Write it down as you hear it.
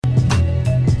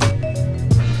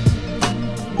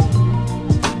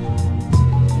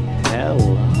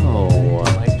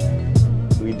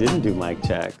not do mic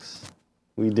checks.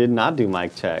 We did not do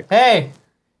mic checks. Hey!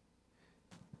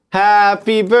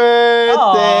 Happy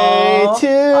birthday to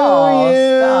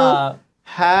you. Stop.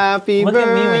 Happy Look at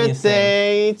me when you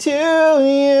birthday to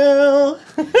you.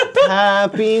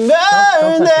 Happy touch me. birthday,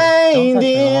 Don't touch me. No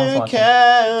dear one's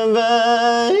Kevin.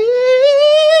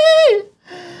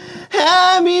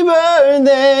 Happy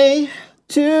birthday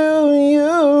to you.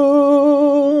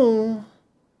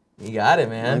 You got it,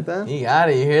 man. Like that? You got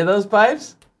it. You hear those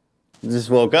pipes? Just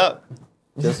woke up.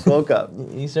 Just woke up.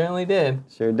 You certainly did.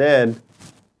 Sure did.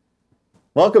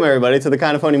 Welcome, everybody, to the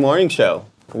Kind of Funny Morning Show.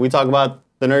 We talk about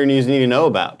the nerd news you need to know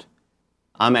about.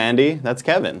 I'm Andy. That's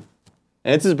Kevin.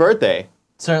 And it's his birthday.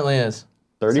 Certainly is.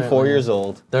 34 Certainly years is.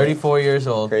 old. 34 years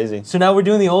old. Crazy. So now we're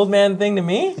doing the old man thing to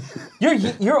me?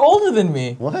 You're older than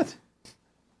me. What?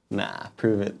 Nah,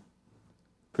 prove it.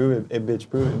 Prove it, bitch.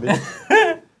 Prove it,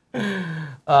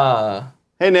 bitch.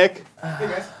 Hey, Nick. Hey,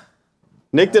 guys.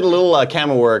 Nick did a little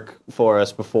camera work for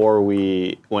us before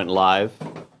we went live.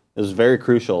 It was very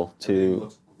crucial to...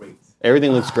 Looks great.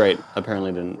 Everything looks great,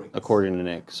 apparently, according to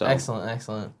Nick. So Excellent,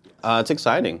 excellent. it's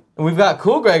exciting. And we've got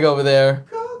Cool Greg over there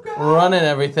running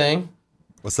everything.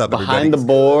 What's up, Behind the everybody?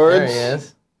 boards. There he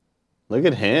is. Look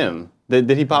at him. Did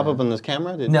he pop up on this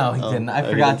camera? No, he didn't. I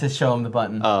forgot to show him the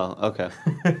button. Oh, okay.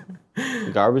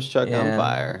 Garbage truck on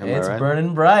fire. Am It's I right?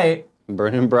 burning bright.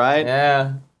 Burning bright.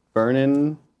 Yeah,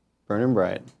 Burning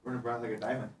bright. Burning bright like a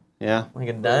diamond. Yeah. like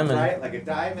a diamond. Bright like a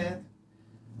diamond.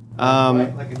 Um,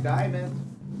 Bright like a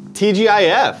diamond.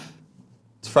 TGIF.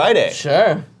 It's Friday.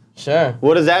 Sure.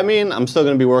 What does that mean? I'm still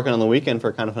going to be working on the weekend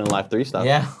for Kind of Funny Live 3 stuff.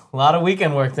 Yeah, a lot of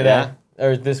weekend work today.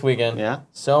 Or this weekend. Yeah.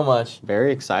 So much.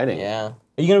 Very exciting. Yeah.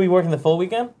 Are you going to be working the full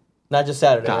weekend? Not just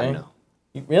Saturday, God, right?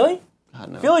 no. Really? God,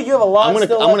 no. I feel like you have a lot I'm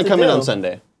still gonna left to come in do. on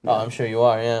Sunday. Oh, I'm sure you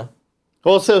are, yeah.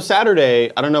 Well, so Saturday,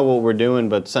 I don't know what we're doing,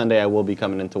 but Sunday I will be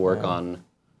coming in to work on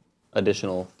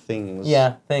additional things.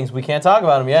 Yeah, things. We can't talk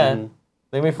about them yet. Mhm.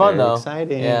 They're going to be fun, Very though.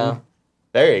 exciting. Yeah.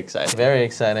 Very exciting. Very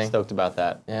exciting. Stoked about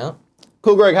that. Yeah.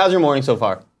 Cool, Greg. How's your morning so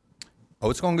far? Oh,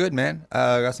 it's going good, man.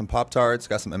 Got some Pop-Tarts,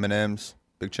 got some M&Ms.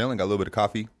 Big chilling, got a little bit of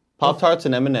coffee. Pop-Tarts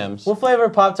and M&Ms. What flavor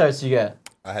of Pop-Tarts do you get?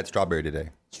 I had strawberry today.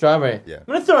 Strawberry. Yeah. I'm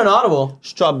going to throw an audible.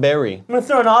 Strawberry.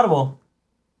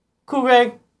 Cool,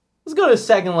 Greg. Let's go to the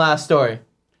second last story.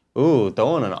 Ooh,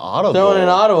 throwing an audible. Throwing an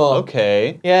audible.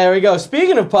 Okay. Yeah, there we go.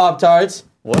 Speaking of Pop-Tarts,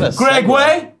 What a Greg segue.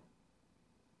 Way.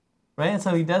 Right? That's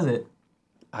how he does it.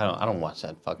 I don't watch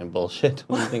that fucking bullshit.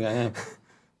 What do you think I am?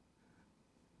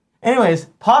 Anyways,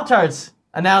 Pop-Tarts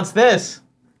announced this.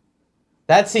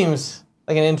 That seems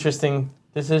like an interesting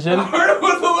decision. I heard it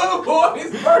was the little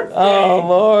boy's birthday. Oh,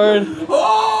 Lord.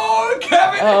 Oh,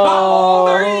 Kevin, Oh. how old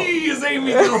are you? As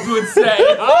Amy Hills would say.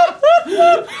 Huh?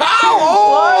 How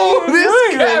Why are old you is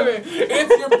doing Kevin?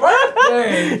 It's your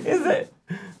birthday. Is it?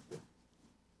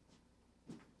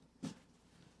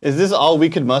 Is this all we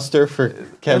could muster for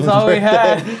Kevin's all we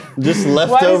birthday? had. Just Why does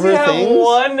leftover he have things?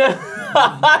 one?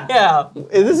 Yeah.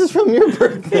 This is from your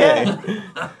birthday.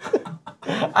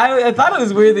 I thought it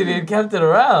was weird that he had kept it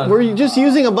around. We're just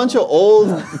using a bunch of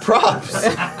old props.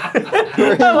 I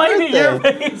like that your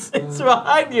face is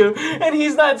behind you, and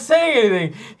he's not saying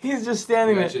anything. He's just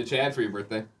standing there. Chit chat for your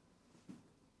birthday.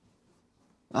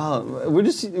 Oh,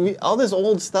 all this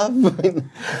old stuff.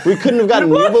 We couldn't have gotten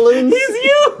new balloons. He's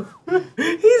you!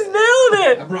 He's nailed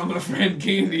I it! brought my friend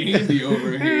Candy Andy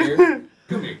over here.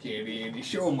 Come here, Candy Andy.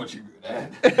 Show him what you're good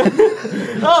at.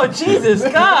 Oh, Jesus,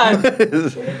 God!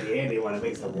 Candy Andy want to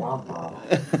make some wampum.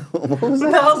 What was What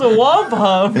that? the hell's a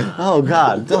wampum? Oh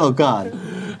God! Oh God!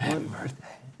 Happy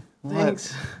birthday.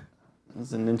 Thanks. That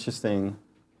was an interesting.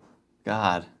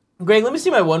 God. Greg, let me see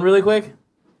my one really quick.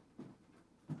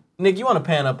 Nick, you want to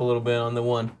pan up a little bit on the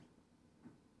one?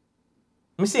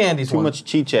 Let me see Andy's Too one. much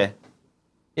chiche.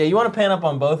 Yeah, you want to pan up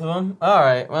on both of them? All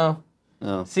right, well.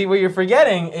 Oh. See, what you're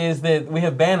forgetting is that we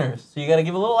have banners, so you got to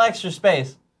give a little extra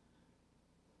space.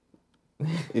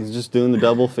 He's just doing the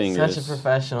double fingers. Such a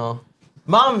professional.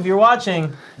 Mom, if you're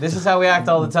watching, this is how we act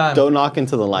all the time. Don't knock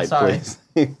into the light, Sorry.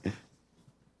 please.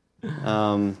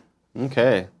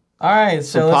 Okay. All right,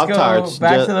 so let's Pop-Tarts, go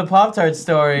back to the Pop-Tart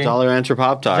story. Jolly Rancher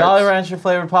Pop-Tarts. Jolly Rancher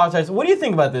flavored Pop-Tarts. What do you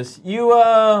think about this? You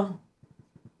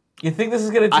think this is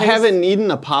going to taste... I haven't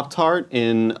eaten a Pop-Tart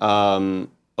in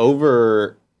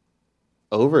over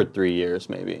 3 years,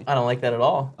 maybe. I don't like that at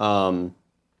all.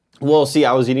 Well, see,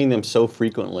 I was eating them so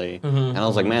frequently, and I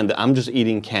was like, man, I'm just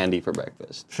eating candy for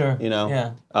breakfast. Sure. You know?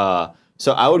 Yeah.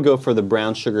 So I would go for the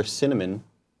brown sugar cinnamon.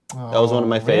 That was one of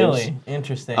my faves. Really?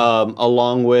 Interesting.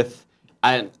 Along with,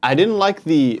 I didn't like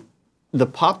the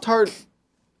Pop-Tart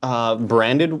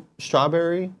branded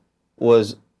strawberry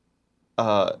was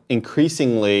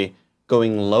increasingly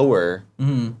going lower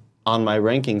on my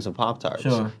rankings of Pop-Tarts.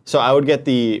 Sure. So I would get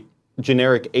the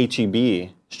generic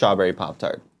H-E-B strawberry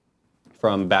Pop-Tart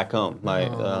from back home.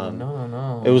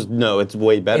 No. It's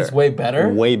way better. It's way better?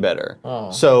 Way better.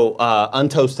 Oh. So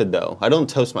untoasted though. I don't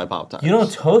toast my Pop-Tarts. You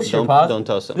don't toast your Pop-Tarts? Don't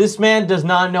toast them. This man does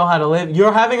not know how to live.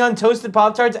 You're having untoasted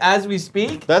Pop-Tarts as we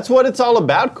speak? That's what it's all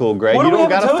about, Cool Greg. What You do we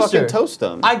don't have a gotta toaster? fucking toast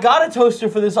them. I got a toaster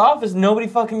for this office. Nobody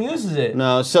fucking uses it.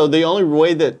 No, so the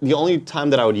only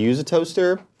time that I would use a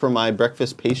toaster for my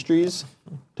breakfast pastries,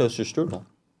 toaster strudel.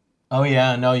 Oh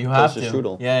yeah, no, you have Toaster to.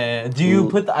 strudel. Yeah. Do you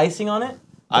put the icing on it?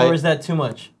 Or is that too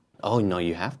much? Oh no,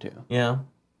 you have to. Yeah.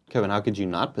 Kevin, how could you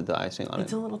not put the icing on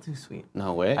It's it? a little too sweet.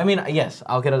 No way. I mean, yes,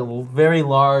 I'll get a very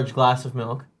large glass of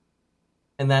milk,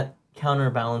 and that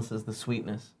counterbalances the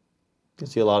sweetness. You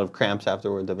see a lot of cramps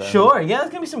afterwards. I bet. Sure, yeah, there's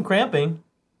gonna be some cramping,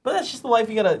 but that's just the life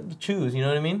you gotta choose. You know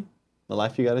what I mean? The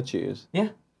life you gotta choose. Yeah.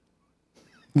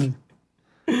 All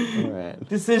right.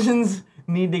 Decisions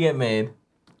need to get made.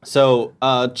 So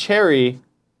cherry.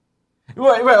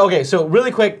 Right. Okay. So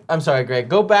really quick, I'm sorry, Greg.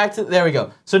 Go back to there. We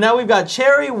go. So now we've got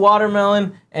cherry,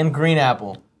 watermelon, and green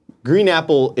apple. Green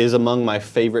apple is among my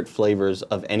favorite flavors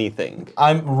of anything.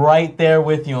 I'm right there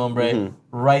with you, hombre.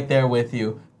 Right there with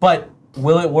you. But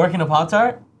will it work in a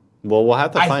Pop-Tart? Well, we'll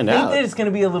have to find I think out. that it's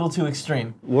gonna be a little too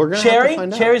extreme. We're gonna cherry, have to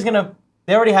find out. cherry's gonna.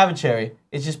 They already have a cherry.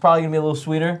 It's just probably gonna be a little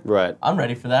sweeter. Right. I'm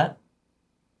ready for that.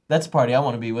 That's a party I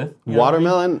want to be with. You know what I mean?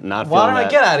 Watermelon, not feeling Watermelon,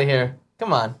 that. get out of here.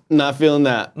 Come on. Not feeling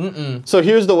that. So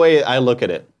here's the way I look at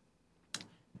it.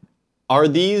 Are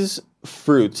these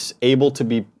fruits able to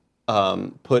be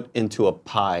put into a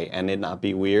pie and it not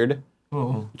be weird?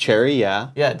 Ooh. Cherry, yeah.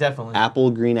 Yeah, definitely.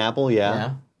 Apple, green apple, yeah.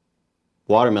 Yeah.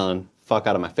 Watermelon, fuck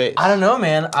out of my face. I don't know,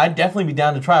 man. I'd definitely be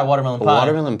down to try a watermelon A pie.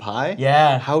 watermelon pie?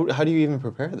 Yeah. How do you even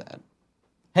prepare that?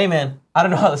 Hey, man. I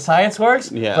don't know how the science works,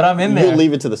 Yeah. but I'm in there. You'll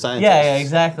leave it to the scientists. Yeah,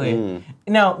 exactly.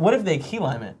 Now, what if they key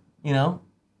lime it? You know,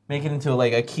 make it into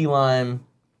like a key lime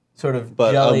sort of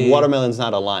But jelly. watermelon's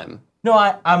not a lime. No,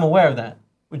 I'm aware of that.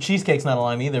 Well, cheesecake's not a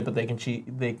lime either, but they can key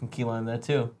lime that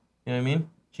too. You know what I mean?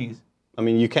 Cheese. I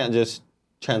mean, you can't just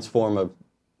transform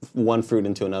one fruit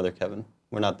into another, Kevin.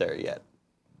 We're not there yet.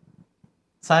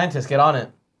 Scientists, get on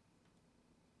it.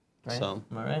 Right? So,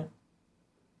 Am I right?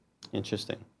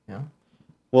 interesting. Yeah.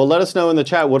 Well, let us know in the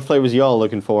chat what flavors y'all are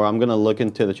looking for. I'm going to look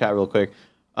into the chat real quick.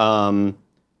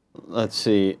 Let's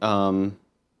see.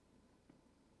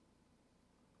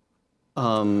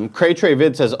 Cray Trey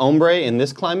Vid says, ombre in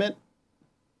this climate?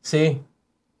 See?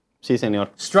 Si, senor.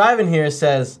 Striven here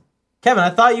says, Kevin, I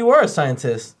thought you were a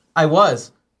scientist. I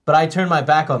was, but I turned my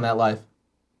back on that life.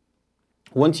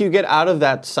 Once you get out of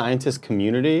that scientist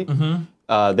community,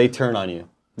 they turn on you.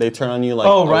 They turn on you like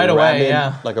right away, rabid,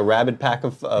 yeah. like a rabid pack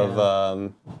of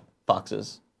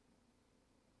foxes.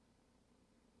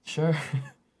 Sure.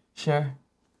 Sure.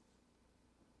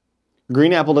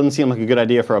 Green apple doesn't seem like a good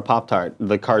idea for a Pop-Tart,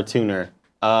 the cartooner.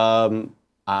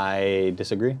 I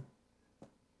disagree.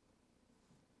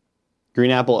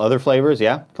 Green apple, other flavors,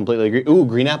 yeah, completely agree. Ooh,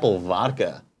 green apple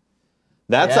vodka.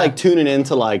 That's Yeah. like tuning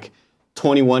into like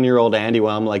 21-year-old Andy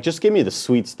while I'm like, just give me the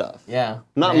sweet stuff. Yeah.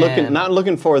 Not Man.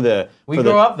 looking for the. We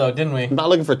grew up though, didn't we? I'm not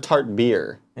looking for tart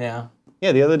beer. Yeah.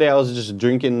 Yeah, the other day I was just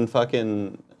drinking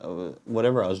fucking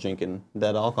whatever I was drinking,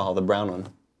 that alcohol, the brown one,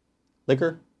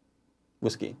 liquor,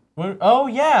 whiskey, Oh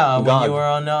yeah, when GOG. you were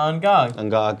on GOG. and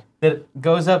GOG. That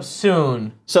goes up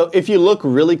soon. So if you look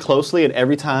really closely at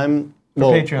every time,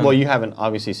 Patreon. well, you haven't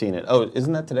obviously seen it. Oh,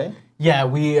 isn't that today? Yeah,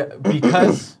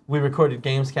 because we recorded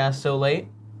Gamescast so late,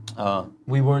 Uh,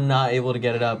 we were not able to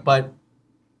get it up. But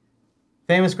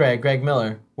famous Greg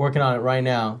Miller, working on it right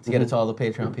now to get it to all the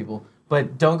Patreon people.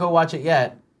 But don't go watch it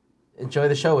yet. Enjoy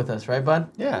the show with us, right, bud?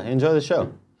 yeah, enjoy the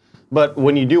show. But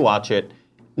when you do watch it,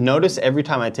 notice every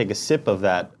time I take a sip of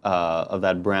that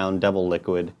brown devil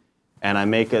liquid, and I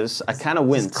kind of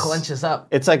wince. Just clenches up.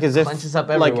 It's like as if Clenches up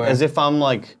like everywhere. as if I'm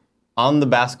like on the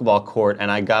basketball court and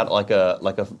I got like a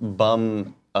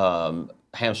bum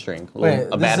hamstring, a Wait,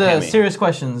 bad this is a hammy. serious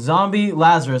question. Zombie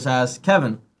Lazarus asks,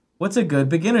 Kevin, what's a good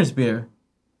beginner's beer?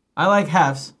 I like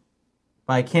halves,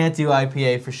 but I can't do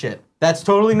IPA for shit. That's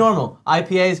totally normal.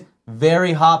 IPA's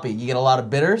very hoppy. You get a lot of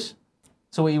bitters.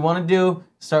 So what you want to do,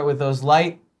 start with those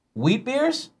light wheat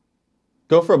beers.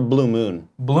 Go for a Blue Moon.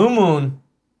 Blue Moon,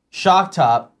 Shock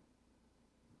Top,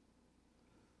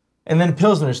 and then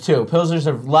Pilsners too. Pilsners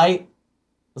are light.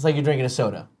 It's like you're drinking a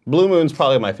soda. Blue Moon's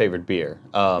probably my favorite beer.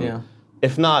 Yeah.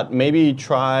 If not, maybe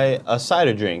try a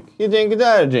cider drink. You drink a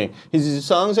cider drink. These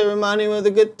songs that remind you of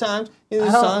the good times. These I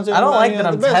songs don't remind like you that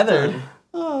of I'm the best tethered. times.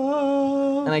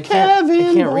 Oh, And I can't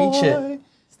reach it. boy,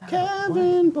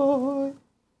 Kevin boy.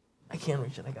 I can't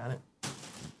reach it. I got it.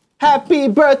 Happy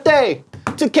birthday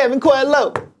to Kevin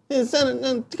Coelho.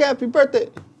 Happy birthday.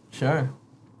 Sure.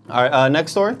 All right,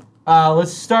 next story.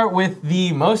 Let's start with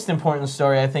the most important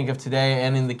story I think of today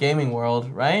and in the gaming world,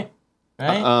 right?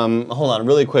 Right? Hold on,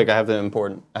 really quick. I have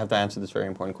to answer this very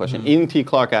important question. Eden T.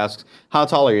 Clark asks, "How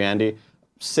tall are you, Andy?"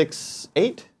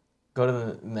 6'8". Go to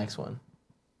the next one.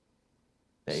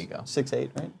 There you go.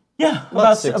 6'8", right? Yeah,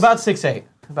 About about 6'8".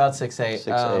 About 6'8".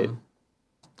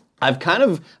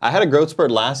 6'8". I had a growth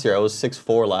spurt last year. I was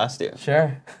 6'4" last year.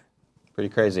 Sure. Pretty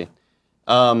crazy.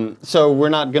 So we're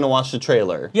not gonna watch the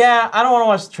trailer. Yeah, I don't want to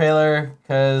watch the trailer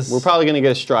because We're probably gonna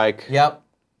get a strike. Yep.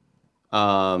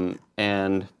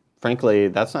 And frankly,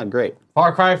 that's not great.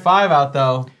 Far Cry 5 out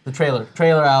though. The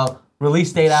trailer out.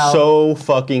 Release date out. So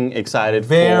fucking excited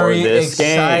very for this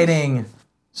game. exciting.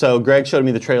 So Greg showed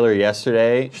me the trailer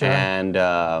yesterday, Sure. and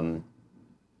I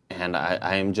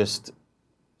am just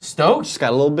Stoked. got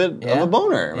a little bit of a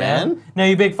boner, man. Now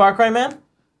you big Far Cry man?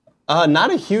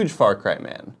 Not a huge Far Cry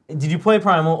man. Did you play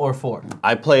Primal or 4?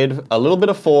 I played a little bit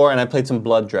of 4, and I played some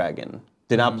Blood Dragon.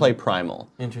 Did not play Primal.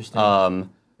 Interesting.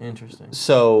 Interesting.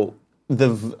 So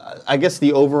I guess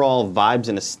the overall vibes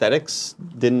and aesthetics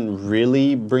didn't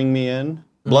really bring me in.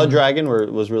 Blood Dragon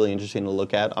was really interesting to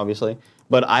look at, obviously.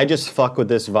 But I just fuck with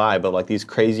this vibe of like these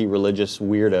crazy religious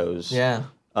weirdos. Yeah.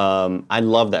 I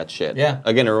love that shit. Yeah.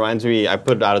 Again, it reminds me, I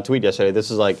put out a tweet yesterday,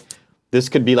 this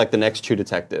could be like the next True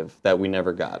Detective that we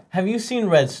never got. Have you seen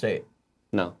Red State?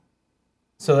 No.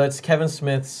 So that's Kevin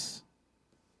Smith's,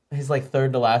 his like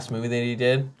third to last movie that he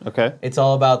did. Okay. It's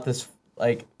all about this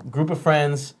like group of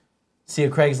friends see a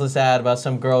Craigslist ad about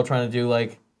some girl trying to do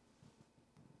like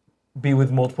be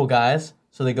with multiple guys.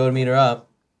 So they go to meet her up.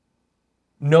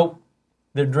 Nope.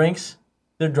 Their drinks,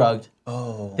 they're drugged.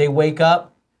 Oh. They wake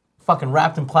up, fucking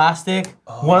wrapped in plastic.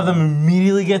 Oh. One of them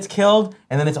immediately gets killed,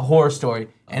 and then it's a horror story.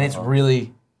 And it's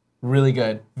really, really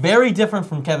good. Very different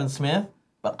from Kevin Smith,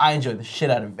 but I enjoyed the shit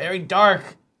out of it. Very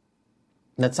dark.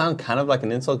 That sounds kind of like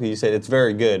an insult because you said it's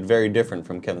very good, very different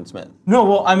from Kevin Smith. No,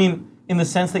 well, I mean, in the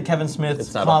sense that Kevin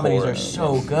Smith's comedies are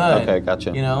so good. Okay,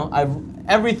 gotcha. You know,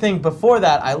 everything before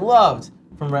that I loved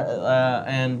from,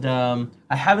 and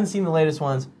I haven't seen the latest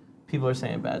ones. People are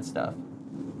saying bad stuff.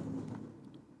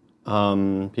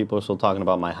 People are still talking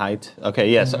about my height. Okay,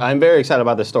 yes, I'm very excited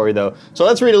about this story though. So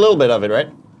let's read a little bit of it, right?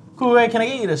 Cool, Ray, can I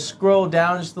get you to scroll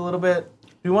down just a little bit?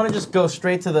 Do you want to just go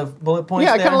straight to the bullet points?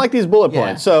 Yeah, I kind of like these bullet Yeah.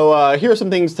 points. So here are some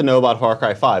things to know about Far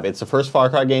Cry 5. It's the first Far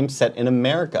Cry game set in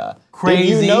America.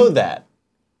 Crazy. Did you know that?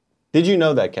 Did you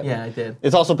know that, Kevin? Yeah, I did.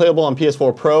 It's also playable on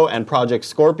PS4 Pro and Project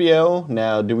Scorpio.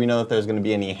 Now, do we know if there's going to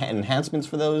be any enhancements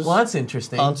for those Well, that's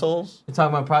interesting. consoles? You're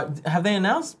talking about have they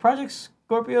announced Project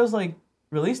Scorpio's like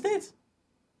release dates?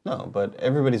 No, but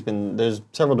there's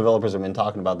several developers have been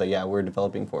talking about that. Yeah, we're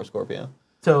developing for Scorpio.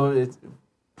 So it's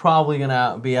probably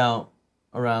gonna be out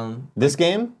around This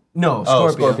game? no Oh,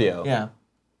 Scorpio. Scorpio. Yeah.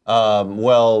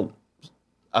 Well,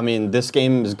 I mean, this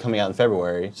game is coming out in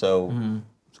February, so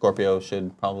Scorpio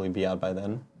should probably be out by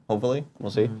then. Hopefully,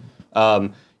 we'll see. You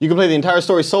can play the entire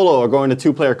story solo or go into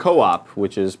 2-player co-op,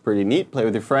 which is pretty neat. Play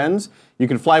with your friends. You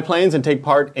can fly planes and take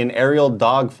part in aerial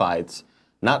dogfights.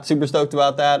 Not super stoked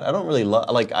about that. I don't really love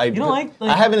I like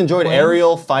haven't enjoyed planes?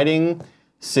 aerial fighting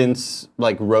since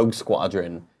like Rogue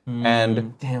Squadron.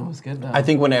 And Damn, it was good though. I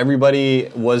think when everybody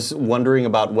was wondering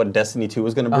about what Destiny 2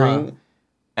 was going to bring,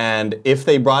 and if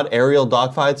they brought aerial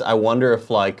dogfights, I wonder if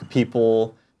like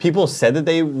people said that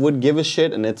they would give a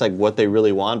shit, and it's like what they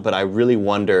really want. But I really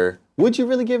wonder, would you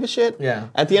really give a shit? Yeah.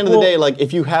 At the end of the day, like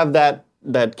if you have that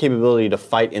capability to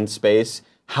fight in space,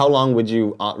 how long would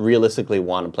you realistically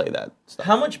want to play that stuff?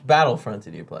 How much Battlefront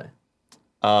did you play?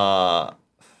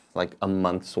 Like a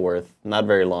month's worth, not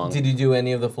very long. Did you do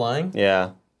any of the flying?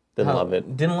 Yeah, didn't love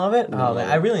it. Didn't love it? Oh, man,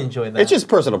 I really enjoyed that. It's just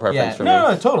personal preference for me.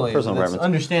 No, totally. Personal It's preference.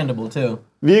 understandable too.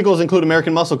 Vehicles include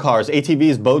American muscle cars,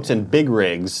 ATVs, boats, and big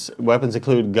rigs. Weapons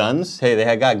include guns. Hey, they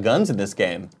had got guns in this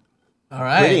game. All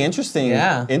right. Pretty interesting.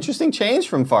 Yeah. Interesting change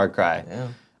from Far Cry.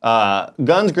 Yeah.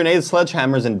 Guns, grenades,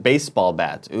 sledgehammers, and baseball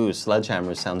bats. Ooh,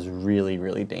 sledgehammers sounds really,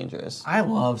 really dangerous. I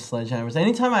love sledgehammers.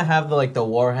 Anytime I have the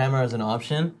Warhammer as an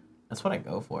option, that's what I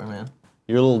go for, man.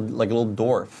 You're a little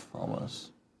dwarf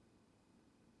almost.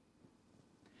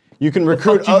 You can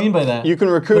recruit. What do you mean by that? You can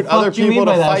recruit other people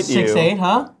to fight you. 6'8",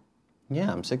 huh?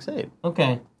 Yeah, I'm 6'8".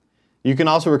 Okay. You can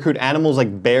also recruit animals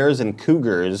like bears and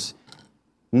cougars.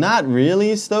 Not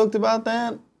really stoked about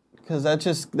that, because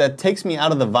that takes me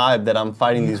out of the vibe that I'm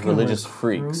fighting these religious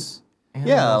freaks.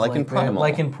 Yeah, like in Primal.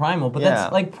 Like in Primal, but Yeah.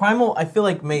 that's like Primal. I feel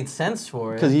like made sense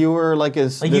for it. Because you were like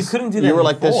you couldn't do that You were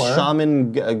like this before.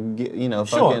 shaman, Sure,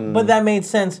 fucking. but that made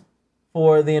sense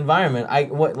for the environment.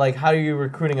 How are you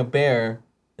recruiting a bear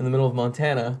in the middle of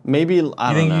Montana. Maybe, I You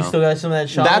don't think know. you still got some of that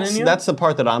shaman in you? That's the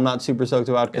part that I'm not super stoked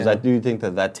about, because Yeah. I do think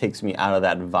that takes me out of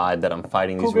that vibe that I'm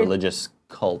fighting these great. religious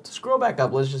cult Scroll back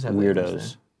up. Let's just have the image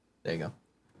weirdos. There you go.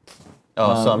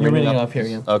 Oh, so I'm You're reading reading up. off here,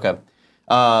 yeah.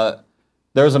 Okay.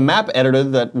 There's a map editor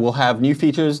that will have new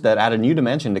features that add a new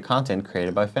dimension to content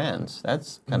created by fans.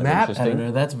 That's kind of Map interesting.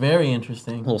 editor. That's very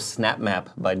interesting. A little Snap Map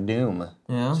by Doom.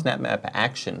 Yeah. Snap Map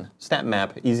action. Snap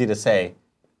Map, easy to say,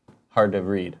 hard to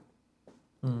read.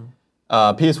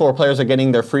 PS4 players are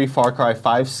getting their free Far Cry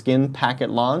 5 skin pack at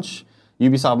launch.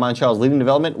 Ubisoft Montreal is leading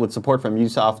development with support from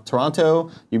Ubisoft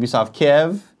Toronto, Ubisoft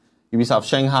Kiev, Ubisoft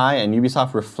Shanghai, and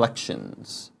Ubisoft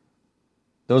Reflections.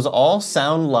 Those all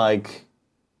sound like...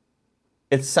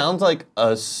 It sounds like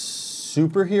a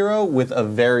superhero with a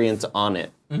variant on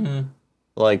it. Mm-hmm.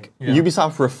 Like, Yeah.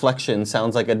 Ubisoft Reflection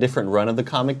sounds like a different run of the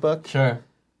comic book. Sure.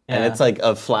 Yeah. And it's like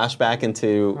a flashback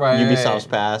into Right. Ubisoft's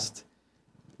past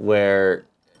where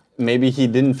maybe he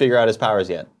didn't figure out his powers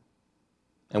yet.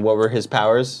 And what were his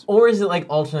powers? Or is it like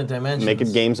alternate dimensions?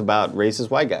 Making games about racist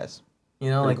white guys. You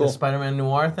know, like cool. the Spider-Man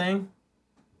Noir thing?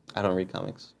 I don't read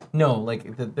comics. No,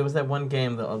 like there was that one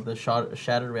game, the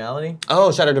Shattered Reality?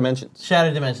 Oh, Shattered Dimensions.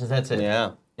 Shattered Dimensions, that's it.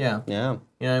 Yeah, Yeah. yeah.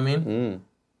 You know what I mean?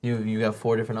 Mm. You have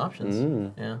 4 different options.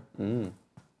 Mm. Yeah. Mm.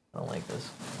 I don't like this.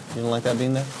 You don't like that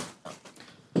being there?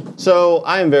 So,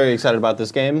 I am very excited about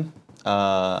this game.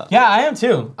 Yeah, I am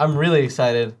too. I'm really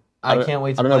excited. I can't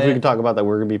wait to I don't know play if we it. can talk about that.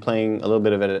 We're going to be playing a little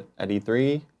bit of it at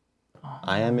E3.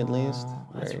 I am, at least.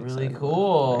 That's Very really excited.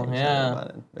 cool. Very excited Yeah. about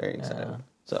it. Very excited. Yeah.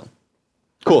 So,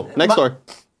 cool. Next story.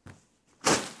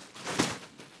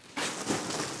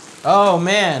 Oh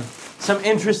man, some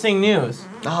interesting news.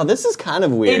 Oh, this is kind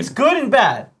of weird. It's good and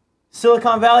bad.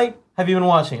 Silicon Valley, have you been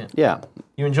watching it? Yeah.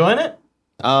 You enjoying it?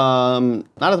 Not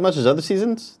as much as other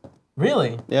seasons.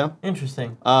 Really? Yeah.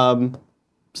 Interesting.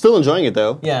 Still enjoying it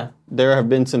though. Yeah. There have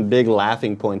been some big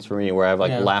laughing points for me where I've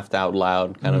like Yeah. laughed out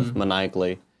loud, kind of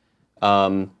maniacally.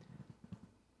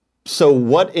 So,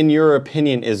 what, in your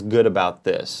opinion, is good about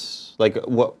this? Like,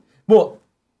 what? Well,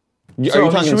 Are so,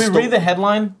 you talking? should we read the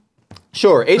headline?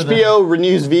 Sure. HBO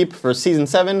renews Veep for season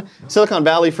 7. Silicon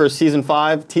Valley for season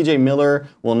 5. TJ Miller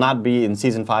will not be in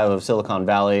season 5 of Silicon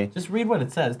Valley. Just read what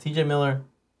it says. TJ Miller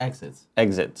exits.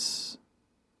 Exits.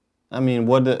 I mean,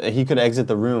 he could exit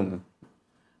the room.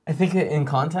 I think in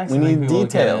context. We I think need people will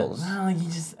get it. details. No, like you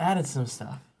just added some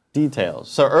stuff. Details.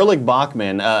 So Erlich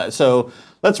Bachman. So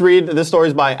let's read. This story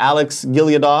is by Alex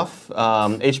Gileadoff.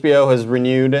 HBO has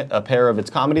renewed a pair of its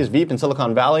comedies, Veep and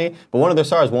Silicon Valley, but one of their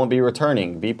stars won't be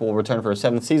returning. Veep will return for a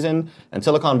 7th season, and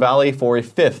Silicon Valley for a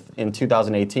 5th in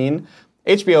 2018.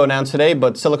 HBO announced today,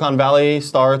 but Silicon Valley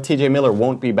star TJ Miller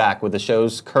won't be back, with the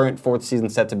show's current 4th season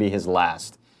set to be his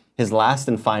last. His last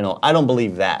and final. I don't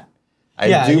believe that. I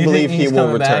Yeah, do you believe think he he's will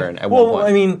coming back? return at Well, one point.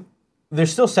 I mean,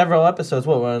 there's still several episodes.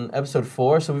 What, we're on episode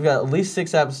 4, so we've got at least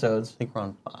 6 episodes. I think we're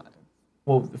on 5.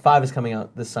 Well, 5 is coming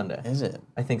out this Sunday. Is it?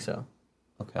 I think so.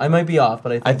 Okay. I might be off,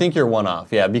 but I think you're one off,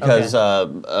 yeah, because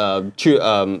not True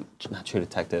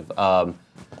Detective.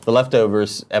 The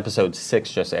Leftovers episode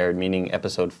 6 just aired, meaning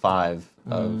episode 5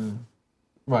 of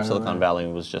right, Silicon Valley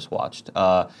was just watched.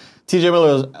 TJ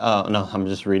Miller's. No, I'm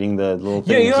just reading the little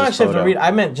thing. Yeah, you It's don't this actually have to photo. read.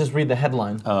 I meant just read the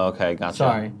headline. Oh, okay, gotcha.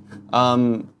 Sorry.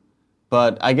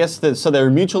 But I guess that so they're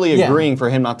mutually Yeah. agreeing for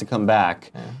him not to come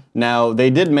back. Now they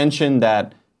did mention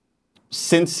that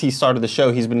since he started the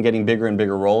show, he's been getting bigger and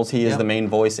bigger roles. He is Yep. the main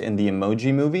voice in the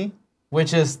Emoji Movie,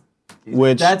 Which is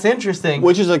which that's interesting.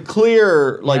 which is a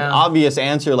clear, like, Yeah. obvious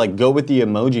answer. Like, go with the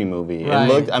Emoji Movie. Right. And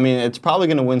look, I mean, it's probably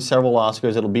going to win several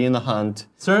Oscars. It'll be in the hunt.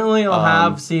 Certainly, it'll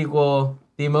have sequel.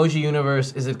 The Emoji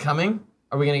Universe, is it coming?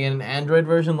 Are we gonna get an Android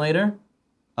version later?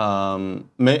 So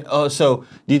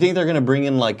do you think they're going to bring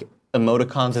in like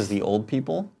emoticons as the old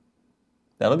people?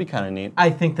 That'll be kind of neat. I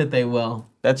think that they will.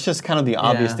 That's just kind of the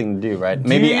obvious Yeah. thing to do, right?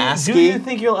 Maybe ASCII. Do you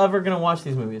think you're ever gonna watch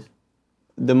these movies?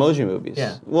 The Emoji Movies.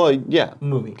 Yeah. Well, yeah.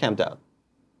 Movie. Camped out.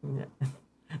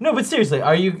 No, but seriously,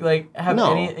 are you like have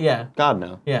No. any? Yeah, God,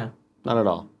 no. yeah. Not at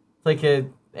all. It's like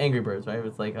Angry Birds, right?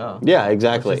 It's like Yeah,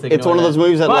 exactly. just It's one of ignore those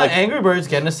movies that, But like, Angry Birds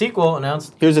getting a sequel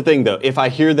announced. here's the thing, though. If I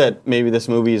hear that maybe this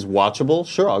movie is watchable,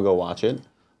 sure, I'll go watch it.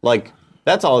 Like,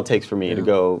 that's all it takes for me to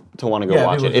want to go Yeah,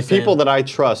 watch people it. If just saying- people that I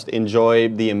trust enjoy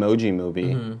the Emoji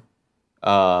Movie,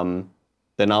 Mm-hmm.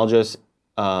 then I'll just,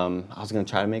 I was going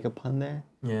to try to make a pun there.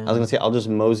 Yeah. I was going to say, I'll just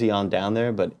mosey on down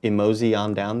there, but emoji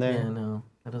on down there. Yeah, no,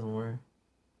 that doesn't work.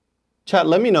 Chat,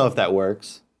 let me know if that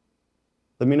works.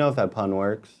 Let me know if that pun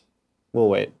works. We'll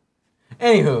wait.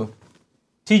 Anywho,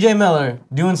 TJ Miller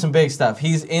doing some big stuff.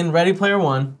 He's in Ready Player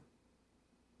One,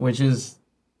 which is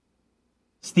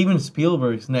Steven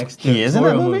Spielberg's next He is in that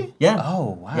directorial movie? Yeah.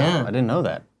 Oh, wow. Yeah. I didn't know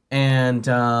that. And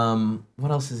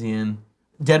what else is he in?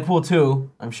 Deadpool 2.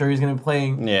 I'm sure he's going to be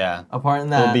playing Yeah. a part in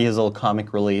that. It'll be his little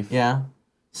comic relief. Yeah.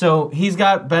 So he's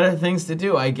got better things to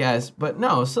do, I guess. But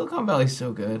no, Silicon Valley's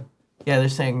so good. Yeah, they're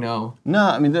saying no. No,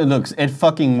 I mean, look, it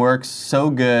fucking works so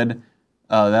good.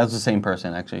 That was the same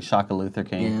person, actually. Shaka Luther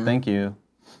King. Yeah. Thank you.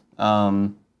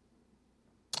 Honey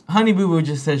Boo Boo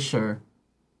just says sure.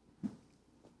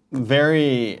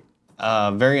 Very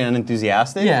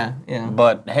unenthusiastic. Yeah.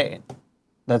 But hey,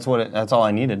 that's all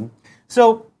I needed.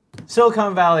 So,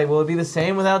 Silicon Valley, will it be the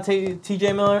same without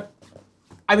T.J. Miller?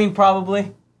 I mean,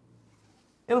 probably.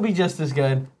 It'll be just as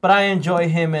good. But I enjoy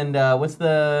him and what's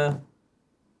the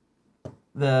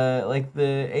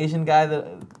Asian guy that...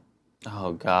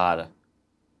 Oh God,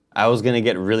 I was gonna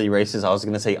get really racist. I was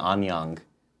gonna say Anyang,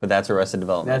 but that's Arrested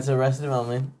Development. That's Arrested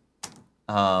Development.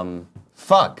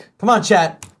 Fuck. Come on,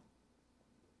 chat.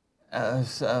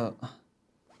 Oh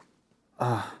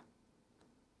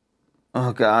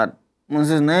God, what's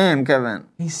his name, Kevin?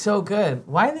 He's so good.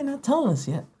 Why are they not telling us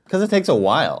yet? Because it takes a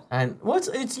while. And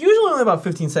it's usually only about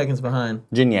 15 seconds behind.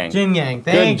 Jin Yang. Jin Yang,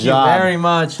 thank Good you job. very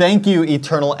much. Thank you,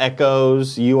 Eternal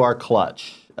Echoes. You are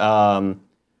clutch.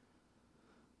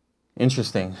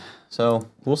 Interesting. So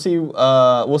we'll see.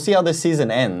 We'll see how this season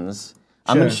ends.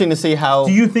 I'm Sure. interested to see how.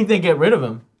 Do you think they get rid of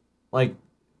him? Like,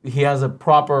 he has a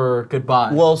proper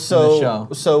goodbye Well, in the show.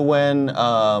 so when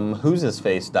Who's His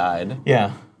Face died,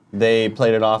 Yeah. they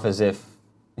played it off as if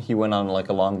he went on like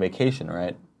a long vacation,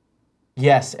 right?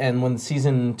 Yes, and when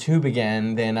season 2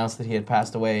 began, they announced that he had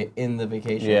passed away in the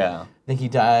vacation. Yeah. I think he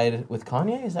died with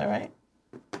Kanye, is that right?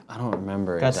 I don't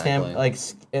remember Got exactly.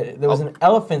 there was an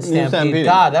elephant stampede. stampede.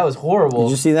 God, that was horrible.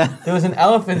 Did you see that? There was an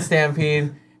elephant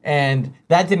stampede, and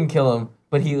that didn't kill him,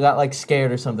 but he got like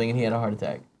scared or something, and he had a heart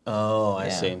attack. Oh, I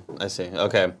Yeah. see.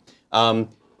 Okay.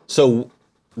 So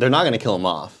they're not going to kill him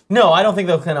off. No, I don't think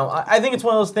they'll kill him. I think it's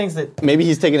one of those things that... Maybe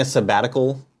he's taking a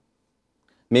sabbatical.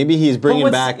 Maybe he's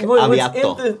bringing back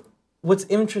Aviato. What's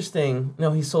interesting...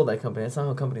 No, he sold that company. That's not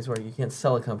how companies work. You can't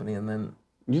sell a company and then...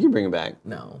 You can bring it back.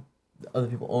 No. Other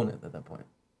people own it at that point.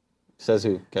 Says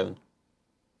who, Kevin?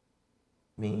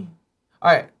 Me?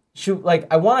 All right.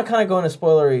 I want to kind of go into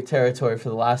spoilery territory for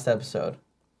the last episode.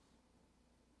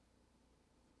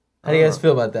 How do you guys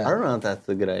feel about that? I don't know if that's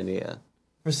a good idea.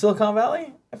 For Silicon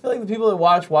Valley, I feel like the people that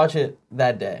watch it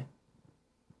that day.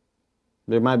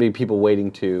 There might be people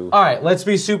waiting to... All right, let's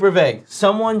be super vague.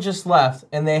 Someone just left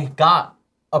and they got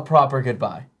a proper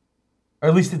goodbye. Or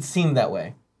at least it seemed that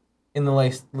way in the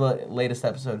latest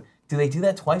episode. Do they do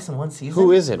that twice in one season?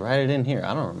 Who is it? Write it in here.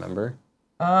 I don't remember.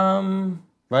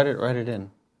 Write it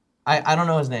in. I don't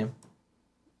know his name.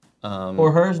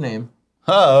 Or her name.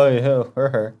 Oh,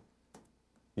 her.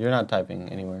 You're not typing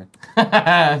anywhere.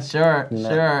 Sure.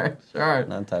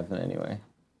 Not typing anywhere.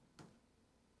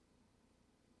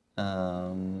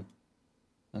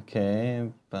 Okay,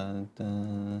 but...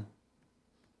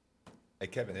 Hey,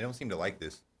 Kevin, they don't seem to like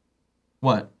this.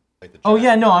 What? Like the Oh chat.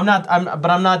 yeah, no, I'm not. But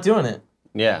I'm not doing it.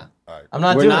 Yeah. All right. I'm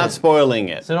not We're doing not it. spoiling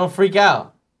it. So don't freak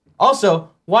out. Also,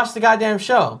 watch the goddamn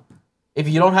show. If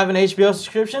you don't have an HBO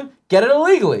subscription, get it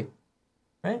illegally.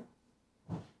 Right?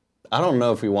 I don't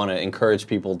know if we want to encourage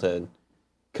people to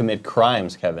commit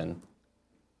crimes, Kevin.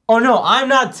 Oh no, I'm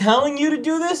not telling you to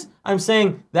do this. I'm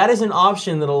saying that is an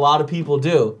option that a lot of people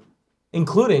do,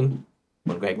 including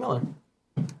Greg Miller.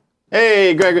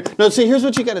 Hey, Greg. No, see, here's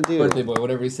what you got to do. Birthday boy,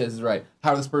 whatever he says is right.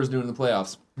 How are the Spurs doing in the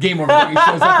playoffs? Game Over Greg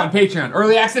shows up on Patreon.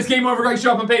 Early access Game Over Greg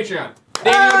show up on Patreon.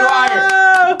 Daniel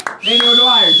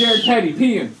Dwyer, Jared Petty,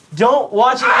 peeing. Don't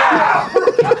watch it yet.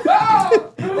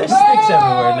 There's sticks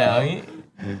everywhere now.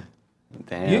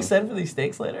 Damn. You excited for these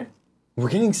steaks later? We're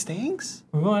getting stinks?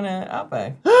 We're going to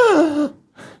Outback. There's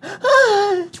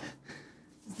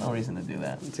no reason to do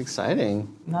that. It's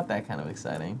exciting. Not that kind of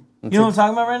exciting. You know what I'm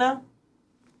talking about right now?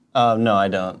 No, I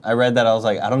don't. I read that. I was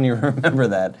like, I don't even remember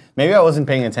that. Maybe I wasn't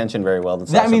paying attention very well.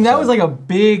 That was like a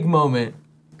big moment.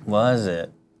 Was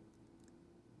it?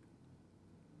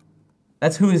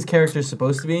 That's who his character's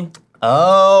supposed to be.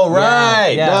 Oh,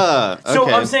 right. Yeah. Duh. So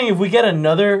Okay. I'm saying if we get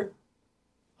another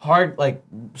hard,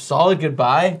 solid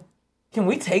goodbye, can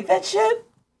we take that shit?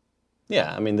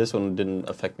 Yeah, I mean, this one didn't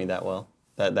affect me that well.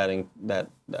 That.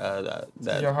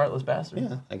 You're a heartless bastard.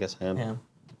 Yeah, I guess I am. Yeah.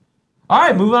 All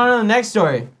right, moving on to the next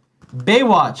story.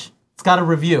 Baywatch. It's got a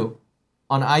review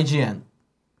on IGN.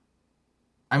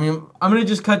 I mean, I'm going to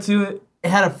just cut to it. It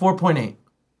had a 4.8.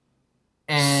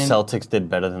 And Celtics did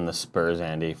better than the Spurs,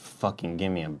 Andy. Fucking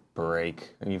give me a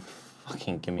break. Are you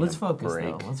fucking give me let's a focus,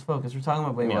 break? though. Let's focus. We're talking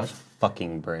about Give me a Baywatch.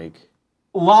 fucking break.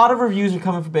 A lot of reviews are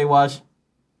coming for Baywatch.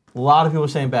 A lot of people are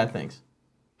saying bad things.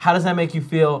 How does that make you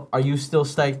feel? Are you still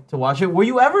psyched to watch it? Were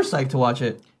you ever psyched to watch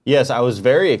it? Yes, I was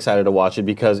very excited to watch it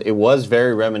because it was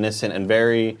very reminiscent and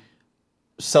very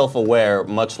self-aware,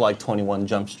 much like 21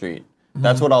 Jump Street.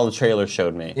 That's what all the trailers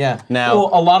showed me. Yeah. Now, well,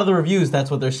 a lot of the reviews,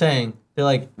 that's what they're saying.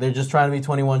 They're just trying to be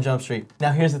 21 Jump Street.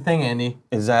 Now, here's the thing, Andy.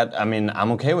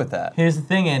 I'm okay with that. Here's the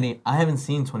thing, Andy. I haven't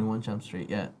seen 21 Jump Street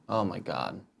yet. Oh my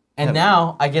God. And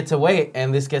now I get to wait,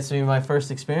 and this gets to be my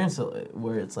first experience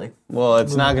where it's like... Well,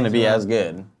 it's not going to be around. as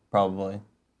good, probably.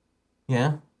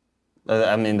 Yeah?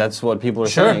 That's what people are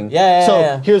Sure. saying. Yeah, So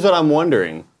yeah. here's what I'm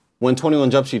wondering. When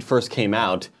 21 Jump Street first came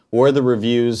out, were the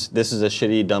reviews, this is a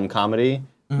shitty, dumb comedy,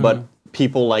 but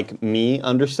people like me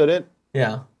understood it?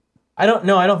 Yeah. I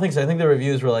don't think so. I think the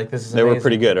reviews were like, this is They were amazing.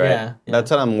 pretty good, right? Yeah. That's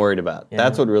what I'm worried about. Yeah.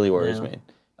 That's what really worries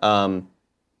Yeah. me.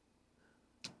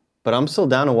 But I'm still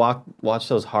down to watch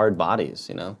those hard bodies,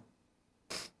 you know?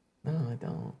 No, I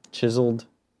don't. Chiseled,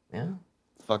 Yeah.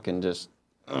 fucking just.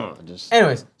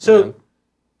 Anyways, so,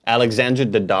 Alexandra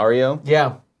Daddario,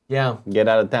 yeah. get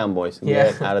out of town, boys.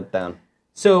 Yeah. Get out of town.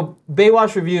 So,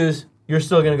 Baywatch reviews, you're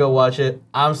still going to go watch it.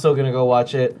 I'm still going to go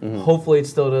watch it. Hopefully it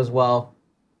still does well.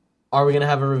 Are we going to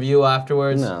have a review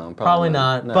afterwards? No, probably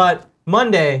not. not. No. But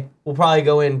Monday, we'll probably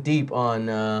go in deep on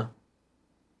our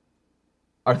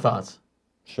thoughts,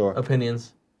 Sure.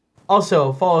 opinions.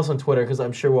 Also, follow us on Twitter because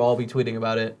I'm sure we'll all be tweeting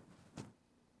about it.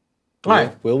 All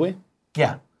right. Will we?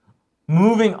 Yeah.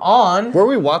 Moving on. Were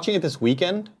we watching it this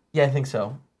weekend? Yeah, I think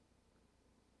so.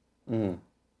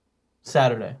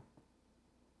 Saturday.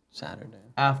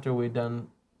 After we're done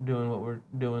doing what we're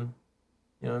doing.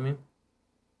 You know what I mean?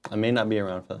 I may not be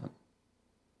around for that.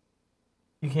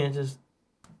 You can't just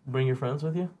bring your friends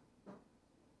with you?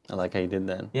 I like how you did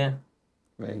that. Yeah.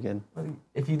 Very good.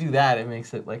 If you do that, it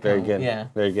makes it like... Very good. Yeah.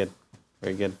 Very good.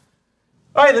 Very good.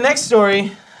 All right, the next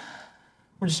story.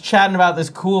 We're just chatting about this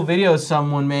cool video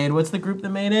someone made. What's the group that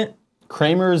made it?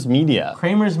 Kramer's Media.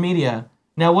 Kramer's Media.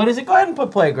 Now, what is it? Go ahead and put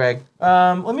play, Greg.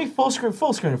 Let me full screen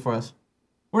it for us.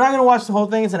 We're not going to watch the whole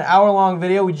thing. It's an hour-long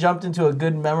video. We jumped into a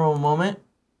good, memorable moment.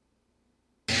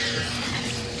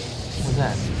 What's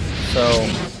that?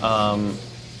 So,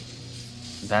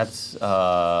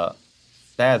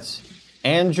 that's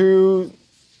Andrew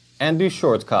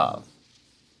Schwarzkopf.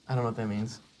 I don't know what that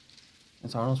means.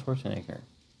 It's Arnold Schwarzenegger.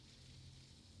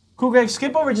 Cool, Greg.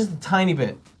 Skip over just a tiny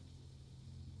bit.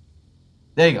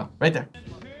 There you go. Right there.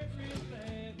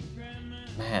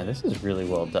 Man, this is really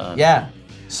well done. Yeah.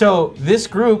 So this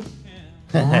group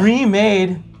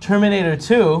remade Terminator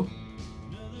 2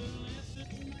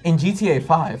 in GTA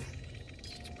 5.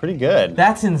 It's pretty good.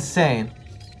 That's insane.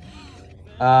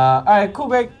 All right, cool,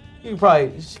 Greg. You can probably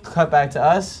just cut back to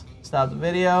us. Stop the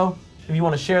video. If you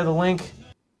want to share the link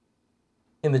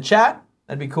in the chat,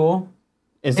 that'd be cool.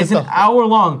 Is It's this an hour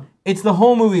long. It's the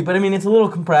whole movie, but I mean, it's a little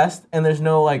compressed, and there's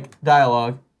no like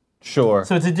dialogue. Sure.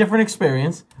 So it's a different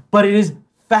experience, but it is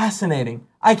fascinating.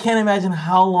 I can't imagine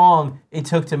how long it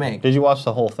took to make. Did you watch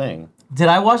the whole thing? Did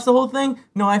I watch the whole thing?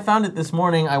 No, I found it this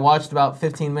morning. I watched about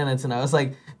 15 minutes, and I was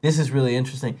like, this is really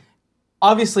interesting.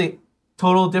 Obviously,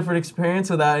 total different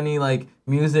experience without any like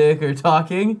music or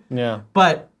talking. Yeah.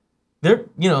 But they're,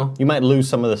 You might lose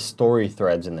some of the story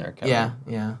threads in there, Kevin.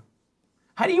 yeah.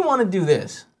 How do you want to do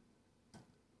this?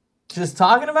 Just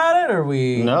talking about it, or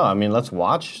we? No, I mean, let's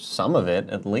watch some of it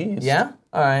at least. Yeah?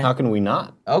 All right. How can we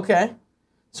not? Okay.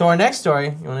 So our next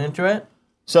story, you want to intro it?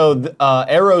 So,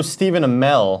 Arrow Stephen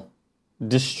Amell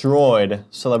destroyed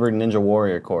Celebrity Ninja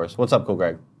Warrior course. What's up, Cool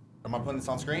Greg? Am I putting this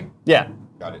on screen? Yeah,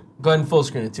 Got it. Go ahead and full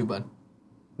screen it too, bud.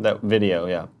 that video,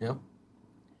 yeah. Yep.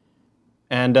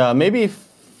 And maybe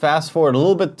fast forward a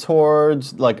little bit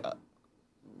towards, like,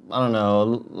 I don't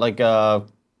know, like a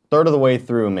third of the way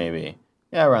through, maybe.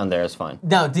 Yeah, around there is fine.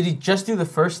 Now, did he just do the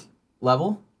first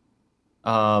level?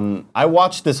 I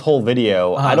watched this whole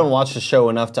video. I don't watch the show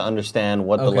enough to understand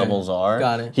what the Okay. levels are.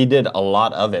 Got it. He did a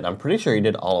lot of it. I'm pretty sure he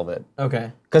did all of it.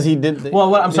 Okay. Because he did...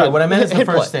 Well, I'm sorry, what I meant is the hit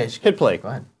first play. stage. Hit play. Go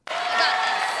ahead.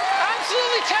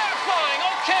 Absolutely terrifying.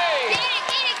 Okay.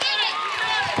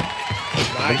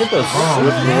 Look at those Oh,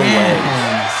 swift little legs. man.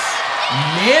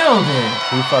 Nailed it.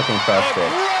 He fucking crushed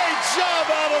it. Great job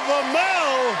out of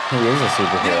Amel. He is a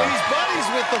superhero. He's buddies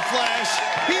with the Flash.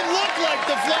 He looked like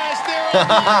the Flash there.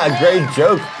 Great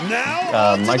joke.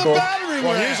 Now, onto Michael? the battery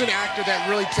Well, ram. here's an actor that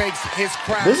really takes his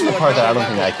craft. This is to the part that I don't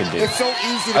another think I level. could do. It's so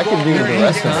easy to I go could out do there the and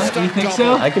rest get of a it. stunt You think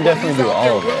double. so? I could definitely do He's out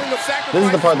all of there it. willing to sacrifice This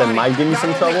is the part that his might give me money,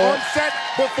 some not only trouble. on set,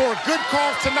 but for a good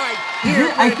cause tonight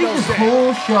here I at think Rainbow this State.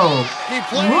 whole show He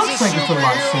plays looks like it's a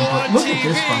lot superhero simpler. on Look at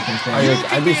TV. this fucking thing.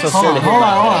 I'd be so Hold scared on, to hit hold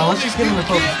that. on. Let's just give him the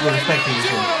focus with respect to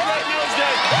this one. Right nose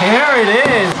guy. Here it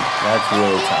is. That's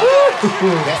really tough. That's a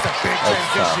big That's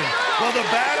transition. Well, the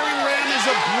battery ram is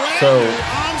a brand So, new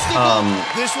on-screen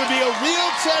This would be a real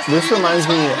test. This for you to reminds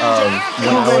me top of Ninja Hapkins.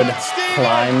 when I would Steve,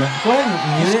 climb, Go ahead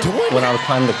and mute it. when I would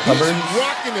climb the cupboard he's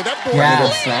rocking it. That boy Yeah. to is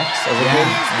get snacks as a Yeah.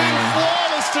 kid.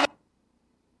 flawless tonight.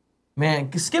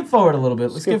 Man, skip forward a little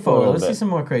bit. Let's skip forward. a little Let's see bit. some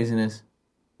more craziness.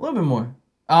 A little bit more.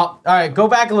 All right, go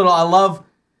back a little. I love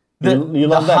the You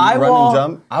love the that high run wall, and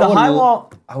jump? The high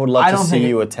wall. I would love I to don't see think it-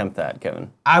 you attempt that,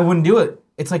 Kevin. I wouldn't do it.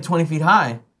 It's like 20 feet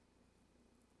high.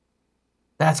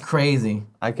 That's crazy.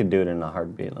 I could do it in a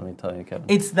heartbeat, let me tell you, Kevin.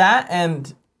 It's that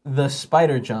and the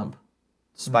spider jump.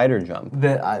 Spider jump.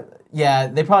 Yeah,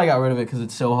 they probably got rid of it because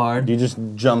it's so hard. You just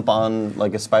jump on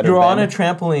like a spider You're on a bed.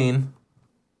 trampoline.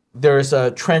 There's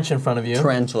a trench in front of you,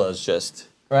 Tarantulas just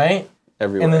right?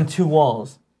 everywhere. And then 2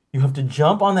 walls. You have to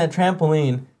jump on that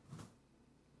trampoline,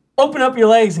 open up your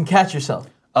legs, and catch yourself.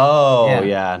 oh, Yeah,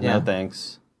 yeah, yeah. no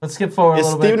thanks. Let's skip forward Is a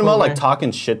little bit. Stephen Amell like Kluber.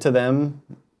 talking shit to them?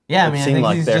 Yeah, I it mean, I seemed think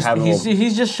like he's they're just having a he's, little-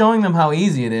 he's just showing them how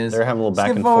easy it is. They're having a little back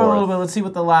Skip and forward forth. a little bit. Let's see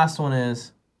what the last one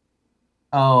is.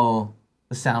 Oh,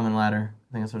 the salmon ladder.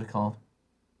 I think that's what it's called.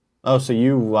 Oh, so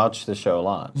you watch the show a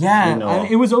lot. Yeah, You know.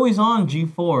 it was always on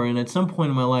G4, and at some point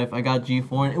in my life, I got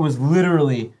G4, and it was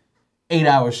literally 8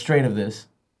 hours straight of this.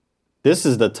 This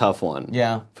is the tough one.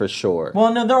 Yeah. For sure.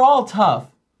 Well, no, they're all tough.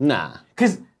 Nah.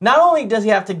 Because not only does he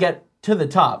have to get to the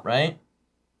top, right?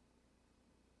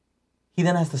 He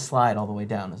then has to slide all the way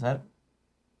down. Is that?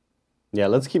 Yeah,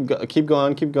 let's keep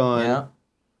going. Yeah.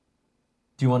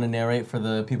 Do you want to narrate for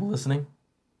the people listening?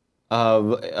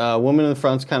 Woman in the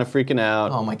front's kind of freaking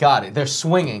out. Oh my God, they're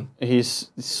swinging.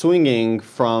 He's swinging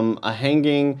from a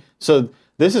hanging. So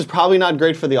this is probably not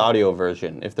great for the audio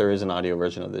version, if there is an audio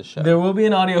version of this show. There will be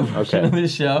an audio version of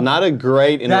this show. Not a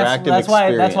great interactive that's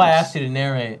experience. why I asked you to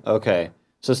narrate. Okay.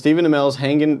 So Stephen Amell's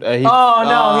hanging. Oh no,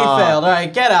 he failed. All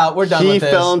right, get out. We're done He with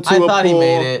this. fell into I a thought pool. he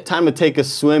made it. Time to take a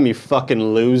swim, you fucking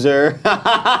loser.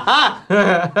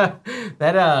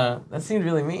 That seemed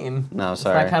really mean. No, It's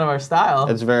sorry. not kind of our style.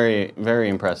 It's very, very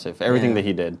impressive. Everything Yeah. that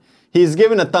he did. He's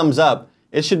given a thumbs up.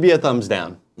 It should be a thumbs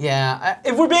down. Yeah,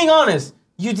 if we're being honest,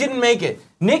 you didn't make it.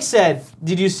 Nick said,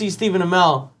 "Did you see Stephen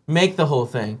Amell make the whole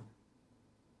thing?"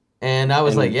 And I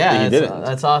was And like, "Yeah, he didn't.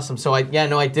 that's awesome." So I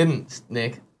didn't,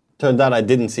 Nick. Turns out I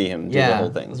didn't see him do Yeah, the whole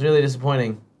it thing. was really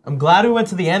disappointing. I'm glad we went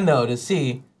to the end though to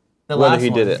see the Whether last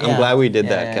he one. did it. I'm glad we did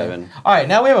that, Kevin. All right,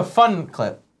 now we have a fun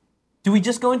clip. Do we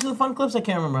just go into the fun clips? I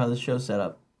can't remember how this show's set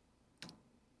up.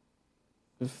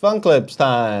 Fun clips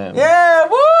time. Yeah,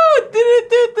 woo!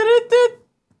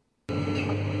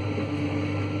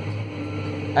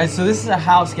 All right, so this is a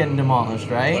house getting demolished,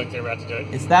 right?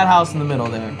 It's that house in the middle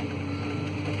there.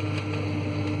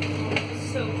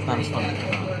 It's not as fun.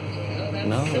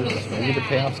 No, maybe the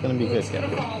payoff's gonna be good, Kevin.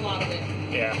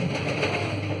 Yeah.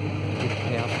 The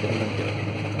payoff's gonna be good.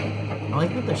 I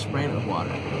like that they're spraying it with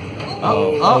water.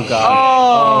 Oh God.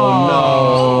 Oh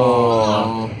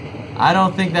no! I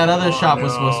don't think that other shop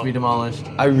was supposed to be demolished.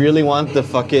 I really want the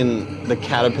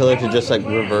caterpillar to just like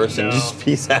reverse and just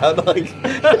peace out like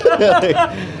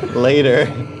later.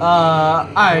 All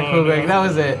right, cool, Greg. That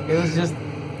was it. It was just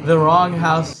the wrong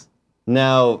house.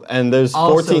 Now, and there's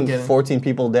Also 14, getting- 14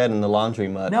 people dead in the laundry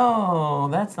mud. No,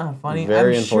 that's not funny.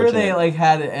 Very I'm sure they unfortunate.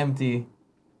 had it empty,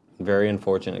 Very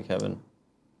unfortunate, Kevin.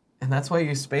 and that's why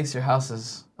you space your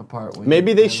houses apart. when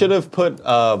Maybe you they can. should have put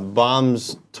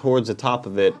bombs towards the top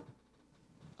of it,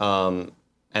 and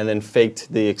then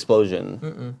faked the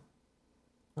explosion.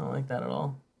 I don't like that at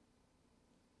all.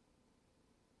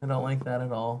 I don't like that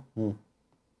at all.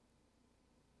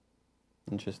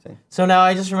 Interesting. So now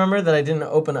I just remembered that I didn't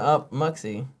open up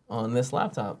Muxy on this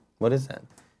laptop. What is that?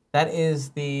 That is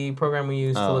the program we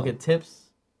use to Oh. look at tips,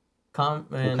 and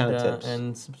kind of tips?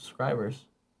 and subscribers.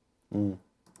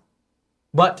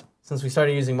 But since we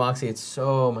started using Moxie, it's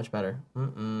so much better.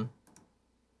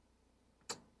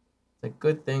 It's a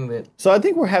good thing that So I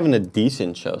think we're having a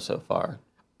decent show so far.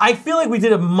 I feel like we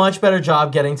did a much better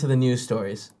job getting to the news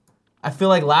stories. I feel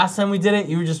like last time we did it,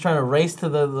 you were just trying to race to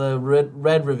the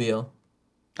red reveal,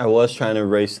 I was trying to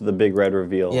race to the big red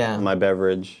reveal. Yeah. My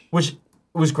beverage. which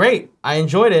was great. I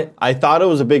enjoyed it. I thought it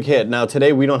was a big hit. Now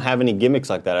today we don't have any gimmicks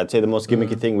like that. I'd say the most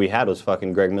gimmicky thing we had was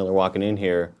fucking Greg Miller walking in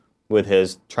here with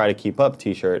his "Try to Keep Up"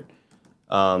 T-shirt.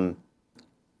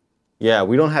 Yeah,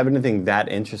 we don't have anything that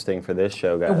interesting for this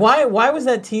show, guys. Why was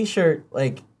that T-shirt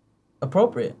like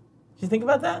appropriate? Did you think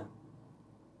about that?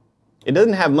 It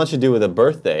doesn't have much to do with a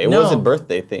birthday. It No. wasn't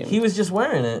birthday themed. He was just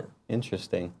wearing it,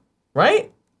 Interesting.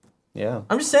 right? Yeah.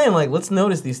 I'm just saying, like, let's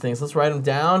notice these things. Let's write them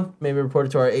down. Maybe report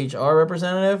it to our HR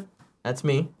representative. That's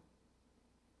me.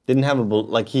 Didn't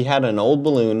have he had an old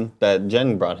balloon that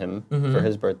Jen brought him for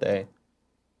his birthday.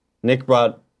 Nick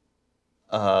brought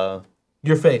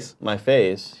Your face. my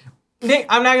face. Nick,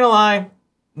 I'm not gonna lie.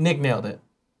 Nick nailed it.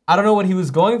 I don't know what he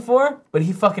was going for, but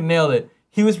he fucking nailed it.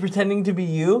 He was pretending to be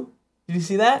you. Did you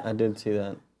see that? I did see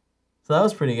that. So that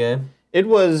was pretty good. It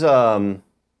was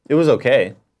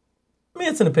okay. I mean,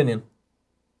 it's an opinion.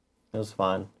 It was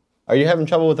fine. Are you having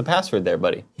trouble with the password there,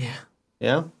 buddy? Yeah.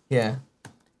 Yeah? Yeah.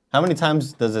 How many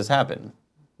times does this happen?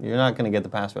 You're not going to get the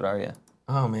password, are you?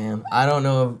 Oh, man. I don't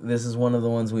know if this is one of the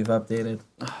ones we've updated.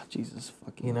 Oh, Jesus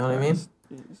fucking You know what I mean? Christ.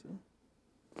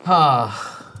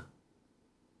 Ah.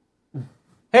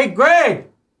 Hey, Greg!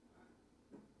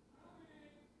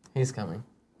 He's coming.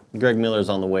 Greg Miller's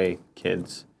on the way,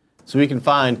 kids. So we can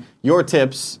find your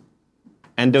tips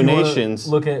and you wanna donations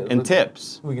look at- and look-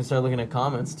 tips. We can start looking at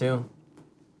comments, too.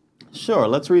 Sure,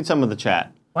 let's read some of the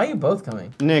chat. Why are you both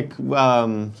coming? Nick,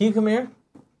 Can you come here?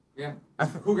 Yeah.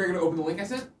 Cool Greg, gonna open the link I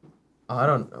sent? Oh, I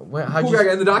don't know. How'd Cool you...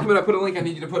 Greg, in the document I put a link I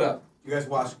need you to put up. You guys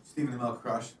watch Stephen Amell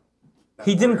crush?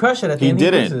 He didn't crush it at the he end.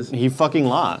 didn't. He loses. He fucking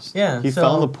lost. Yeah, He so-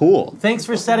 fell in the pool. Thanks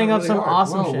for setting up really some hard.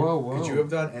 awesome shit. Whoa. Could you have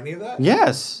done any of that?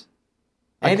 Yes.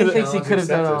 Andy could've- thinks he could have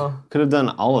done all... Could have done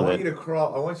all I of want you it. to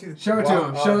crawl. I want you to Show it to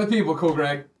him. Show the people, Cool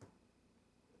Greg.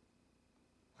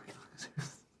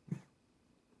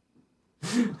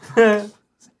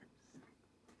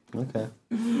 Okay.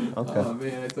 Oh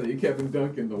man, I tell you, Kevin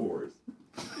Duncan, the worst.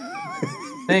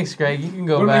 Thanks, Greg. You can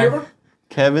go What back. am I here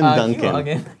Kevin Can you log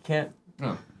Duncan. in? I can't.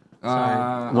 for?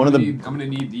 Sorry. One of the- I'm gonna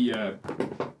need the.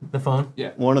 The phone?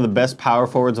 One of the best power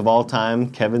forwards of all time,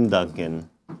 Kevin Duncan.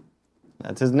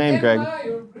 That's his name, Greg.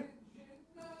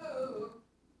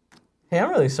 Hey, I'm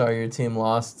really sorry your team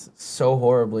lost so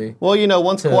horribly. Well, you know,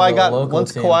 once To Kawhi the local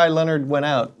team. Kawhi Leonard went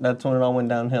out, that's when it all went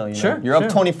downhill. You know? Sure, You're up sure.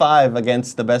 25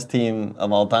 against the best team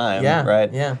of all time, Yeah, right?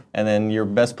 yeah. And then your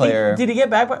best player, Did he get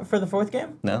back for the fourth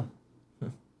game? no,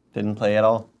 didn't play at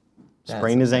all. That's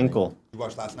Sprained his funny. ankle. You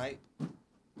watched last night?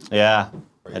 Yeah,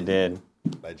 I did.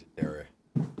 Legendary.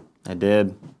 I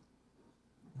did.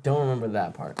 Don't remember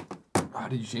that part. Oh,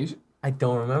 did you change it? I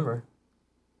don't remember.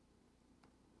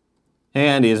 Hey,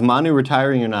 Andy, is Manu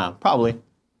retiring or not? Probably.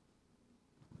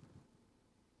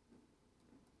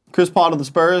 Chris Paul to the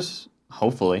Spurs?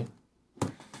 Hopefully. There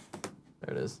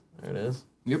it is. There it is.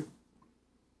 Yep.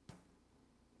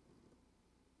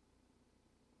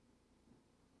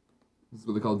 This is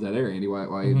what they call dead air, Andy. Why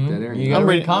dead air? You gotta I'm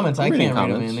read reading- comments. I'm I reading can't read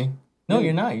them, comments. Andy. No,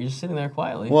 you're not. You're just sitting there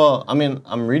quietly. Well, I mean,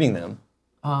 I'm reading them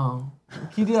Oh. Can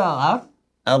you do that out loud?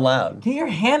 out loud. Get your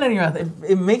hand on your mouth.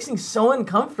 It makes me so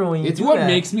uncomfortable when you It's do what that.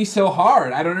 makes me so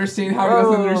hard. I don't understand how he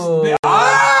doesn't Oh. understand.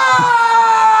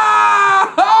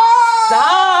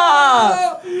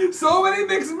 Stop! So many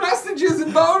mixed messages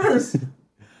and boners.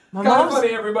 My Kind of mom's,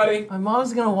 funny, everybody. my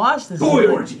mom's gonna watch this. Boy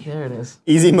orgy. There it is.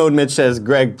 Easy Mode Mitch says,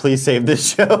 Greg, please save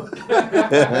this show.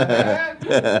 Are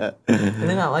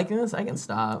they not liking this? I can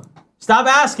stop. Stop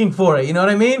asking for it. You know what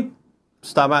I mean?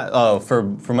 Stop at, for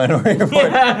Minority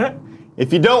Report. Yeah.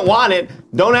 If you don't want it,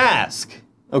 don't ask.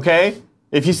 Okay?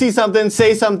 If you see something,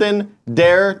 say something.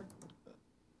 Dare.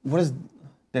 What does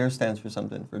dare stands for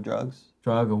something? For drugs?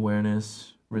 Drug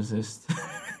awareness, resist.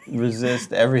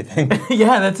 Resist everything.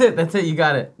 Yeah, that's it. That's it. You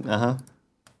got it. Uh-huh.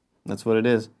 That's what it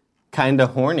is. Kinda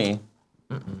horny.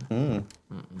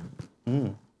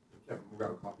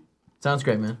 Sounds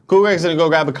great, man. Cool Greg's gonna go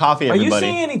grab a coffee, Are you everybody.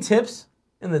 seeing any tips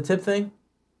in the tip thing?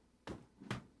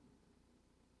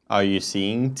 Are you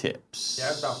seeing tips? Yeah,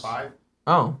 it's about 5.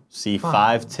 Oh. See Fine.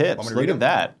 5 tips. Want me to Look read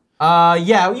at that.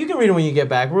 Yeah, you can read them when you get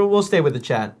back. We'll stay with the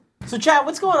chat. So, chat,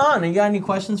 what's going on? You got any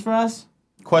questions for us?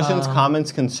 Questions,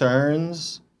 comments,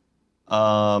 concerns.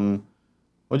 What'd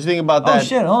you think about that Oh,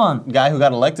 shit, hold on. guy who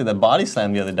got elected that body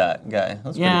slammed the other guy?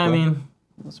 That's Yeah, I pretty cool. mean,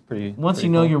 That's pretty. once pretty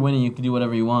you know cool. you're winning, you can do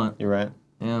whatever you want. You're right.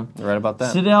 Yeah. You're right about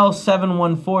that.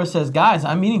 Sidel714 says, guys,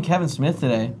 I'm meeting Kevin Smith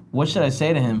today. What should I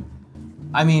say to him?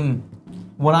 I mean,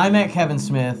 when I met Kevin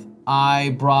Smith,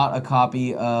 I brought a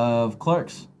copy of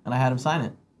Clerks, and I had him sign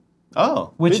it.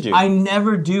 Oh, Which did you? I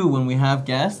never do when we have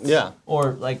guests. Yeah.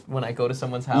 Or, like, when I go to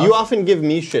someone's house. You often give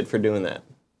me shit for doing that.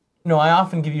 No, I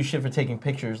often give you shit for taking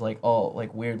pictures, like,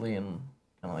 like, weirdly, and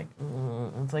kind of like,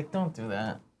 it's like, don't do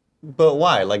that. But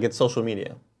why? Like, it's social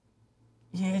media.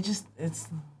 Yeah, it's,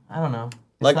 I don't know. It's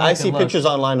Like, not I a good see look. pictures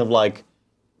online of, like,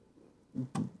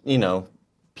 you know,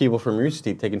 people from Rooster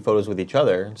Teeth taking photos with each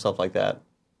other and stuff like that.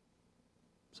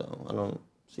 So, I don't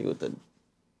see what the...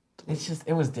 It's just,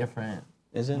 it was different.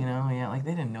 Is it? You know, yeah, like,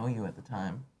 they didn't know you at the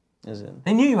time. Is it?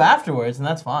 They knew you afterwards, and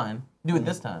that's fine. Do it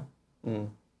this time.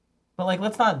 But, like,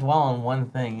 let's not dwell on one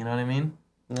thing, you know what I mean?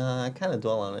 Nah, I kind of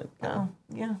dwell on it. Oh,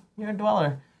 yeah, you're a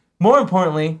dweller. More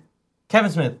importantly, Kevin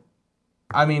Smith.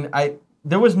 I mean,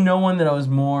 there was no one that I was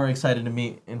more excited to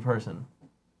meet in person.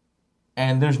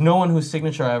 And there's no one whose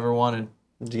signature I ever wanted.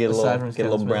 Did you get a Aside little, from get a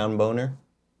Kevin little Smith. brown boner?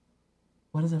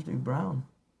 Why does it have to be brown?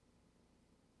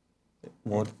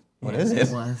 What Yeah, is it?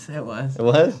 It was. It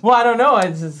was? Well, I don't know.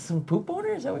 Is it some poop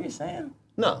odor? Is that what you're saying?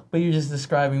 No. But you're just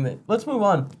describing that. Let's move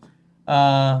on.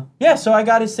 Yeah, so I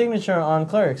got his signature on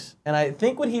Clerks, and I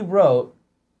think what he wrote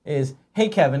is, "Hey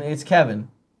Kevin, it's Kevin.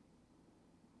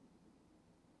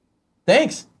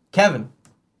 Thanks, Kevin."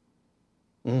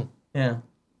 Yeah.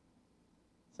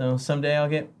 So someday I'll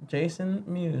get Jason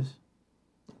Mewes.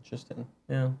 Interesting.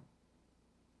 Yeah.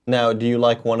 Now, do you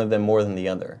like one of them more than the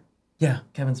other? Yeah,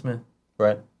 Kevin Smith.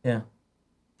 Right? Yeah.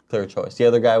 Clear choice. The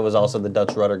other guy was also the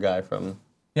Dutch rudder guy from,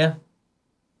 Yeah.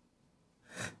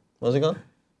 what was it called?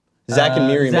 Zack and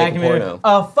Miri Zack Make a and Miri.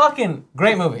 Porno. Fucking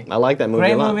great movie. I like that movie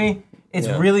Great a lot. movie. It's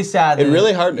Yeah. really sad. It that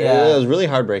really hard. Yeah. It was really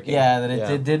heartbreaking. Yeah, that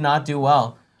it did not do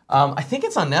well. I think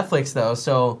it's on Netflix though,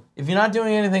 so if you're not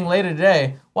doing anything later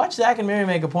today, watch Zack and Miri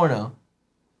Make a Porno.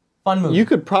 Fun movie. You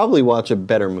could probably watch a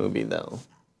better movie though.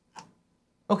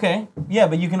 Okay, yeah,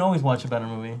 but you can always watch a better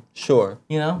movie. Sure.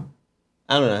 You know?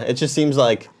 I don't know. It just seems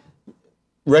like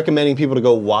recommending people to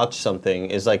go watch something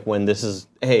is like when this is,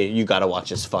 hey, you got to watch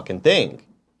this fucking thing.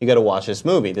 You got to watch this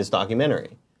movie, this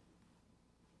documentary.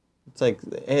 It's like,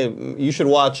 hey, you should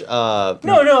watch. No,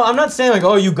 I'm not saying like,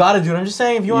 oh, you got to do it. I'm just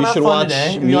saying if you want to have fun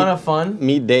today, if you want to have fun.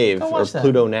 Meet Dave go or watch that.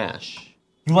 Pluto Nash.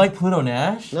 You like Pluto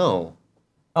Nash? No.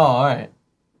 Oh, all right.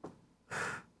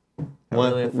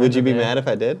 What, really would you be offended there. mad if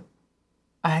I did?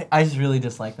 I just really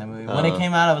disliked that movie. When it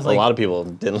came out, I was like, a lot of people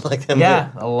didn't like that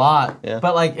yeah, movie. a lot. Yeah.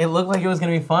 But like, it looked like it was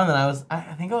gonna be fun, and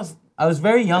I was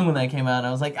very young when that came out, and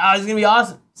I was like, oh, it's gonna be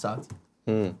awesome. Sucked.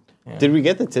 Did we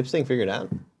get the tips thing figured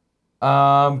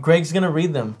out? Greg's gonna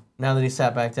read them now that he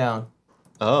sat back down.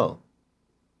 Oh.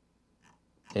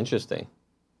 Interesting.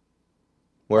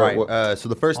 All right, so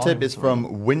the first tip is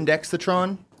from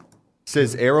Windexatron.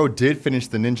 Says Arrow did finish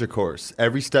the ninja course.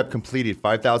 Every step completed,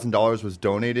 $5,000 was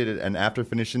donated, and after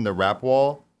finishing the rap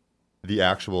wall, the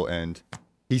actual end,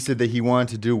 he said that he wanted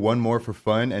to do one more for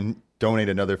fun and donate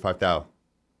another $5,000.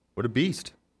 What a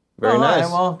beast! Very all nice.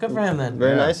 right, well, good for him then.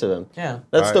 Very Yeah. nice of him. Yeah.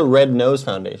 That's All the right. Red Nose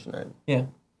Foundation, right? Yeah.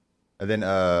 And then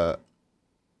the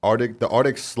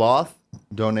Arctic Sloth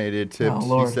donated tips. Oh,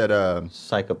 Lord. He said,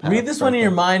 Psychopath. Read this one in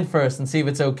your mind first and see if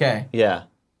it's okay. Yeah.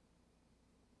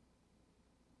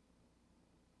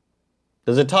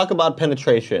 Does it talk about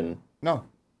penetration? no.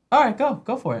 All right,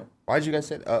 go for it. Why did you guys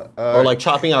say Or like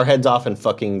chopping our heads off and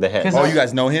fucking the head? 'Cause Oh, you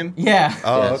guys know him? Yeah.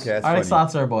 Oh, Yes. okay, that's Arctic funny.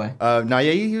 Sloth's our boy. No,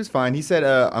 yeah, he was fine. He said,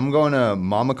 I'm going to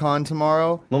MamaCon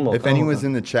tomorrow. MamaCon. If anyone's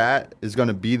in the chat is going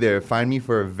to be there, find me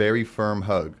for a very firm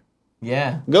hug.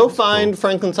 Yeah. Go find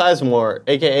Franklin Sizemore,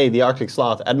 a.k.a. the Arctic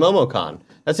Sloth, at MomoCon.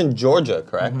 That's in Georgia,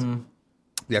 correct?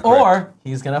 Yeah, correct. Or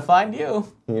he's gonna find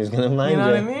you. He's going to mind You you.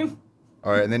 know what I mean?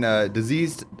 All right, and then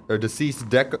deceased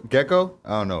gecko. I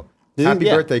don't know. Did- Happy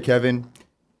yeah. birthday, Kevin.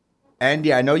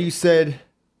 Andy, I know you said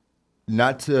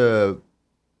not to.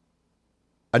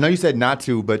 I know you said not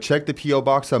to, but check the PO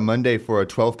box on Monday for a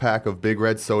 12-pack of Big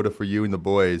Red soda for you and the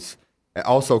boys. And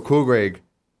also, Cool Greg,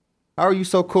 how are you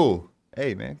so cool?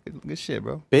 Hey, man, good shit,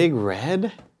 bro. Big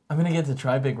Red? I'm gonna get to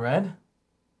try Big Red.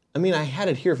 I mean, I had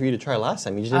it here for you to try last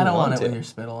time. You just I didn't don't want want it to. with your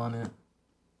spittle on it.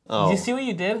 Oh. Did you see what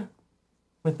you did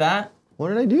with that? What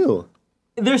did I do?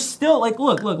 There's still like,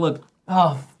 look.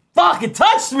 Oh, fuck! It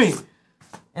touched me.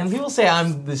 And people say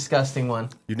I'm the disgusting one.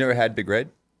 You've never had Big Red?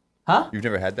 Huh? You've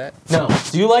never had that? No.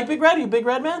 Do you like Big Red? Are you a Big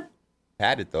Red man?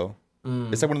 Had it though.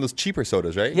 It's like one of those cheaper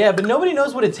sodas, right? Yeah, but nobody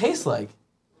knows what it tastes like.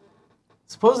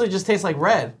 Supposedly it just tastes like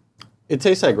red. It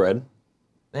tastes like red.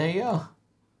 There you go.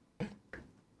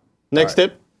 Next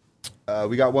tip.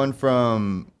 We got one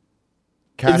from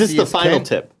Is this the Cassius final Kent.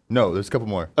 tip? No, there's a couple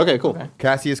more. Okay, cool.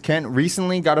 Cassius Kent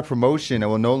recently got a promotion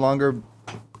and with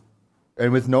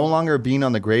no longer being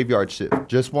on the graveyard shift.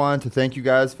 Just wanted to thank you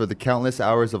guys for the countless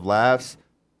hours of laughs.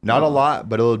 Not a lot,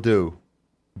 but it'll do.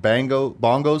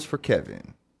 Bongos for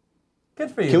Kevin.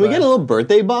 Good for you. Can we bud. get a little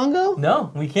birthday bongo?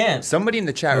 No, we can't. Somebody in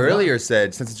the chat earlier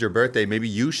said, since it's your birthday, maybe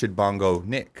you should bongo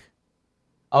Nick.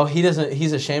 Oh, he doesn't.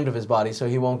 He's ashamed of his body, so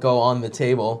he won't go on the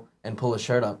table and pull his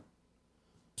shirt up.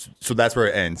 So that's where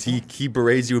it ends. He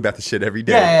berates you about the shit every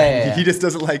day. Yeah. He just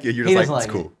doesn't like it. You're He just like,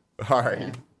 doesn't it's like cool. All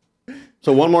right.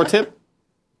 So one more tip.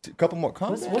 A couple more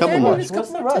comments. Couple more. What's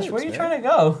the rush? Where are you trying to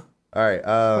go? All right.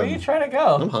 Where are you trying to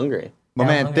go? I'm hungry. My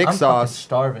man, I'm Thick fucking Sauce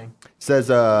starving. says,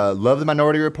 love the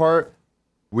Minority Report.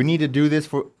 We need to do this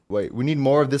we need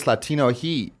more of this Latino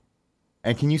heat.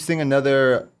 And can you sing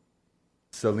another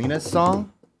Selena's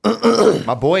song?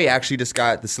 My boy actually just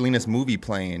got the Selena's movie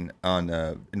playing on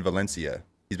in Valencia.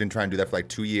 He's been trying to do that for like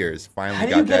 2 years. Finally How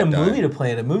do got you get that a done. movie to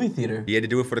play at a movie theater? He had to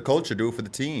do it for the culture, do it for the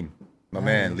team. My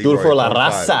man, Do it Leroy, for la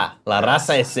 45. raza. La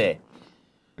raza ese.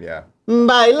 Yeah.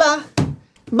 Baila.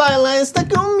 Baila esta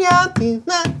cumbia. I think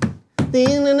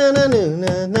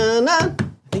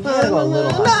you gotta go a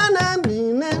little higher.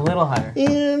 A little higher.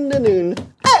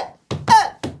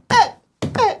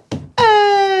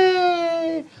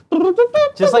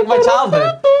 Just like my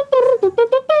childhood.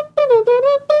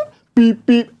 Beep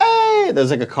beep. Hey, there's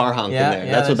like a car honk Yeah, in there.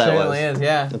 yeah, That's what that was. certainly is,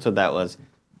 yeah. That's what that was.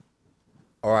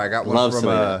 All right, I got one Love from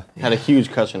Selena. Had a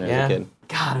huge crush on her Yeah. as a kid.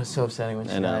 God, it was so upsetting when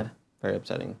she I know. died. Very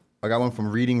upsetting. I got one from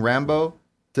Reading Rambo.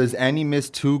 Says Andy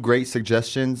missed 2 great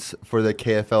suggestions for the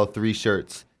KFL 3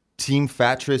 shirts: Team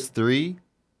Fatris 3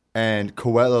 and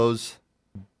Coelho's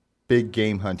Big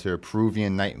Game Hunter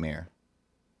Peruvian Nightmare.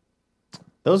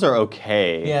 Those are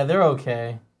okay. Yeah, they're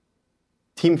okay.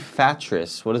 Team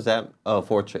Fatris. What is that? Oh,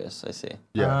 Fortress. I see.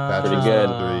 Yeah, Fatris Pretty good.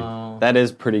 3. That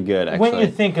is pretty good, actually. When you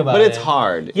think about but it's it.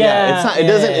 hard. Yeah, it's not. It yeah,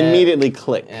 doesn't yeah. immediately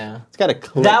click. Yeah. It's got to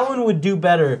click. That one would do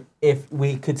better if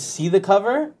we could see the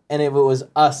cover and if it was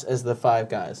us as the 5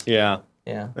 guys. Yeah.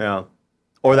 Yeah. Yeah.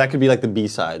 Or that could be like the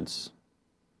B-sides.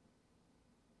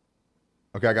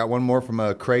 Okay, I got one more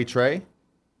from Cray Trey.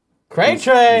 Cray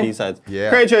Trey. B-sides. Yeah.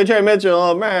 Cray Trey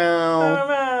Mitchell.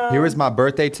 Meow. Here is my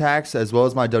birthday tax as well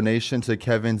as my donation to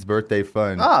Kevin's birthday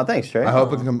fund. Ah, thanks, Trey. I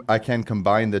hope I can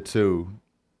combine the two.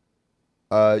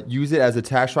 Use it as a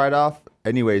tax write-off.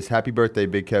 Anyways, happy birthday,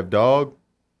 Big Kev dog.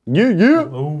 Yeah.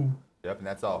 Ooh. Yep, and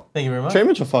that's all. Thank you very much. Trey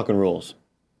Mitchell fucking rules.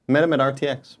 Met him at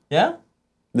RTX. Yeah?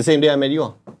 The same day I met you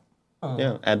all. Oh.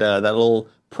 Yeah, at that little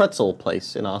pretzel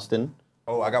place in Austin.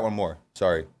 Oh, I got one more.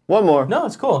 Sorry. One more. No,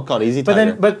 it's cool. Called Easy But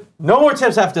Tiger. but no more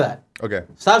tips after that. Okay.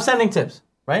 Stop sending tips,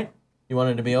 right? You want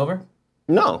it to be over?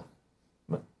 No.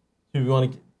 Do we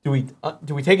want to?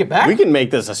 Do we take it back? We can make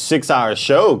this a 6-hour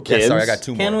show, kids. Yeah, sorry, I got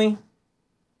 2 more. Can we?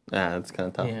 Yeah, that's kind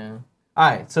of tough. Yeah. All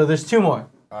right. So there's 2 more.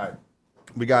 All right.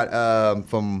 We got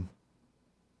from...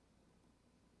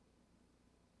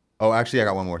 Oh, actually, I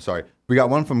got one more. Sorry. We got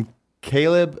one from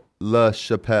Caleb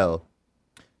LaChapelle.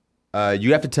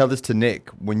 You have to tell this to Nick.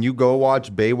 When you go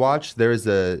watch Baywatch, there is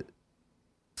a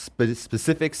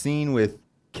specific scene with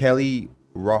Kelly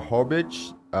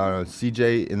Rahovich,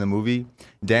 CJ in the movie,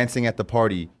 dancing at the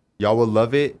party. Y'all will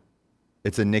love it.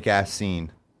 It's a Nick-ass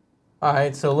scene. All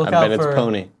right. So look I out bet for. it's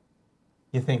Pony.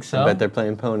 You think so? I bet they're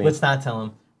playing Pony. Let's not tell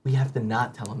him. We have to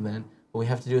not tell him then. What we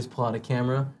have to do is pull out a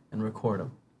camera and record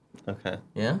him. Okay.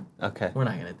 Yeah? Okay. We're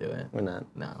not gonna do it. We're not.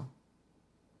 No.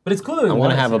 But it's cool that we I'm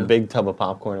want gonna to have a big tub of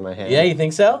popcorn in my hand. Yeah, you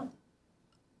think so?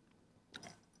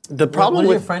 The What problem is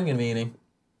your with friend gonna be eating?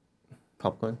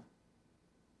 popcorn.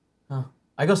 Oh,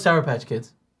 I go Sour Patch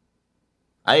Kids,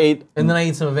 I ate and then I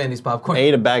eat some of Andy's popcorn.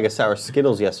 a bag of sour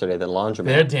Skittles yesterday at the laundromat.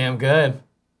 They're damn good.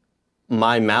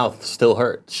 My mouth still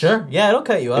hurts. Sure. Yeah, it'll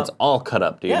cut you up. It's all cut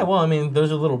up, dude. Yeah, well, I mean, those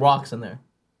are little rocks in there.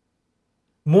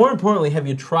 More importantly, have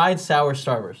you tried sour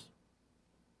Starburst?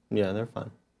 Yeah, they're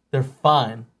fine. They're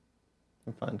fine.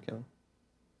 They're fine, Kevin.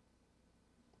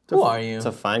 Who are you? It's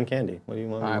a fine candy. What do you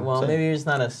want All me right, to well, say? maybe you're just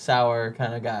not a sour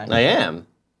kind of guy. I am.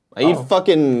 I Oh. eat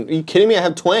fucking... Are you kidding me? I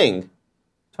have Twang.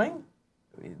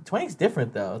 Twang's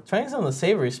different, though. Twang's on the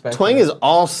savory spectrum. Twang is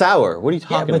all sour. What are you yeah,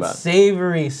 talking but about?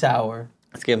 savory sour.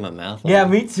 Let's get my mouth. Yeah,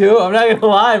 me too. I'm not gonna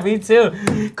lie, me too.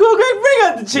 Cool, Greg, bring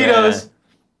out the Cheetos.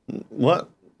 What?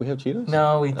 We have Cheetos?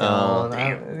 No, we don't. Oh,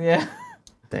 damn. Yeah.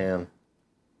 Damn.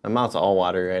 My mouth's all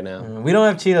watery right now. We don't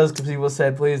have Cheetos because people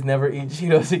said, please never eat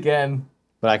Cheetos again.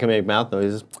 But I can make mouth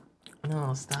noises.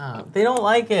 No, stop. They don't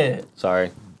like it.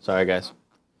 Sorry. Sorry, guys.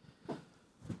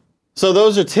 So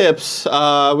those are tips.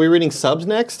 Are we reading subs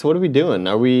next? What are we doing?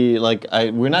 Are we like?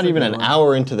 We're not That's a even good an one.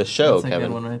 hour into the show, That's a Kevin.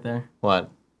 good one right there. What?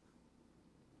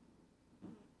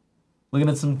 Looking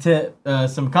at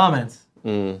some comments.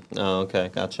 Oh, okay.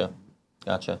 Gotcha.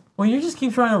 Well, you just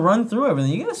keep trying to run through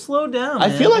everything. You gotta slow down. I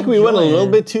man. feel like we went a Enjoy little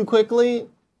it. bit too quickly.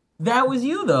 That was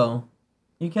you though.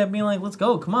 You kept being like, "Let's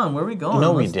go, come on, where are we going?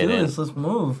 No, we Let's do didn't. this. Let's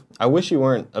move." I wish you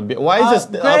weren't a bit. Why is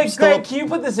this Greg, up still? Greg, can you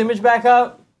put this image back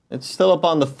up? It's still up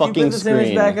on the Can you fucking put this screen.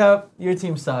 image back up? Your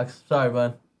team sucks. Sorry,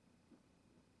 bud.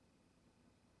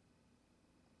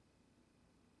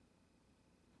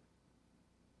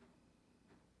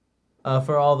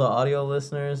 For all the audio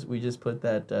listeners, we just put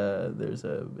that it's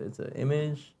an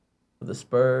image of the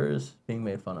Spurs being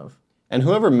made fun of. And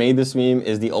whoever made this meme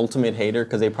is the ultimate hater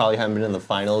because they probably haven't been in the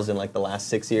finals in like the last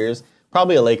 6 years.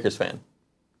 Probably a Lakers fan,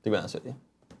 to be honest with you.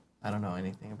 I don't know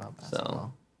anything about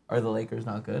basketball. Are the Lakers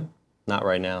not good? Not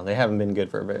right now. They haven't been good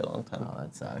for a very long time. Oh,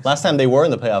 that sucks. Last time they were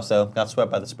in the playoffs, though, got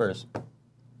swept by the Spurs.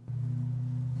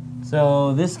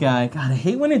 So this guy, God, I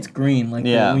hate when it's green. Like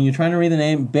Yeah. when you're trying to read the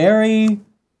name, Barry.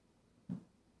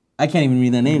 I can't even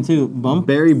read that name too.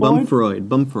 Barry Bumfroyd?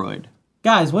 Bumfroyd.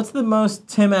 Guys, what's the most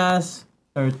Tim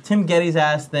Getty's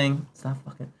ass thing? Stop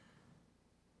fucking.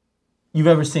 you've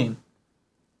ever seen?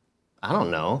 I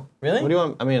don't know. Really? What do you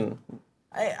want? I mean,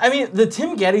 I mean, the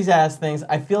Tim Geddes ass things,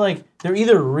 I feel like they're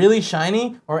either really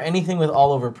shiny or anything with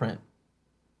all over print.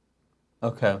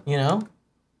 okay. You know?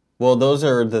 Well, those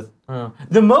are the.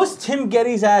 The most Tim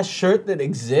Geddes ass shirt that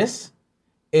exists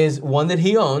is one that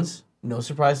he owns. No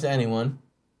surprise to anyone.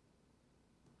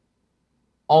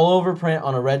 All over print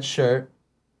on a red shirt,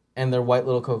 and they're white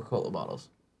little Coca-Cola bottles.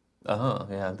 Oh,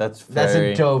 yeah. That's That's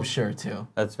very. a dope shirt too.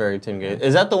 That's very Tim Gates.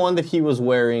 Is that the one that he was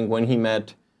wearing when he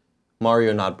met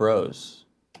Mario Not Bros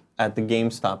at the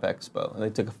GameStop Expo? And they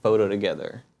took a photo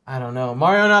together. I don't know.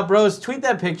 Mario Not Bros, tweet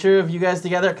that picture of you guys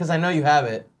together because I know you have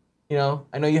it. You know,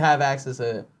 I know you have access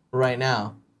to it right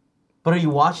now. But are you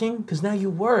watching? Because now you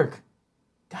work.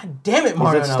 God damn it,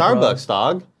 Mario He's at Not Starbucks, Bros.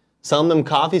 dog. Selling them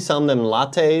coffee, selling them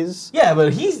lattes. Yeah,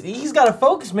 but he's got to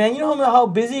focus, man. You know how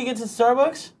busy he gets at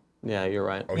Starbucks? Yeah, you're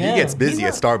right. Oh, Yeah, he gets busy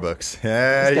he's at Starbucks.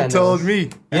 Yeah, This guy you told knows. me.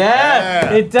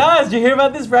 Yeah, it does. Did you hear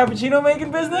about this Frappuccino making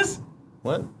business?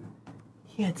 What?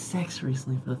 He had sex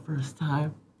recently for the first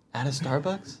time. At a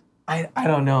Starbucks? I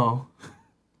don't know.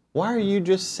 Why are you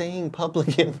just saying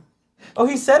public info? Oh,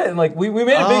 he said it, and like we made a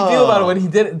big deal about it when he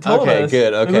did it and told Okay, us.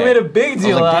 good, And okay. we made a big I was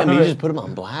deal like, out damn, of you it. just put him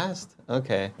on blast?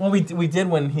 Okay. Well, we did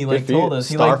when he like for you. told us.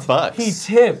 He Star like fucks. he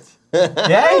tipped.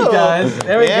 Yeah, he does.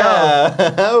 There we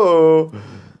go. Yeah.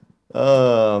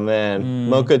 Oh, man.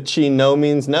 Mochaccino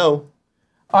means no.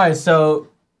 All right, so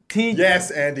T. Yes,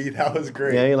 Andy, that was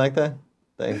great. Yeah, you like that?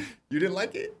 Thanks. You didn't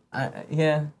like it?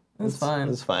 Yeah, that's fine.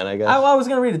 It's fine, I guess. I was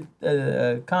gonna read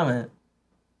a comment.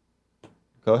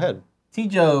 Go ahead. T.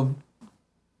 Job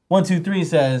 123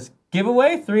 says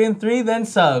giveaway 3 and 3, then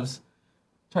subs.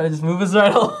 Try to just move us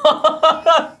right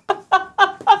along.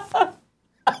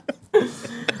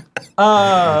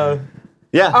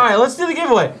 Yeah. All right, let's do the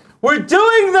giveaway. We're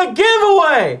doing the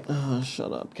giveaway. Oh,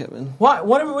 shut up, Kevin. What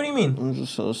do you mean? I'm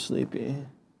just so sleepy.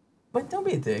 But don't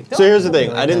be a dick. So here's the Don't be thing.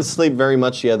 like I didn't that. sleep very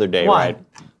much the other day, Why? right?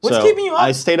 What's So keeping you up?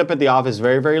 I stayed up at the office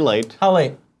very, very late. How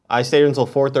late? I stayed until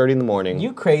 4:30 in the morning.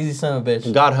 You crazy son of a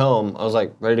bitch. Got home. I was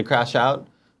like ready to crash out.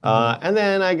 And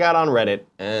then I got on Reddit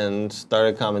and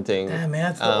started commenting. Damn,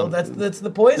 man, um, that's the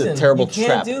poison. the terrible you can't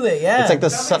trap. do that. Yeah. It's like the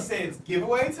Somebody say it's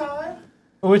giveaway time?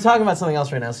 We're talking about something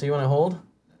else right now. So you want to hold?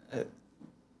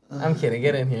 I'm kidding.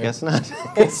 Get in here. Guess not.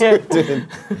 So Dude.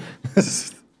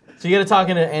 you got to talk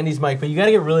into Andy's mic, but you got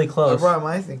to get really I close. brought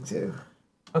my thing too.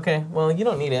 Okay. Well, you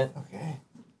don't need it. Okay.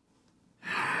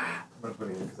 I'm gonna put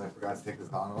it in because I forgot to take this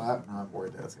dongle out. Now I'm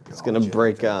worried that it's gonna be It's gonna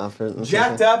break off.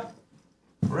 Jacked up,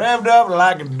 revved up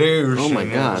like a douche. Oh my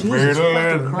God. Jesus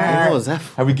fucking What Christ. was that?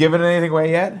 Have we given anything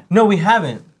away yet? No, we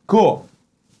haven't. Cool.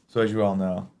 So as you all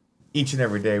know, each and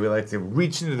every day we like to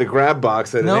reach into the grab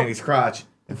box at Nope. Andy's crotch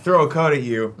and throw a code at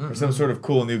you for some sort of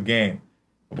cool new game.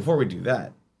 But before we do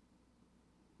that,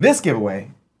 this giveaway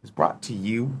is brought to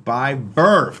you by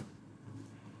Verve.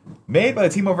 Made by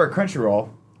the team over at Crunchyroll,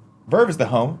 Verve is the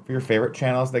home for your favorite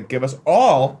channels that give us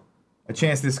all a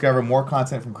chance to discover more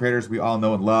content from creators we all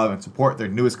know and love and support their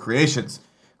newest creations.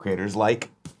 Creators like,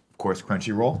 of course,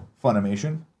 Crunchyroll,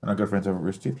 Funimation, and our good friends over at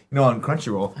Rooster Teeth. You know, on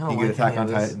Crunchyroll, don't you get like Attack any on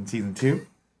of this. Titan Season 2.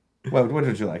 What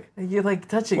did you like? You're like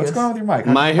touching What's us. going on with your mic?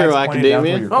 My Your Hero mic's pointed down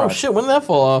Academia? toward your Oh crotch. shit! When did that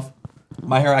fall off?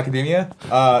 My Hero Academia,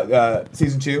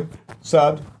 Season 2,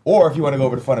 subbed. Or if you want to go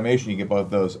over to Funimation, you get both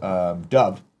those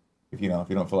dubbed. If you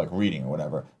don't feel like reading or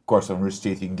whatever. Of course, on Rooster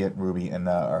Teeth, you can get Ruby and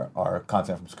our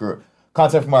content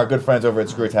from our good friends over at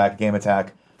Screw Attack, Game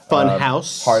Attack, Fun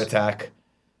House. Heart Attack.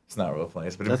 It's not a real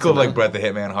place, but it's That's cool. Like enough. Brett the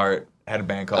Hitman Hart had a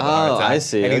band called Oh, Heart Attack. I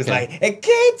see, And he was okay. like, "It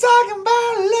keep talking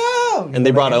about love." And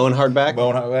they brought Owen Hart back?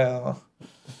 Well,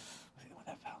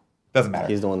 doesn't matter.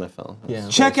 He's the one that fell. Yeah.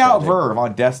 Check out Verve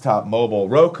on desktop, mobile,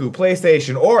 Roku,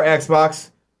 PlayStation, or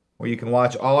Xbox, where you can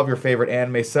watch all of your favorite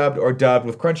anime subbed or dubbed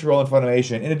with Crunchyroll and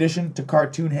Funimation, in addition to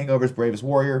Cartoon Hangover's Bravest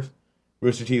Warriors,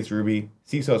 Rooster Teeth's Ruby,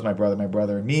 CISO's My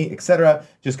Brother, and Me, etc.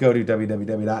 Just go to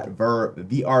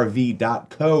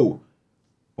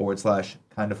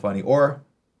www.vrv.co/kindafunny or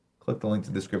click the link to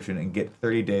the description and get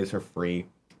 30 days for free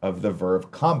of the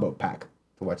Verve Combo Pack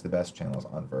to watch the best channels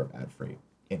on Verve ad-free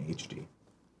in HD.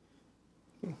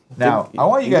 Now, I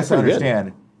want you guys to pretty good.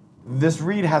 understand, this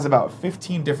read has about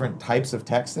 15 different types of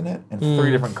text in it and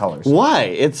 3 different colors. Why?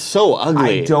 It's so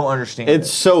ugly. I don't understand It's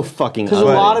it. so fucking Because a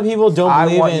ugly. lot of people don't I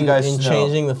believe want you in guys to know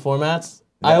changing the formats.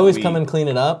 I that always we come and clean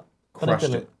it up. But I Crushed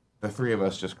didn't. it. The 3 of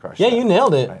us just crushed Yeah, it. you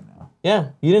nailed it. I know. Yeah,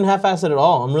 you didn't half-ass it at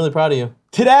all. I'm really proud of you.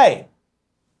 Today,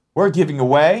 we're giving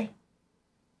away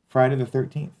Friday the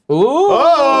 13th. Ooh!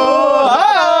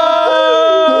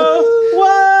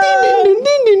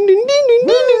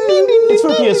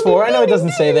 It's for PS4. I know it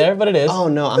doesn't say there, but it is. Oh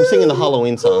no, I'm singing the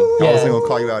Halloween song. I Yeah. wasn't gonna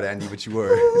call you out, Andy, but you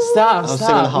were. Stop, I was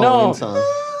singing the stop. Halloween No. song.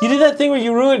 You did that thing where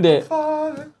you ruined it.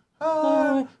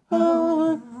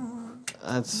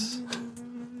 That's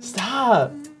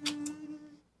Stop.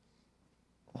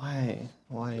 why.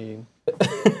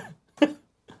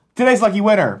 Today's lucky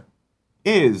winner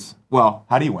is, well,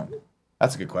 how do you win?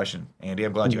 That's a good question, Andy.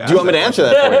 I'm glad you asked. Do you want me to answer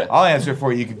that for you? I'll answer it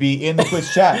for you. You could be in the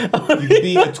Twitch chat. You could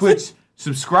be a Twitch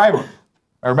subscriber.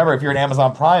 Or remember, if you're an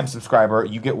Amazon Prime subscriber,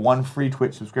 you get 1 free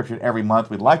Twitch subscription every month.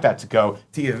 We'd like that to go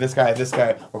to either this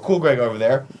guy, or Cool Greg over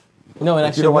there. No, it you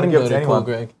actually don't wanna wouldn't give go it to to Cool anyone.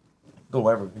 Greg. Go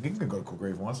wherever. You can go to Cool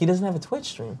Greg if he wants. He doesn't have a Twitch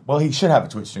stream. Well, he should have a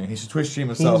Twitch stream. He should Twitch stream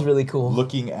himself. He's really cool.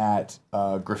 Looking at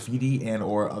graffiti and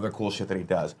or other cool shit that he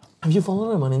does. Have you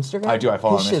followed him on Instagram? I do. I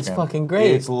follow His him on shit's Instagram. fucking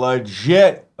great. It's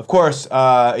legit. Of course,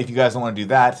 if you guys don't want to do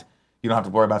that, you don't have to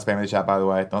worry about spamming the chat, by the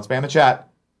way. Don't spam the chat.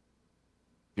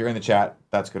 If you're in the chat,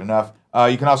 that's good enough.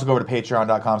 You can also go over to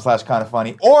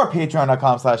patreon.com/kindoffunny or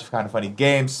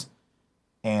patreon.com/kindoffunnygames.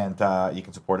 And you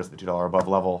can support us at the $2 above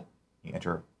level. You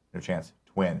enter your chance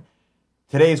to win.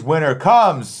 Today's winner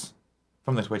comes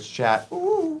from the Twitch chat.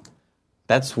 Ooh.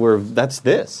 That's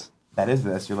this. That is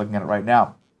this. You're looking at it right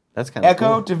now. That's kind of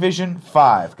Echo cool. Division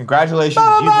 5. Congratulations.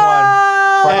 You've won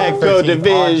Friday the Echo 13th on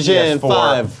Division PS4,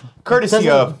 5. Courtesy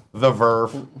Doesn't- of The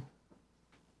Verve.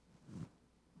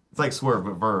 It's like Swerve,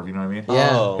 but Verve, you know what I mean? Yeah.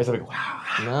 Oh. It's like, wow.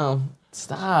 No.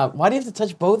 Stop. Why do you have to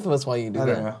touch both of us while you do I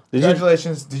that? don't know.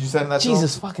 Congratulations. Did you send that to him?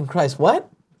 Jesus fucking Christ. What?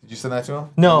 Did you send that to him?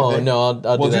 No, Anything? no, I'll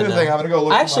Well, do that do the now. thing. I'm going to go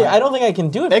look. Actually, I don't think I can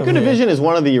do it Echo from here. Division is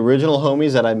one of the original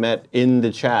homies that I met in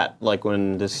the chat. Like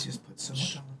when this,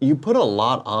 you put a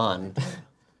lot on,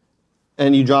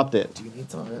 and you dropped it. You need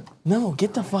some of it. No,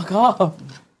 get the fuck off.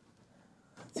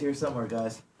 It's here somewhere,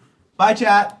 guys. Bye,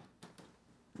 chat.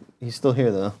 He's still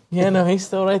here though. Yeah, no, he's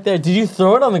still right there. Did you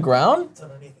throw it on the ground? It's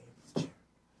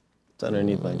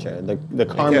underneath my chair. The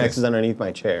Carmex is underneath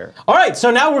my chair. All right, so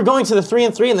now we're going to the 3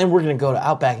 and 3, and then we're gonna go to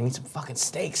Outback and eat some fucking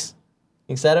steaks.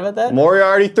 You excited about that?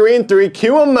 Moriarty 3 and 3.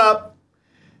 Cue him up.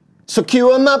 So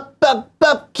cue him up,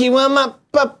 cue him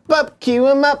up, cue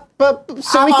him up,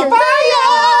 so we can fire.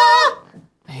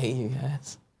 I hate you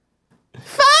guys.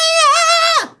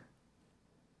 Fire!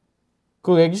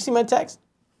 Cool, Greg, did you see my text?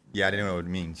 Yeah, I didn't know what it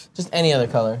means. Just any other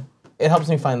color. It helps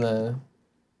me find the.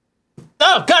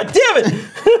 Oh, god damn it!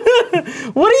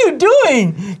 What are you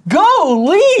doing? Go,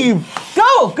 leave!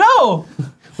 Go!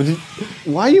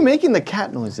 Why are you making the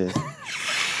cat noises?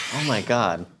 Oh my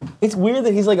god. It's weird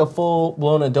that he's like a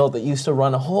full-blown adult that used to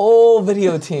run a whole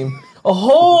video team. A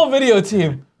whole video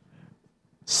team.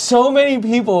 So many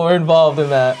people were involved in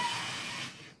that.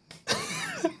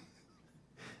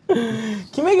 Can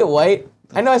you make it white?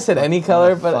 I know I said any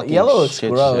color, but Fucking yellow looks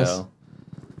shit gross. show.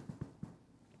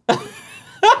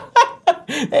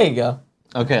 There you go.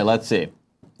 Okay, let's see.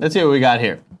 Let's see what we got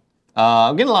here.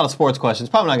 I'm getting a lot of sports questions.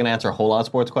 Probably not going to answer a whole lot of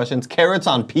sports questions. Carrots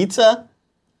on pizza?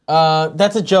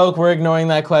 That's a joke. We're ignoring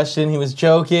that question. He was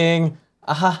joking.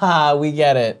 Ahaha, we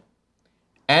get it.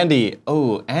 Andy,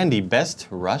 best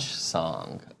Rush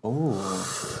song.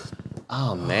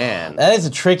 Oh man. That is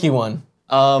a tricky one.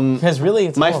 Because really,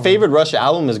 it's all My of them. favorite Rush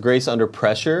album is Grace Under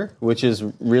Pressure, which is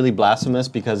really blasphemous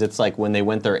because it's like when they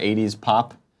went their 80s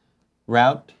pop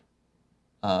route.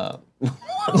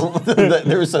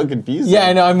 They were so confused. Yeah,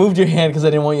 I know. I moved your hand because I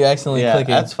didn't want you accidentally Yeah,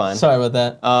 clicking. that's fine. Sorry about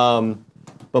that.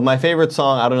 But my favorite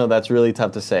song, I don't know, that's really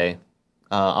tough to say.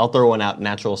 I'll throw one out,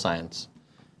 Natural Science.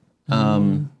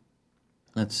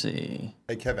 Let's see.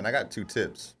 Hey, Kevin, I got 2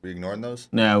 tips. We ignoring those?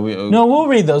 No, No, we'll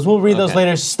read those. We'll read those Okay.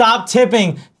 later. Stop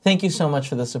tipping. Thank you so much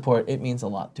for the support. It means a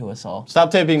lot to us all. Stop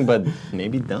taping, but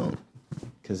maybe don't.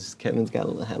 Because Kevin's had a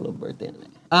little birthday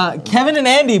today. Kevin and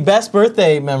Andy, best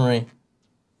birthday memory.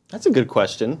 That's a good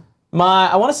question.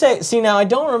 I want to say, see now, I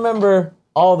don't remember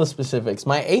all the specifics.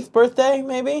 My 8th birthday,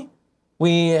 maybe?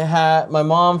 My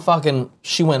mom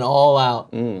she went all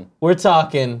out. We're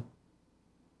talking,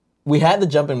 we had the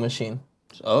jumping machine.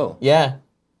 Oh. Yeah.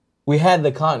 We had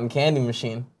the cotton candy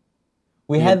machine.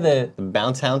 We had the, The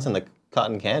Bounce Hounds and the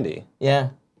Cotton Candy. yeah.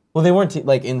 Well, they weren't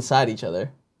like inside each other.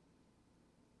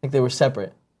 Like they were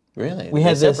separate. Really? We They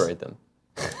had this- separate them.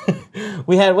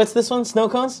 We had, what's this one? Snow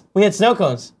cones? We had snow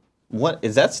cones. What?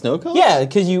 Is that snow cone? Yeah,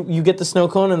 because you get the snow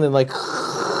cone and then like,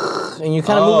 and you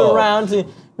kind of move it around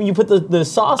when you put the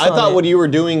sauce on I thought it. what you were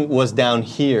doing was down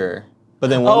here. But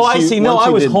then once Oh, I see. No, once I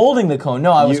you was did- holding the cone.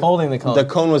 No, I was you- holding the cone. The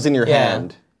cone was in your Yeah.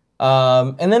 hand.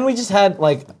 And then we just had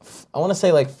like, I want to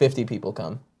say like 50 people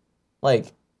come. Like,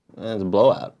 It was a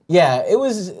blowout. yeah, it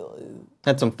was.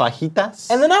 Had some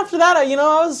fajitas. And then after that, I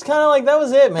was kind of like, that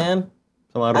was it, man.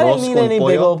 some I arroz didn't need con any pollo.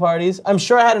 big old parties. I'm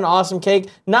sure I had an awesome cake.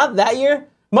 Not that year.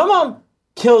 My mom,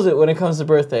 kills it when it comes to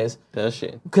birthdays. Does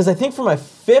she? Because I think for my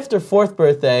 5th or 4th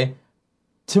birthday,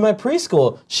 to my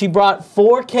preschool, she brought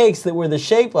 4 cakes that were the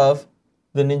shape of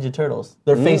the Ninja Turtles.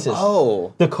 Their faces.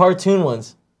 Oh, The cartoon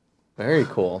ones. very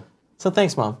cool. So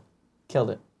thanks, Mom.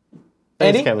 Killed it.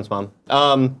 Thanks, Eddie? Kevin's mom.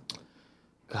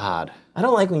 God. I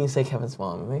don't like when you say Kevin's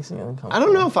mom. It makes me uncomfortable. I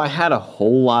don't know if I had a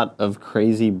whole lot of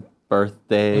crazy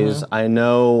birthdays. I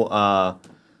know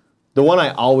the one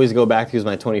I always go back to is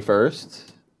my 21st.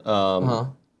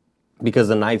 Because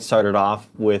the night started off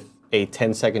with a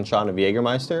 10-second shot of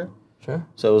Jägermeister. Sure.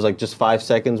 So it was like just 5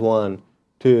 seconds, 1,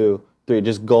 2, 3,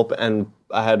 just gulp, and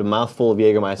I had a mouthful of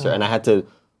Jägermeister, and I had to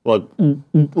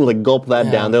like gulp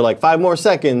that down. They're like 5 more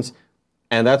seconds,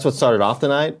 and that's what started off the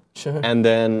night. Sure. And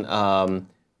then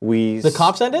The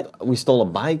cops ended? we stole a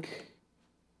bike.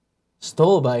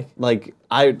 Stole a bike.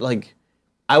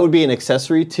 I would be an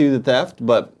accessory to the theft,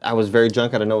 but I was very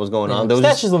drunk. I didn't know what was going on. There was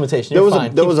Statute of limitation. There You're was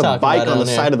fine. there Keep was a talking bike about it on the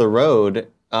there. side of the road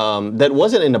that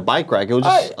wasn't in a bike rack. It was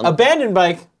just Abandoned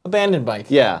bike. Abandoned bike.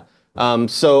 yeah.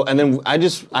 So and then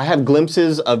I have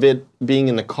glimpses of it being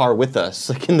in the car with us,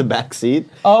 like in the back seat.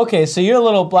 Oh, okay, so you're a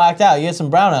little blacked out. You had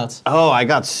some brownouts. Oh, I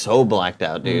got so blacked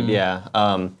out, dude. Yeah.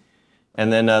 And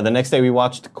then the next day we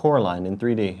watched Coraline in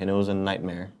 3D, and it was a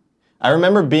nightmare. I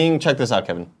remember check this out,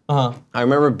 Kevin. I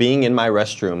remember being in my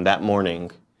restroom that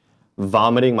morning,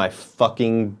 vomiting my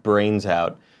fucking brains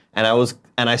out, and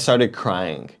I started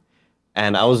crying.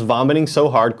 And I was vomiting so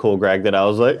hard, Cool Greg, that I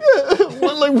was like,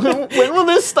 when will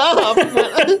this stop?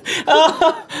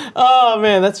 Oh,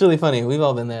 man, that's really funny. We've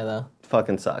all been there, though.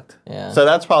 Fucking sucked. Yeah. So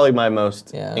that's probably my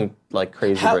most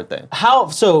crazy How- birthday.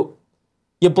 So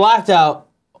you blacked out,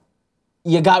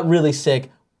 you got really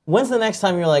sick. When's the next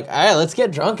time you're like, all right, let's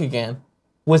get drunk again?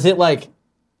 Was it like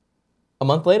a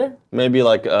month later? Maybe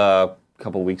like a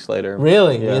couple weeks later.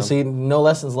 Really? Yeah. So no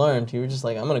lessons learned. You were just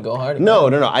like, I'm going to go hard again. No.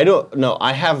 I don't. No,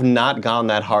 I have not gone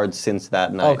that hard since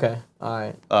that night. Okay. All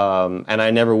right. And I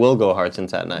never will go hard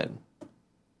since that night.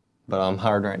 But I'm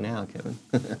hard right now, Kevin.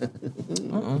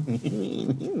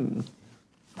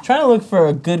 Trying to look for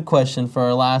a good question for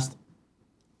our last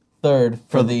third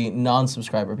for the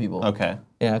non-subscriber people. Okay.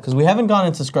 Yeah, because we haven't gone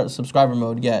into subscriber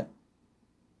mode yet.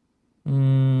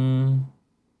 People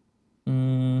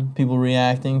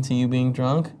reacting to you being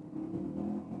drunk.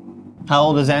 How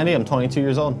old is Andy? I'm 22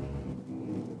 years old.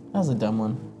 That was a dumb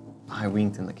one. I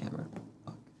winked in the camera.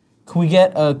 Can we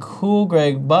get a Cool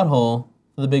Greg butthole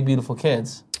for the big beautiful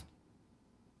kids?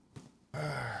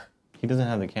 He doesn't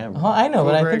have the camera. Oh, I know,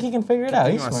 but I Greg, think he can figure it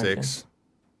out. He's continue smart. on 6.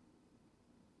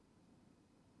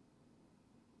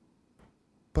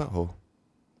 Butthole.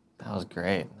 That was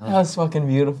great. That was fucking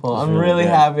beautiful. I'm really really good.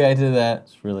 happy I did that.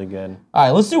 It's really good. All right,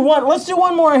 let's do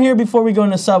one more here before we go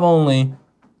into sub only.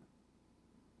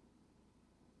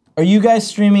 Are you guys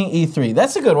streaming E3?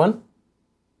 That's a good one.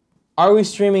 Are we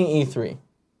streaming E3?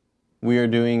 We are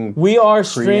doing We are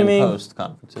pre streaming and post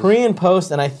conferences. pre and post,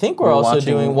 and I think we're also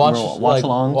watching- doing we're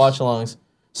watch-alongs. watch-alongs.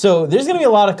 So there's gonna be a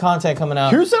lot of content coming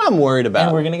out, Here's what I'm worried about.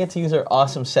 and we're gonna get to use our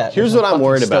awesome set. Here's which what I'm fucking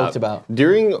worried stoked about.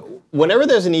 Whenever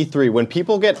there's an E3, when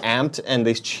people get amped and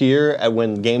they cheer at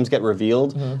when games get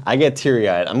revealed, I get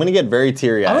teary-eyed. I'm gonna get very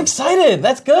teary-eyed. I'm excited.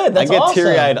 That's good. I That's get awesome.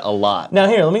 teary-eyed a lot. Now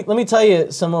here, let me tell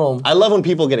you some little. I love when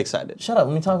people get excited. Shut up.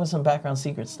 Let me talk about some background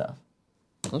secret stuff.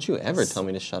 Don't you ever tell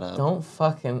me to shut up. Don't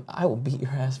fucking. I will beat your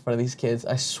ass in front of these kids.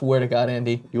 I swear to God,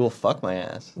 Andy. You will fuck my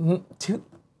ass. Two.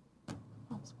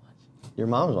 Your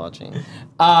mom's watching.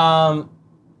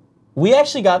 We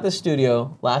actually got this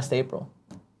studio last April.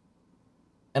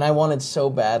 And I wanted so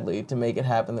badly to make it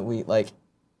happen that we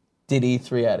did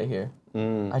E3 out of here.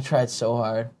 I tried so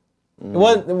hard. It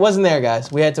wasn't there,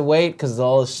 guys. We had to wait because of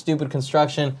all this stupid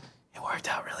construction. It worked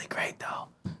out really great though.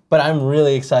 But I'm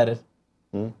really excited.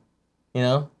 You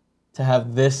know, to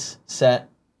have this set.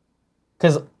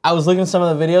 Because I was looking at some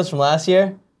of the videos from last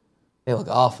year. They look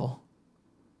awful.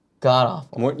 God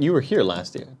awful. You were here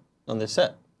last year on this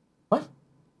set. What?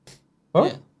 Were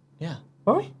we? Yeah.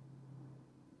 Were we?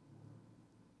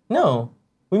 No.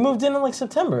 We moved in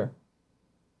September.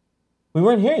 We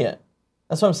weren't here yet.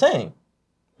 That's what I'm saying.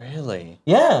 Really?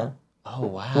 Yeah. Oh,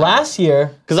 wow. Last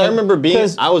year. Because I remember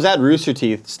I was at Rooster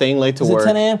Teeth, staying late to Was work. it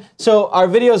 10 a.m.? So our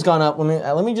video's gone up.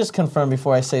 Let me just confirm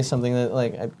before I say something that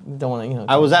I don't want to,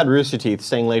 I was at Rooster Teeth,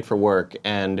 staying late for work,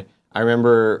 and I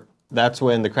remember that's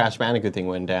when the Crash Bandicoot thing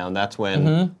went down. That's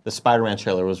when the Spider-Man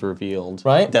trailer was revealed.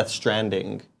 Right. Death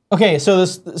Stranding. Okay,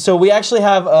 so we actually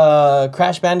have a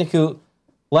Crash Bandicoot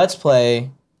Let's Play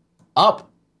up.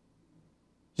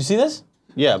 Did you see this?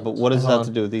 Yeah, but what does that have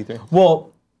to do with E3?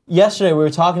 Well, yesterday we were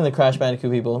talking to the Crash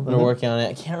Bandicoot people that Mm-hmm. are working on it.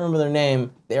 I can't remember their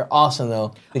name. They're awesome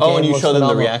though. The Oh, game and you looks showed them the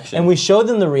phenomenal. reaction. And we showed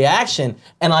them the reaction,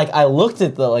 and like I looked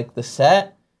at the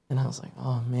set, and I was like,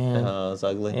 oh man, Oh, it's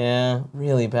ugly. yeah,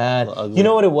 really bad. Ugly. You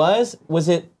know what it was? Was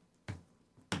it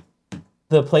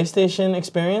the PlayStation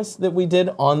experience that we did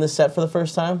on the set for the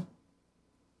first time?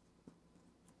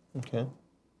 Okay.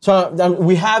 So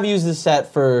we have used this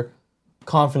set for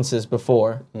conferences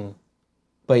before,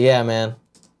 but yeah, man,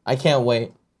 I can't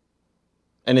wait.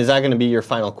 And is that going to be your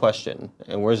final question?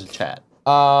 And where's the chat?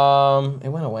 It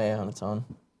went away on its own.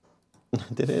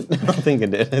 Did it? I don't think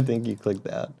it did. I think you clicked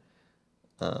that.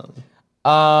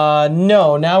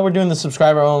 No, now we're doing the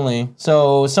subscriber only.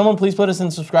 So someone please put us in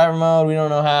subscriber mode. We don't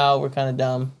know how. We're kind of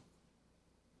dumb.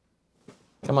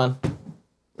 Come on.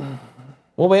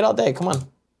 We'll wait all day. Come on.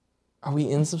 Are we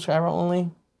in subscriber only?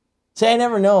 See, I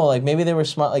never know. Like maybe they were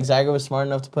smart. Like Zygo was smart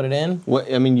enough to put it in.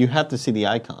 What, I mean, you have to see the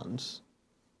icons.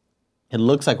 It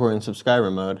looks like we're in subscriber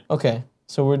mode. Okay.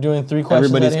 So we're doing 3 questions.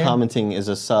 Everybody's out here? commenting is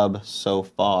a sub so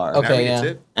far. Okay. Can I read yeah. a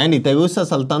tip? Andy, ¿te gusta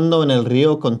saltando en el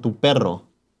río con tu perro?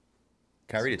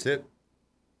 Can I read a tip?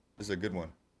 This is a good one.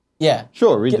 Yeah.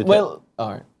 Sure, read the tip. Well,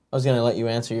 all right. I was gonna let you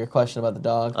answer your question about the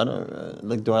dog I don't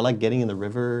like. Do I like getting in the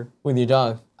river? with your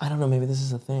dog. I don't know. Maybe this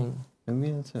is a thing. I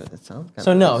mean, it sounds kind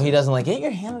So of. no, he doesn't like. Get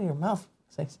your hand out of your mouth.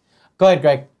 Thanks. Go ahead,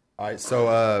 Greg. All right,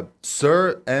 so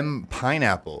Sir M.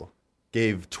 Pineapple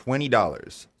gave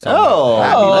 $20. Oh,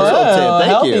 Happy nice birthday. little tip. Thank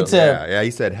healthy you. tip. Yeah,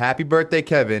 he said, happy birthday,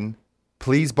 Kevin.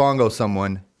 Please bongo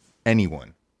someone,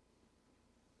 anyone.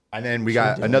 And then we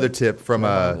got another tip from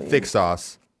Thick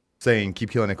Sauce saying, keep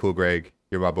killing it, Cool Greg.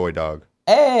 You're my boy dog.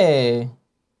 Hey.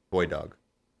 Boy dog.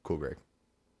 Cool Greg.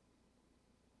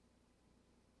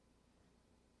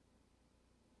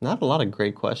 Not a lot of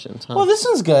great questions, huh? Well, this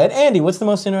one's good. Andy, what's the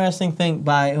most interesting thing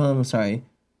by, I'm sorry,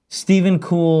 Stephen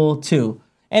Cool 2.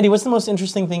 Andy, what's the most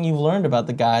interesting thing you've learned about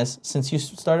the guys since you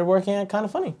started working at Kinda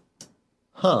Funny?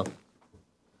 Huh.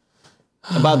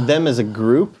 About them as a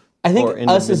group? I think or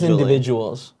us as individually?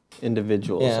 individuals.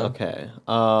 Individuals, Yeah. okay.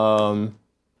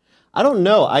 I don't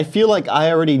know. I feel like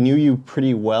I already knew you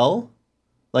pretty well.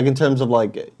 Like in terms of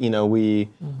like, you know,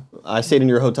 I stayed in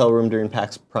your hotel room during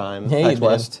PAX Prime, Yeah, you PAX did.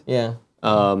 West. Yeah.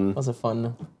 That was a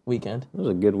fun weekend. It was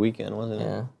a good weekend, wasn't it?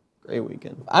 Yeah. Great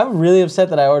weekend. I'm really upset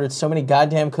that I ordered so many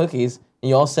goddamn cookies, and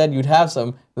you all said you'd have some,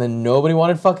 and then nobody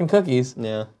wanted fucking cookies.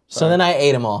 Yeah. So then I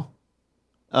ate them all.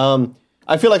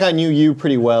 I feel like I knew you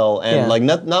pretty well, and Yeah. like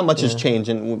not much has changed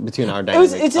between our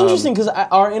It's dynamics. interesting because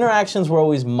our interactions were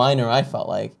always minor, I felt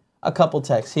like. A couple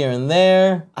texts here and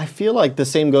there. I feel like the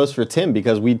same goes for Tim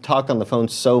because we talk on the phone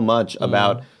so much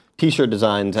about T-shirt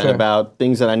designs and Sure. about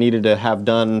things that I needed to have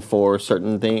done for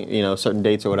certain certain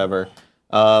dates or whatever.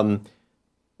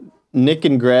 Nick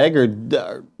and Greg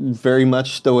are very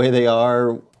much the way they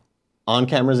are on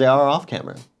camera as they are off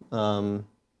camera.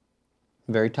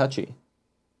 Very touchy.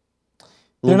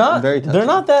 They're not. Very touchy. They're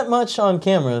not that much on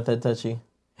camera that touchy.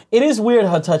 It is weird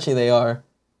how touchy they are.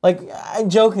 Like I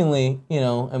jokingly,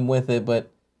 am with it,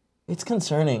 but it's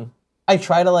concerning. I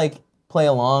try to like play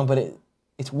along, but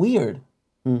it's weird.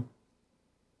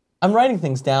 I'm writing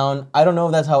things down. I don't know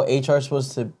if that's how HR is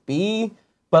supposed to be,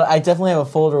 but I definitely have a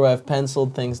folder where I've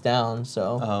penciled things down.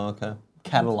 So Oh, okay. I'm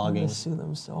Cataloging. gonna sue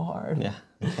them so hard. Yeah.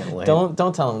 I can't wait. Don't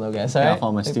tell them though, guys. All Pay right. off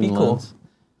all my Like, student be cool. loans.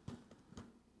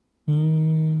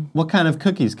 What kind of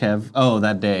cookies, Kev? Oh,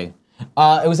 that day.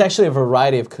 It was actually a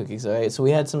variety of cookies. All right. So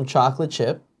we had some chocolate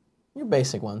chip, your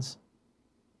basic ones.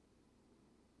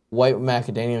 White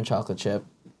macadamia chocolate chip,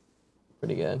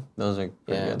 pretty good. Those are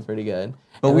pretty Yeah, good. pretty good.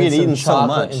 But And we then had some eaten so chocolate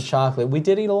much. and chocolate. We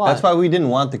did eat a lot. That's why we didn't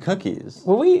want the cookies.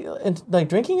 Were we like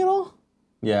drinking at all?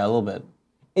 Yeah, a little bit.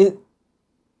 It.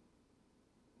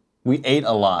 We ate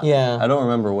a lot. Yeah. I don't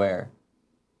remember where.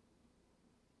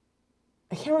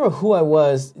 I can't remember who I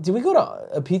was. Did we go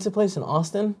to a pizza place in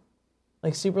Austin,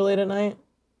 like super late at night?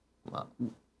 What?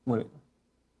 We're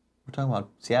talking about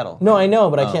Seattle. No, I know,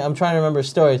 but I can't. I'm trying to remember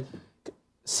stories.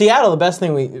 Seattle, the best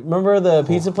thing remember the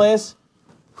pizza place.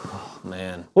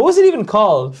 Man. What was it even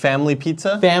called? Family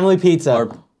pizza? Family Pizza.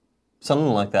 Or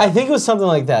something like that. I think it was something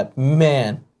like that.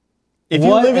 Man. if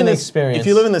what in an the, experience. If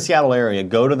you live in the Seattle area,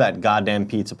 go to that goddamn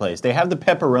pizza place. They have the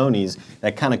pepperonis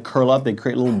that kind of curl up. They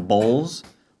create little bowls.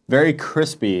 Very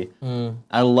crispy.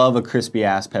 I love a crispy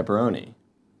ass pepperoni.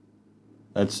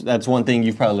 That's one thing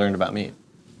you've probably learned about me.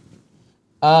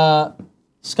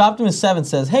 Scoptimus7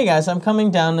 says, "Hey guys, I'm coming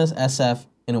down to SF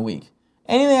in a week.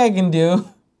 Anything I can do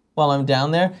while I'm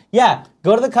down there? Yeah,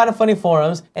 go to the Kinda Funny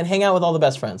forums and hang out with all the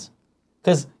best friends.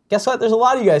 Because guess what? There's a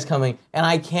lot of you guys coming, and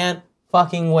I can't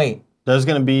fucking wait." There's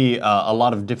going to be a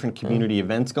lot of different community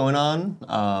events going on.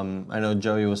 I know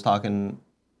Joey was talking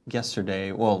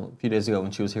yesterday. Well, a few days ago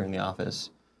when she was here in the office.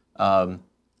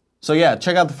 So yeah,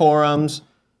 check out the forums.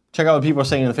 Check out what people are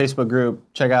saying in the Facebook group.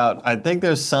 Check out. I think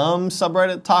there's some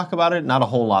subreddit talk about it. Not a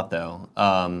whole lot though.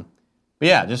 But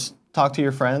yeah, just talk to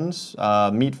your friends.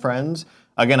 Meet friends.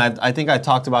 Again, I think I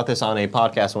talked about this on a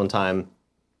podcast one time.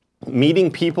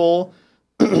 Meeting people.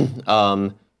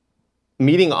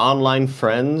 Meeting online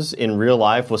friends in real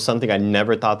life was something I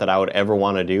never thought that I would ever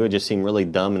want to do. It just seemed really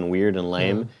dumb and weird and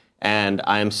lame. And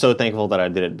I am so thankful that I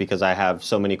did it because I have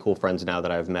so many cool friends now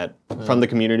that I've met from the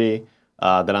community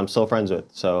that I'm still friends with.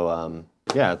 So,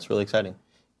 yeah, it's really exciting.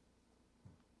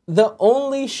 The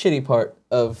only shitty part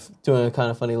of doing a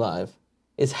Kind of Funny live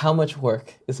is how much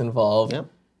work is involved. Yep.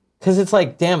 Because it's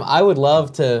like, damn, I would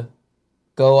love to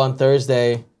go on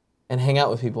Thursday and hang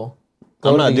out with people.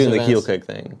 I'm not doing the heel kick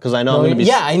thing because I know I'm going to be.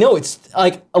 Yeah, I know it's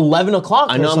like 11 o'clock.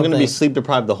 I know I'm going to be sleep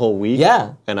deprived the whole week.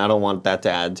 Yeah, and I don't want that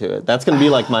to add to it. That's going to be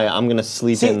like I'm going to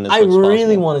sleep in. I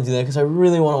really want to do that because I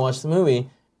really want to watch the movie,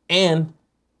 and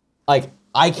like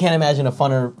I can't imagine a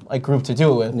funner like group to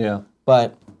do it with. Yeah,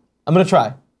 but I'm gonna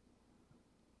try.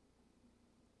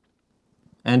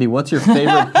 Andy, what's your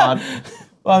favorite pod?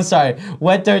 Oh, I'm sorry,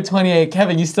 Wet Dirt 28.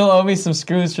 Kevin, you still owe me some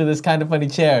screws for this Kind of Funny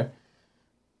chair,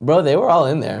 bro. They were all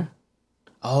in there.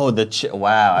 Oh,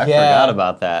 wow! I forgot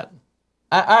about that.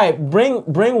 All right, bring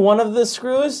one of the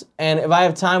screws, and if I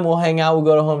have time, we'll hang out. We'll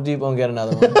go to Home Depot and get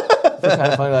another one. For Kind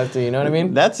of Funny Live 3, you know what I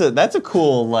mean? That's a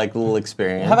cool like little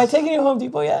experience. Have I taken you to Home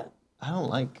Depot yet? I don't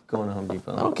like going to Home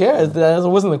Depot. I don't care. That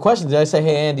wasn't the question. Did I say,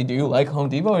 hey Andy, do you like Home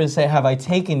Depot, or did I say, have I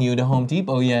taken you to Home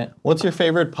Depot yet? What's your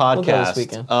favorite podcast? We'll go this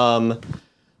weekend.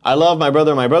 I love My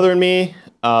Brother and Me.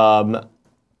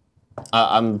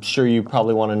 I'm sure you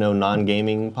probably want to know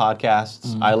non-gaming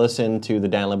podcasts. I listen to the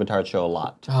Dan Le Batard Show a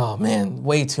lot. Oh man,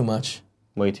 way too much.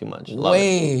 Way too much. Love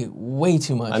way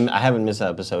too much. I haven't missed an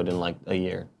episode in like a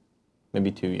year,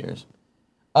 maybe 2 years.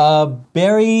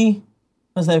 Barry,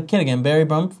 what's that kid again? Barry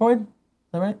Bumford? Is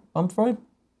that right? Bumford?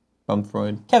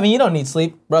 Bumfroid. Kevin, you don't need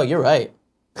sleep. Bro, you're right.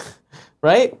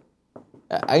 Right?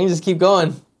 I can just keep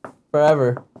going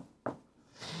forever.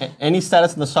 Any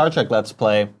status in the Star Trek Let's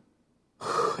Play?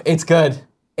 It's good.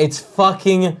 It's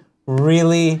fucking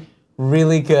really,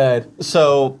 really good.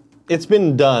 So it's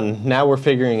been done. Now we're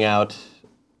figuring out,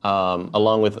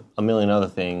 along with a million other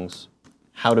things,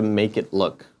 how to make it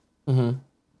look.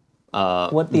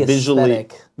 What the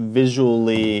aesthetic?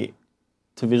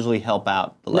 To visually help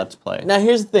out the Let's Play. Now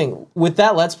here's the thing. With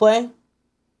that Let's Play,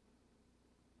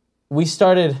 we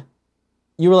started,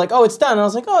 you were like, oh, it's done. And I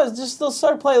was like, oh, let's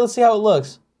start play. Let's see how it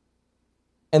looks.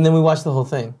 And then we watched the whole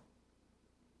thing.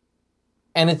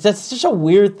 And that's such a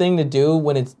weird thing to do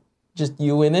when it's just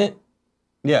you in it.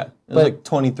 Yeah, it was like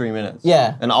 23 minutes.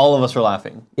 Yeah. And all of us were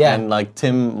laughing. Yeah. And like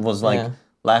Tim was like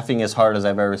laughing as hard as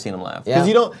I've ever seen him laugh. Yeah.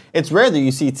 Because it's rare that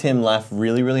you see Tim laugh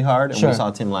really, really hard, and Sure. we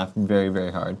saw Tim laugh very,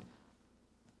 very hard.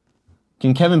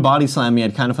 Can Kevin body slam me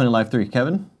at Kind of Funny Live 3?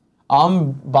 Kevin?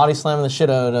 I'm body slamming the shit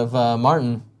out of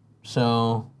Martin.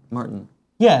 So, Martin.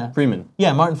 yeah. Freeman.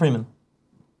 Yeah, Martin Freeman.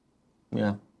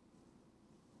 Yeah.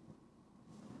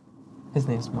 His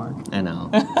name's Mark. I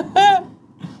know.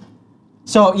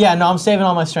 So, yeah, no, I'm saving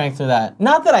all my strength for that.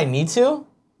 Not that I need to,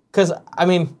 because, I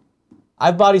mean,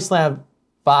 I've body slammed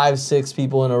 5-6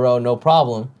 people in a row, no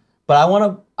problem. But I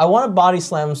want to body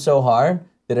slam them so hard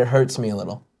that it hurts me a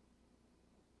little.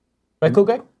 Right, cool,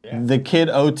 Greg? Yeah. The Kid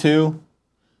 02,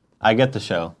 I get the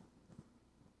show.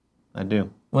 I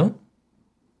do. What?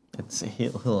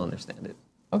 He'll understand it.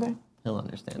 Okay. He'll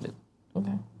understand it.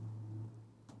 Okay.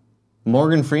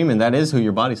 Morgan Freeman, that is who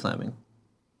you're body slamming.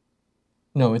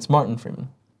 No, it's Martin Freeman.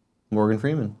 Morgan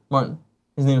Freeman. Martin.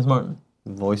 His name is Martin.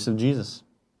 Voice of Jesus.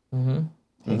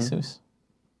 Jesus.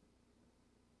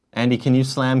 Andy, can you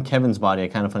slam Kevin's body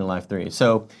at Kind of Funny Live 3?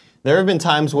 So there have been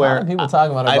times where A lot of people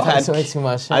talking about our bodies way too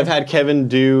much. I've had Kevin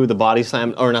do the body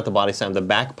slam, or not the body slam, the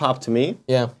back pop to me,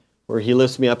 Yeah. where he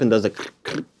lifts me up and does a.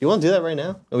 You want to do that right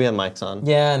now? Oh, we have mics on.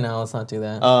 Yeah, no, let's not do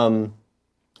that.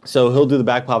 So he'll do the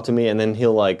back pop to me, and then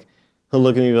he'll look at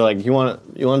me and be like, "You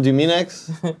want to do me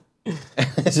next?"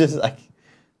 It's just like.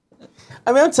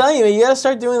 I mean, I'm telling you, man, you gotta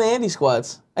start doing the Andy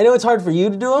squats. I know it's hard for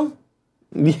you to do them.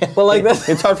 Yeah, But like that's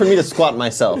it's hard for me to squat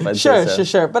myself. I'd say so.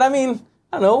 Sure. But I mean,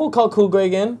 I don't know. We'll call Cool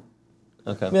Greg in.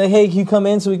 Okay. Be like, hey, can you come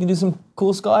in so we can do some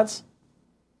cool squats?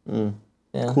 Yeah.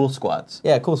 Cool squats.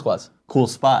 Yeah, cool squats. Cool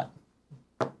spot.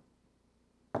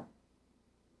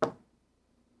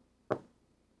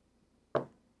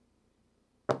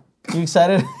 You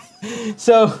excited?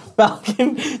 So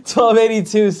Falcon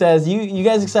 1282 says, "You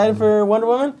guys excited for Wonder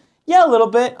Woman?" Yeah, a little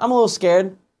bit. I'm a little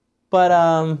scared,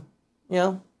 but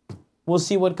we'll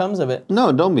see what comes of it.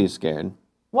 No, don't be scared.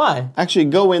 Why? Actually,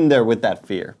 go in there with that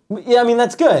fear. Yeah, I mean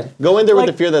that's good. Go in there with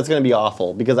Like- the fear that's going to be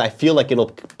awful because I feel like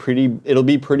it'll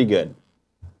be pretty good.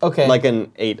 Okay. Like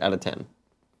an 8 out of 10.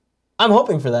 I'm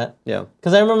hoping for that. Yeah.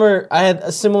 Because I remember I had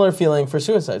a similar feeling for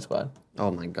Suicide Squad.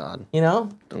 Oh my God. You know?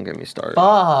 Don't get me started.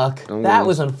 Fuck. Don't That get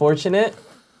was unfortunate.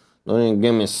 Don't even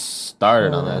get me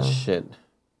started on that shit.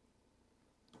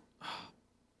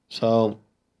 So,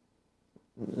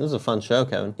 it was a fun show,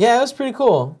 Kevin. Yeah, it was pretty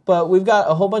cool. But we've got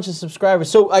a whole bunch of subscribers.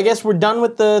 So I guess we're done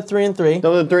with the 3 and 3.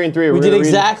 Done with 3 and 3. We did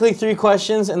exactly 3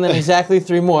 questions and then exactly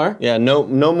 3 more. Yeah, no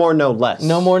more, no less.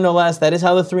 No more, no less. That is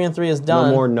how the 3 and 3 is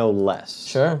done. No more, no less.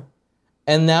 Sure.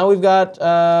 And now we've got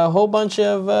a whole bunch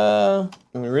of...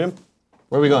 Can we read them?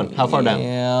 Where are we going? How far down?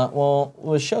 Yeah, well,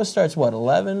 the show starts, what,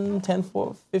 11, 10,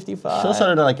 4, 55? Show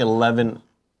started at like 11.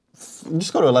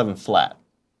 Just go to 11 flat.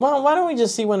 Well, why don't we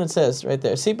just see when it says right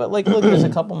there? See, but like, look, there's a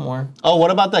couple more. Oh, what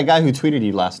about that guy who tweeted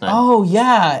you last night? Oh,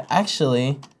 yeah,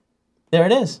 actually. There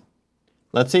it is.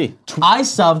 Let's see. I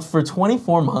subbed for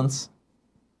 24 months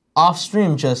off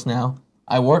stream just now.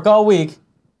 I work all week,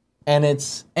 and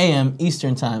it's AM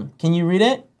Eastern time. Can you read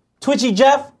it? Twitchy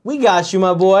Jeff, we got you,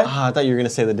 my boy. Ah, I thought you were gonna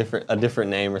say a different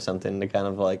name or something to kind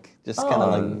of like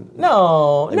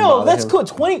No, bother that's him. cool.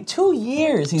 22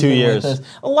 years he's 2 been years. with us.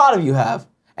 A lot of you have.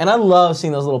 And I love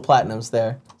seeing those little platinums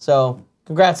there. So,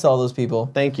 congrats to all those people.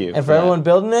 Thank you. And for everyone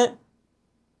building it,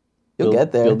 you'll Build-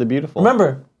 get there. build it beautiful.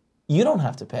 Remember, you don't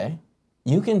have to pay.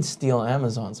 You can steal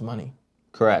Amazon's money.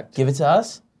 Correct. Give it to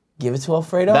us. Give it to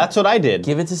Alfredo. That's what I did.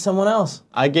 Give it to someone else.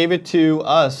 I gave it to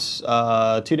us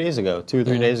 2 days ago, 2 or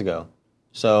 3 days ago.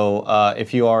 So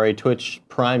if you are a Twitch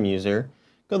Prime user,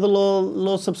 go to the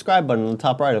little subscribe button on the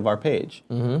top right of our page.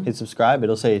 Hit subscribe.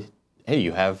 It'll say, hey,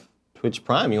 you have Twitch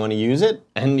Prime. You want to use it?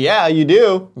 And yeah, you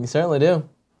do. You certainly do.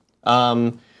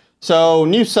 So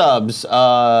new subs.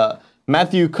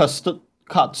 Matthew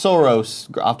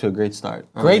Kotsoros, off to a great start.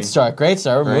 aren't Great we? start. Great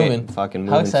start. We're Great moving. fucking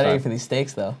How moving excited are you start. for these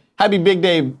steaks, though? Happy big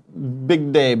day,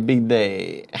 big day, big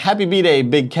day. Happy B-Day,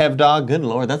 Big Kev Dog. Good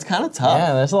Lord, that's kind of tough.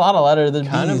 Yeah, there's a lot of letters. The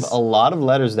Kind B's. of a lot of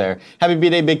letters there. Happy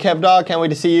B-Day, Big Kev Dog. Can't wait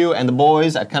to see you and the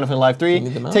boys at Kind of Funny Live 3. me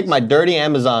the mouse. Take my dirty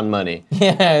Amazon money.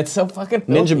 Yeah, it's so fucking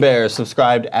filthy. Ninja Bear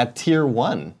subscribed at tier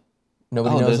 1.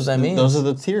 Nobody knows what that means. Those are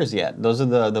the tiers yet. Those are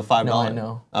the $5. No, I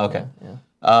know. Okay.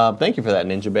 Yeah. Thank you for that,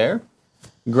 Ninja Bear.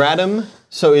 Gradam.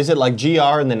 So is it like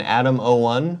GR and then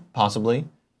Adam01? Possibly.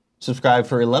 Subscribe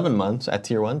for 11 months at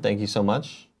tier 1. Thank you so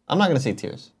much. I'm not going to say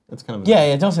tiers. It's kind of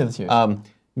Yeah, don't say the tiers.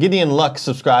 Gideon Luck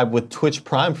subscribed with Twitch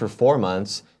Prime for 4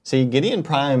 months. See, Gideon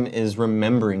Prime is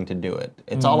remembering to do it.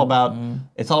 It's all about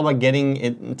getting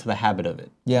it into the habit of it.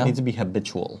 Yeah. It needs to be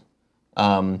habitual.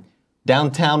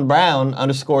 Downtown Brown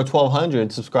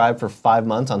 _1200 subscribed for 5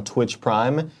 months on Twitch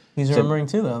Prime. He's remembering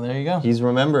too, though. There you go. He's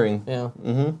remembering. Yeah.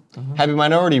 Happy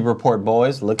Minority Report,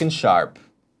 boys. Looking sharp.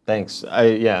 Thanks.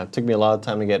 It took me a lot of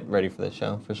time to get ready for this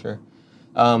show, for sure.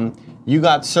 You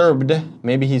got Serbed.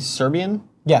 Maybe he's Serbian?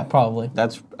 Yeah, probably.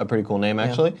 That's a pretty cool name,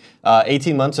 actually.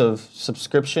 18 months of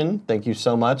subscription. Thank you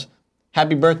so much.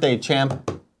 Happy birthday,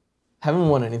 champ. Haven't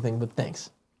won anything, but thanks.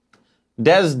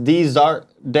 Dead Z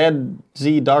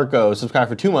Darko subscribed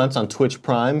for 2 months on Twitch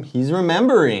Prime. He's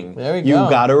remembering. There we You go.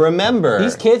 gotta remember.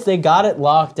 These kids, they got it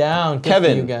locked down. Good for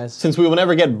Kevin, you guys. since we will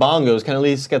never get bongos, can at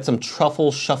least get some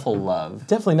truffle shuffle love.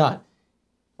 Definitely not.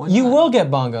 You will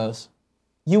get bongos.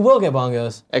 You will get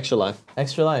bongos. Extra life.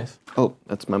 Extra life. Oh,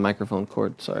 that's my microphone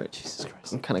cord. Sorry. Jesus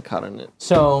Christ. I'm kind of caught on it.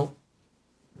 So,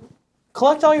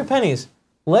 collect all your pennies.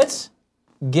 Let's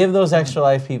give those extra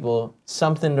life people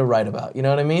something to write about. You know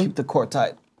what I mean? Keep the cord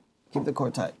tight. Keep the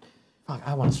cord tight. Fuck,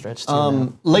 I want to stretch too.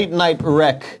 man. Late Night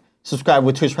Wreck subscribed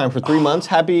with Twitch Prime for 3 months.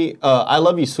 Happy, I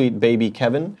love you, sweet baby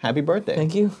Kevin. Happy birthday.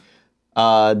 Thank you.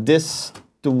 Wow,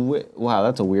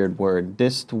 that's a weird word.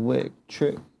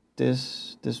 Trick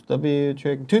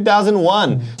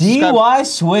 2001. DY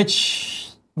Switch.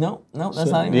 No,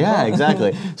 that's not even Yeah, called.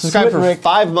 exactly. Subscribe for Rick.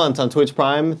 5 months on Twitch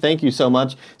Prime. Thank you so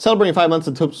much. Celebrating 5 months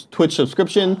of Twitch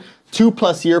subscription.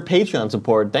 2+ year Patreon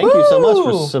support. Thank you so much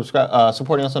for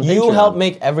supporting us on Patreon. You help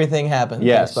make everything happen.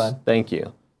 Yes, Thanks, bud. thank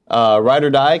you. Ride or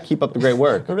Die, keep up the great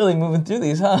work. We're really moving through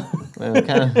these, huh?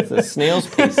 Kind of the snail's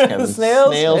pace, Kevin.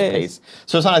 Snail's pace.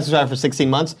 So it's not subscribed for 16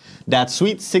 months. That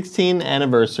sweet 16th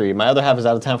anniversary. My other half is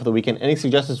out of town for the weekend. Any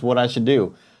suggestions what I should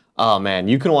do? Oh man,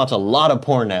 you can watch a lot of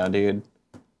porn now, dude.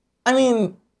 I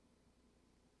mean,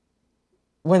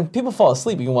 when people fall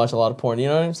asleep, you can watch a lot of porn. You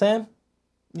know what I'm saying?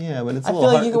 Yeah, but it's a I little feel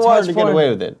like hard, you can it's hard watch to get porn. away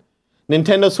with it.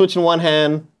 Nintendo Switch in one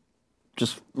hand,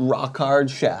 just rock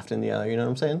hard Shaft in the other. You know what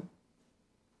I'm saying?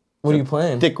 What are you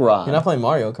playing? Dick Rod. You're not playing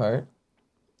Mario Kart.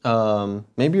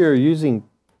 Maybe you're using.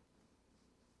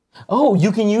 Oh,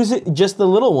 you can use it just the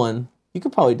little one. You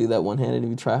could probably do that one-handed if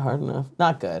you try hard enough.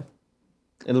 Not good.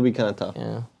 It'll be kind of tough.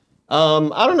 Yeah.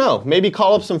 I don't know. Maybe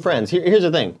call up some friends. Here's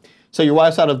the thing. So your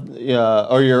wife's out of,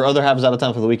 or your other half is out of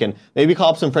town for the weekend. Maybe call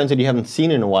up some friends that you haven't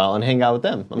seen in a while and hang out with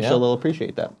them. I'm sure they'll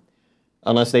appreciate that.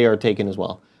 Unless they are taken as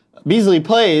well. Beasley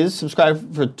Plays,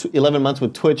 subscribe for 11 months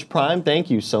with Twitch Prime. Thank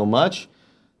you so much.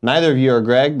 Neither of you are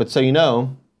Greg, but so you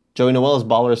know, Joey Noel is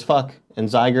baller as fuck, and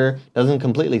Zyger doesn't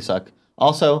completely suck.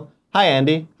 Also, hi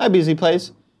Andy. Hi Beasley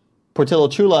Plays. Portillo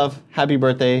True Love, happy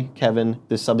birthday, Kevin.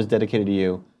 This sub is dedicated to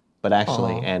you. But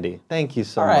actually, Andy, thank you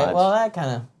so much. All right, well, that kind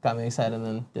of got me excited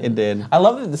then. It did. I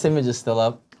love that this image is still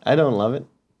up. I don't love it,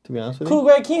 to be honest with you. Cool,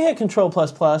 Greg, can you hit Control++?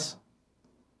 Don't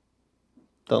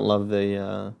Don't love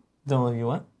the... love you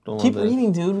what? Don't Keep love the-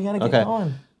 reading, dude. We got to get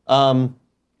going.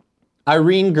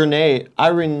 Irene Grenade.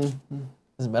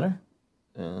 Is it better?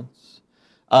 Yeah,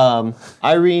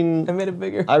 Irene... I made it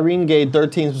bigger. Irene Gade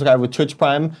 13 subscribed with Twitch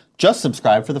Prime. Just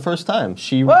subscribed for the first time.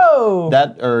 He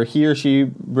or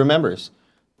she remembers.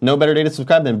 No better day to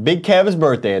subscribe than Big Kev's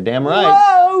birthday. Damn right.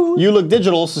 Whoa! You Look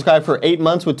Digital subscribed for 8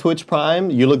 months with Twitch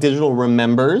Prime. You Look Digital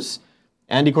remembers.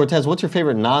 Andy Cortez, what's your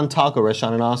favorite non-taco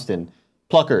restaurant in Austin?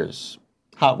 Pluckers.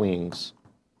 Hot Wings.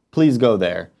 Please go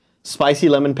there. Spicy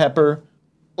lemon pepper.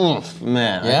 Oof,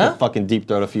 man, I could fucking deep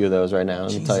throat a few of those right now.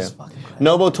 Let me tell you.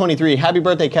 Nobo23, happy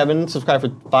birthday, Kevin. Subscribe for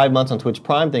 5 months on Twitch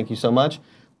Prime. Thank you so much.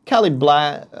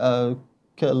 Calibla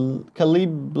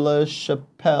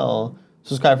Chappelle.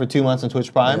 Subscribe for 2 months on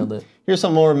Twitch Prime. Here's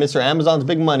some more Mr. Amazon's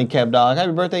Big Money, Kev Dog.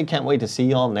 Happy birthday. Can't wait to see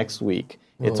y'all next week.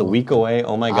 It's a week away.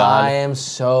 Oh my God. I am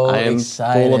so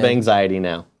excited. Full of anxiety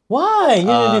now. Why? You're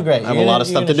going to do great. I have a lot of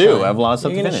stuff to do. I have a lot of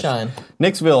stuff to finish. Shine.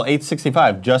 Nixville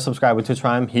 865 just subscribed with Twitch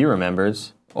Prime. He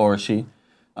remembers, or she.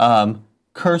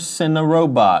 Cursin a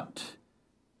Robot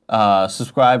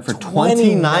subscribed for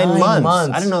 29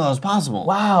 months. I didn't know that was possible.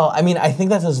 Wow. I mean, I think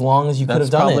that's as long as you could have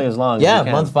done it. That's probably as long as you can.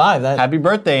 Yeah, month 5. Happy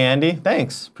birthday, Andy.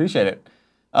 Thanks. Appreciate it.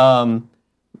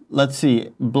 Let's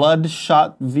see.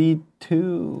 Bloodshot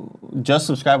V2 just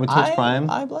subscribed with Twitch Prime.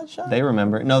 Bloodshot? They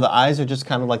remember. No, the eyes are just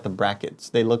kind of like the brackets.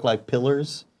 They look like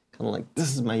pillars. Kind of like,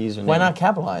 this is my username. Why not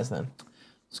capitalize then?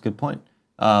 That's a good point.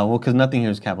 Well, because nothing here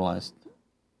is capitalized.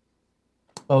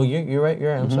 Oh, you're right.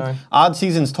 I'm sorry. Odd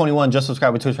Seasons 21 just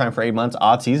subscribed with Twitch Prime for 8 months.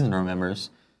 Odd Season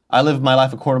remembers. I live my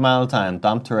life a quarter mile at a time.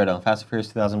 Dom Toretto, Fast and Furious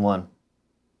 2001.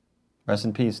 Rest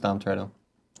in peace, Dom Toretto.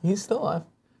 He's still alive.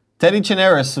 Teddy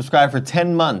Chinaris subscribed for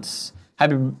 10 months.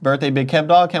 Happy birthday, Big Kev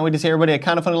Dog. Can't wait to see everybody at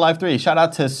Kinda Funny Live 3. Shout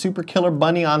out to Super Killer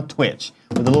Bunny on Twitch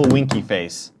with a little winky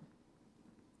face.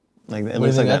 Like, it What do you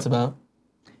looks think like that's about?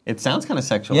 It sounds kind of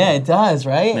sexual. Yeah, it does,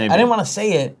 right? Maybe. I didn't want to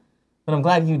say it, but I'm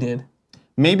glad you did.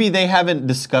 Maybe they haven't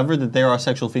discovered that there are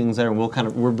sexual feelings there, and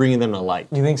we're bringing them to light.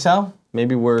 You think so?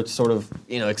 Maybe we're sort of,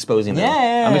 exposing them.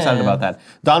 Yeah. I'm excited about that.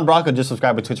 Don Bronco just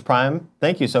subscribed with Twitch Prime.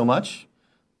 Thank you so much.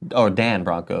 Or Dan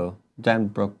Bronco.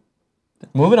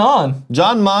 Moving on.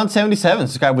 John Mon 77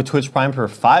 subscribed with Twitch Prime for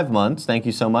 5 months. Thank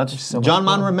you so much. John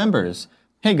Mon remembers.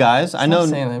 Hey guys, I know.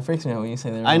 Saying that. It freaks me out when you say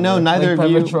that. I know neither like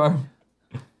of you. Charm.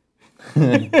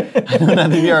 I know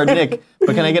neither of you are Nick,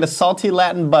 but can I get a salty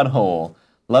Latin butthole?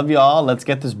 Love y'all. Let's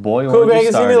get this boy Cool, Greg,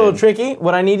 it's started. gonna be a little tricky.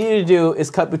 What I need you to do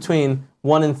is cut between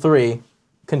 1 and 3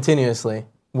 continuously.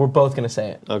 We're both gonna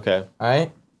say it. Okay. All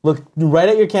right. Look right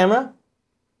at your camera.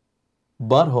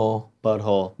 Butthole.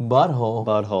 Butthole. Butthole.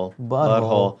 Butthole.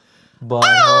 Butthole. Butthole.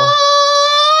 Butthole.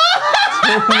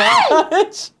 Too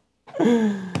much.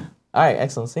 All right,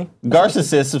 excellent. See?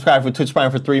 Garcisist subscribed for Twitch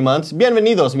Prime for 3 months.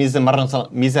 Bienvenidos, mis hermanos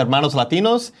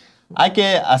latinos. Hay que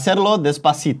hacerlo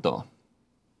despacito.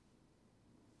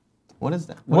 What is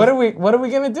that? What are we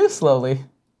gonna do slowly?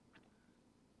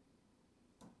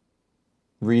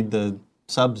 Read the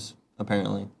subs,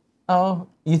 apparently. Oh,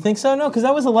 you think so? No, because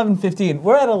that was 11:15.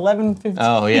 We're at 11:15.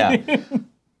 Oh, yeah.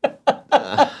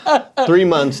 3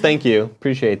 months, thank you.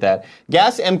 Appreciate that.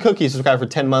 Gas M Cookie subscribed for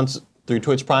 10 months through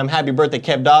Twitch Prime. Happy birthday,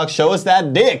 Kev Dog. Show us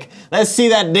that dick. Let's see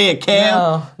that dick,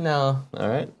 Kev. No. All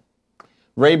right.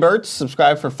 Ray Burtz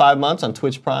subscribed for 5 months on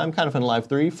Twitch Prime. Kind of Fun Live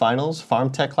 3, finals, farm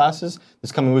tech classes. This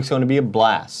coming week's going to be a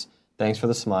blast. Thanks for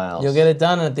the smiles. You'll get it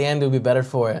done, and at the end, it'll be better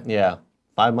for it. Yeah.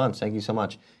 5 months. Thank you so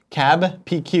much. Cab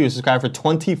PQ subscribed for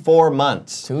 24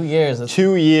 months. 2 years. That's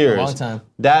 2 years. a long time.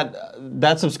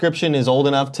 That subscription is old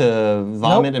enough to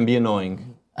vomit and be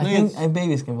annoying. I think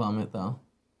babies can vomit, though.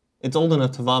 It's old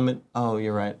enough to vomit. Oh,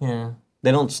 you're right. Yeah.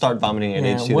 They don't start vomiting at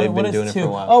age 2. They've been doing it for a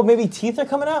while. Oh, maybe teeth are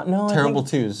coming out? No. Terrible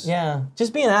twos. Yeah.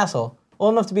 Just be an asshole.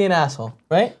 Old enough to be an asshole,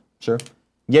 right? Sure.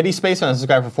 Yeti Spaceman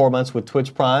subscribed for 4 months with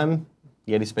Twitch Prime.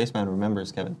 Yeti Spaceman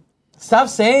remembers, Kevin. Stop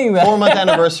saying that. 4-month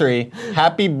anniversary.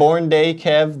 Happy born day,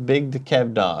 Kev. Big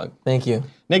Kev Dog. Thank you.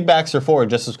 Nick Baxter 4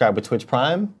 just subscribed with Twitch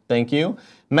Prime. Thank you.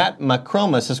 Matt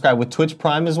Macroma subscribed with Twitch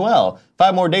Prime as well.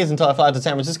 5 more days until I fly out to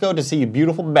San Francisco to see you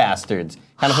beautiful bastards.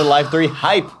 Kind of for Live 3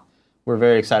 hype. We're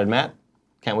very excited, Matt.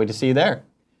 Can't wait to see you there.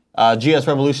 GS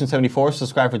Revolution 74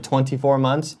 subscribed for 24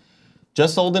 months.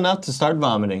 Just old enough to start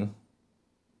vomiting.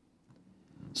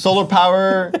 Solar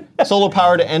Power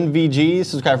to NVG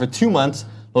subscribed for 2 months.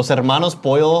 Los Hermanos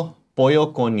Pollo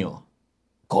Coño.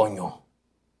 Coño.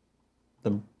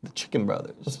 The Chicken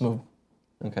Brothers. Let's move.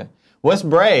 Okay. Wes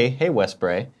Bray. Hey, Wes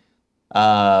Bray.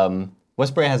 Wes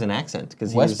Bray has an accent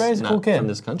because Wes he's Bray is a not cool kid. from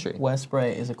this country. Wes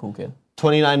Bray is a cool kid.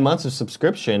 29 months of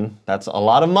subscription. That's a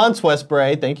lot of months, Wes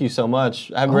Bray. Thank you so much.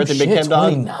 Happy birthday, Big Kev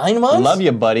Dog. 29 months? Love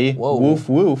you, buddy. Whoa. Woof,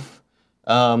 woof.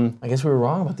 I guess we were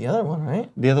wrong about the other one, right?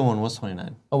 The other one was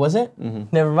 29. Oh, was it?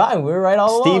 Never mind. We were right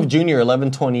all Steve along. Jr.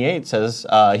 1128 says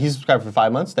he's subscribed for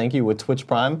 5 months. Thank you with Twitch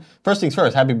Prime. First things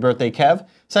first, happy birthday, Kev.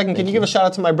 Second, can you give a shout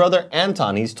out to my brother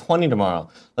Anton? He's 20 tomorrow.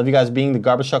 Love you guys being the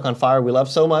garbage truck on fire. We love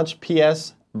so much.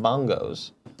 P.S.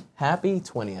 Bongos. Happy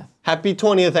 20th. Happy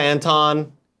 20th,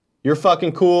 Anton. You're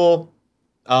fucking cool.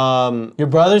 Your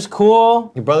brother's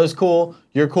cool. Your brother's cool.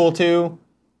 You're cool too.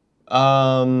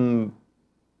 Kronos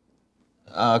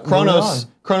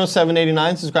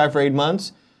 789 subscribed for 8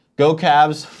 months. Go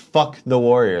Cavs. Fuck the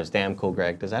Warriors. Damn cool,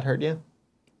 Greg. Does that hurt you?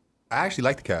 I actually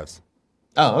like the Cavs.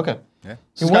 Oh, okay. Yeah.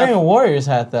 You're wearing a Warriors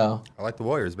hat, though. I like the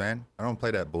Warriors, man. I don't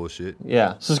play that bullshit.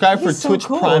 Yeah. Subscribe for He's so Twitch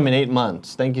cool. Prime in 8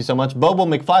 months. Thank you so much. Bobo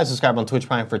McFly subscribed on Twitch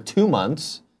Prime for 2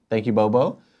 months. Thank you,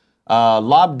 Bobo.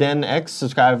 Lobden X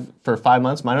subscribed for 5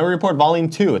 months. Minority Report Volume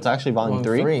 2. It's actually Volume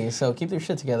 3. So keep your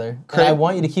shit together. Crepe- I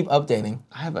want you to keep updating.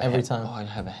 I have a every time. Oh, I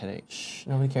have a headache. Shh,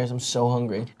 nobody cares. I'm so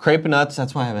hungry. Crepe Nuts.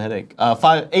 That's why I have a headache.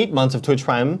 8 months of Twitch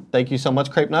Prime. Thank you so much,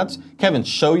 Crepe Nuts. Kevin,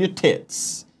 show your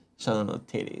tits. Show them those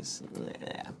titties.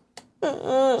 Yeah.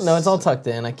 No, it's all tucked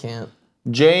in. I can't.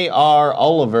 J.R.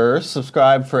 Oliver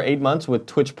subscribed for 8 months with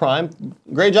Twitch Prime.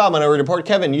 Great job, Minority Report.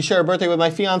 Kevin, you share a birthday with my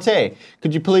fiancée.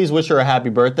 Could you please wish her a happy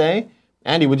birthday?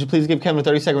 Andy, would you please give Kevin a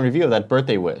 30-second review of that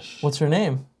birthday wish? What's her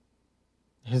name?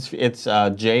 It's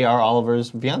J.R.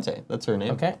 Oliver's fiancée. That's her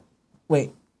name. Okay.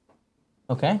 Wait.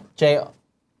 Okay.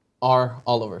 J.R.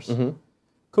 Oliver's. Mm-hmm.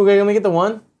 Cool, Greg. Let me get the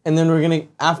one. And then we're going to,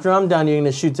 after I'm done, you're going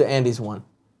to shoot to Andy's one.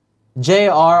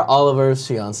 J.R. Oliver's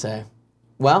fiancée.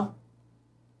 Well,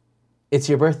 it's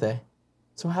your birthday.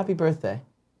 So happy birthday.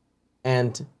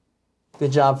 And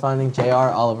good job finding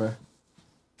J.R. Oliver.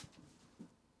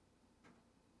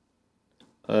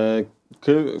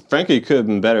 Frankly, it could have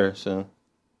been better, so.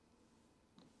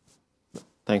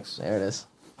 Thanks. There it is.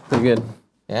 Pretty good.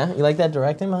 Yeah? You like that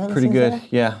directing behind the Pretty scenes good, there?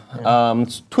 yeah.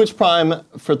 Twitch Prime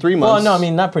for 3 months. Well, no, I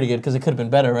mean, not pretty good, because it could have been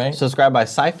better, right? Subscribed by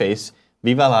Sci-Face.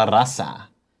 Viva la raza.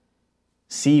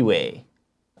 Seaway.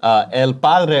 El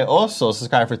Padre Oso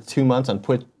subscribed for 2 months on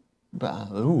Twitch.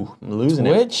 I'm losing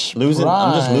Twitch it. I'm just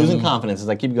Prime. losing confidence as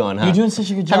I keep going, huh? You're doing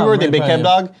such a good job. Happy birthday, I'm Big really Kev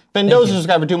proud of Dog. Mendoza you.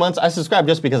 subscribed for 2 months. I subscribed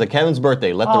just because of Kevin's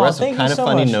birthday. Let the rest of thank you Kind of so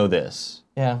Funny much. know this.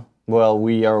 Yeah, Well,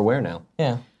 we are aware now.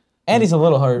 yeah. Andy's a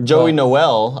little hurt. Joey but-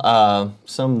 Noel,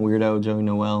 some weirdo Joey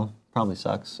Noel, probably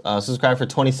sucks. Subscribed for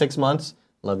 26 months.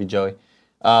 Love you, Joey.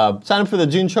 Sign up for the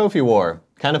June Trophy War.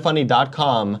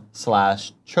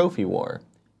 kindoffunny.com/trophy war.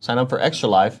 Sign up for Extra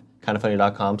Life.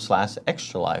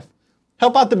 kindoffunny.com/extra life.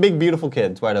 Help out the big, beautiful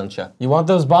kids, why don't you? You want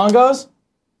those bongos?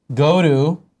 Go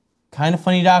to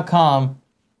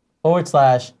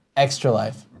kindoffunny.com/extra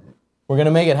life. We're going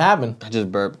to make it happen. I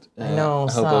just burped. I know,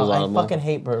 I hope it was stop. I audible. fucking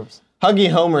hate burps.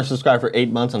 Huggy Homer subscribed for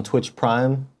 8 months on Twitch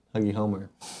Prime. Huggy Homer,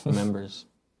 members.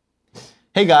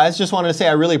 Hey guys, just wanted to say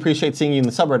I really appreciate seeing you in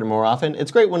the subreddit more often.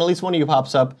 It's great when at least one of you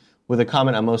pops up with a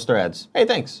comment on most threads. Hey,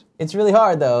 thanks. It's really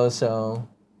hard, though, so...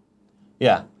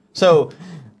 Yeah. So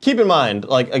keep in mind,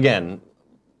 like, again,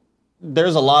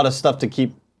 there's a lot of stuff to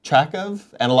keep track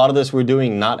of, and a lot of this we're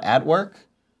doing not at work.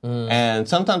 And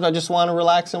sometimes I just want to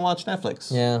relax and watch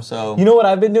Netflix. Yeah. So You know what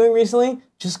I've been doing recently?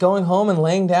 Just going home and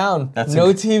laying down. That's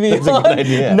no a- TV that's a on. good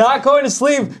idea. Not going to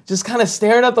sleep. Just kind of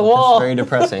staring at the wall. Very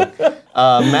depressing.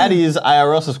 Maddie's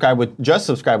IRL just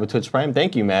subscribed with Twitch Prime.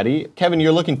 Thank you, Maddie. Kevin,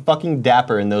 you're looking fucking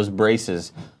dapper in those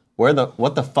braces.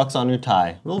 What the fuck's on your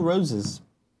tie? Little roses.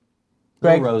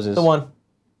 Greg, Little roses. the one.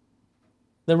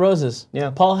 The roses.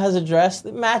 Yeah. All has a dress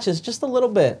that matches just a little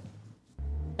bit.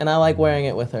 And I like wearing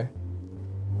it with her.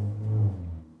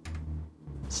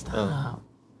 Stop. Oh.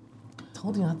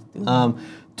 Told you not to do that.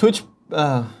 Twitch,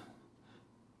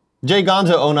 Jay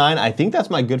Gonzo 09, I think that's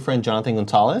my good friend Jonathan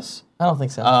Gonzalez. I don't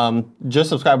think so. Just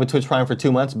subscribed with Twitch Prime for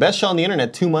 2 months. Best show on the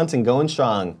internet, 2 months and going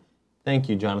strong. Thank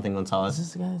you, Jonathan Is Gonzalez.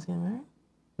 this the guy that's getting married?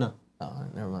 No, Oh, all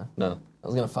right, never mind. no. I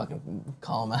was going to fucking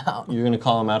call him out. You're going to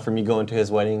call him out for me going to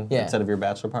his wedding Yeah. instead of your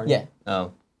bachelor party? Yeah.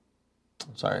 Oh.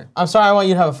 Sorry. I'm sorry. I want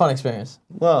you to have a fun experience.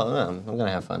 Well, no, I'm going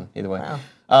to have fun either way.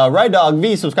 Right Dog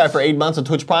V subscribed for 8 months on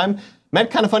Twitch Prime. Met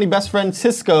Kinda Funny best friend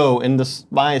Cisco in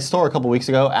my store a couple weeks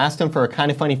ago. Asked him for a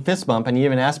Kinda Funny fist bump, and he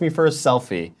even asked me for a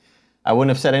selfie. I wouldn't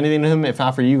have said anything to him if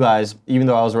not for you guys, even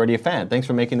though I was already a fan. Thanks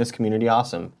for making this community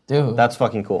awesome. Dude. That's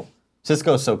fucking cool.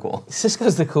 Cisco's so cool.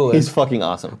 Cisco's the coolest. He's fucking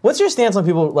awesome. What's your stance on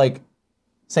people, like,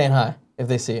 saying hi if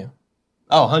they see you?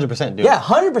 Oh, 100%, dude. Yeah,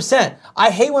 100%.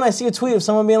 I hate when I see a tweet of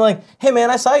someone being like, hey,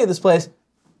 man, I saw you at this place.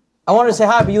 I wanted to say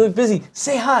hi, but you look busy.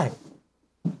 Say hi.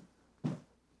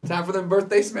 Time for them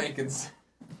birthday spankings.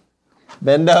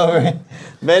 Bend over.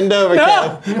 Bend over,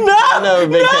 Kev. Bend over,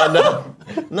 big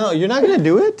Kev. No, you're not going to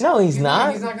do it? No, he's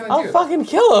not. He's not gonna I'll do it. fucking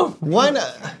kill him. Why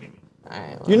not?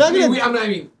 You're not going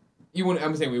to... You wouldn't.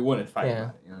 I'm saying we wouldn't fight. Yeah.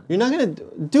 About it, you know? You're not going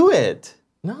to do it.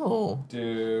 No.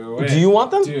 Do it. Do you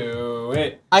want them? Do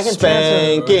it. I can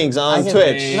transfer. Spankings on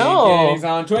Twitch. No. Spankings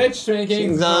on Twitch.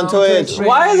 Spankings on Twitch.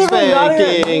 Why is everyone not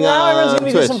Spanking now everyone's gonna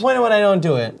be on Twitch. disappointed when I don't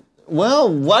do it?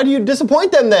 Well, why do you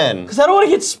disappoint them then? Because I don't want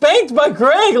to get spanked by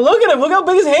Greg. Look at him. Look how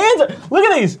big his hands are. Look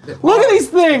at these. Look at these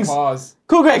things. Pause.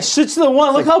 Cool, Greg. Switch to the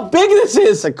one. Look how big this is.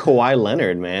 It's like Kawhi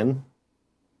Leonard, man.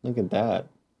 Look at that.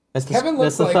 That's the, Kevin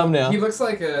looks that's the like thumbnail. he looks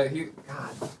like a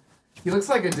he looks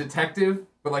like a detective,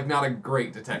 but like not a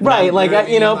great detective. Right, like, what I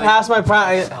mean? Like- past my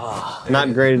prime.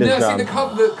 Not great at his No, job. see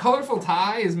the colorful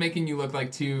tie is making you look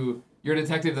like you're a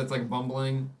detective that's like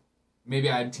bumbling. Maybe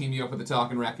I'd team you up with a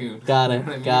talking raccoon. Got it. You know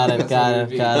what I mean? Got it. That's Got what it. would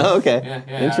be. Got it. Oh, okay.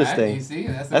 Yeah, Interesting. All right. You see,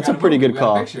 that's a pretty good we got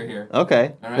call. A picture here.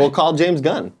 Okay. All right. We'll call James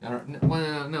Gunn.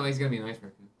 Well, no, he's gonna be a nice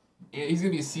raccoon. He's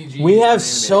gonna be a CG. We have animated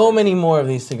so raccoon. many more of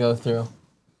these to go through.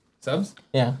 subs.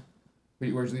 Yeah.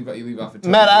 Where'd you leave? You leave off at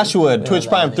Matt Ashwood, Yeah, Twitch that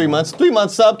Prime, one 3 months. 3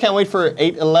 months sub. Can't wait for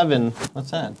 8/11.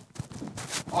 What's that?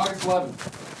 August 11th.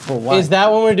 For what? Is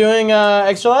that when we're doing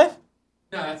Extra Life?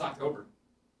 No, that's October.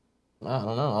 I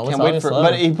don't know. What's Can't wait August for.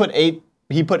 11? But he put 8.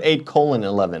 He put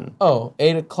 8:11. Oh,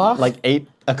 8 o'clock? Like 8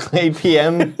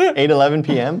 p.m. 8:11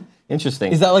 p.m.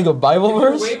 Interesting. Is that like a Bible If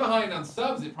you're verse? way behind on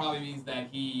subs, it probably means that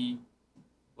he,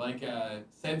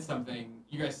 said something.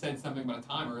 You guys said something about a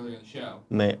time earlier in the show,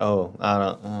 I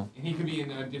don't know. and he could be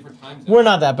in a different time zone. We're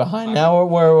not that behind now.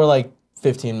 We're like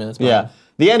 15 minutes behind. Yeah.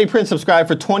 The Andy Prince subscribed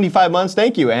for 25 months.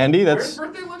 Thank you, Andy. Where's That's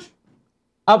birthday lunch?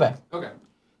 I'll bet. Okay.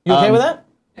 You okay with that?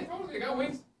 Hey, totally. I got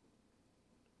wings.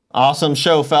 awesome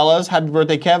show, fellas. Happy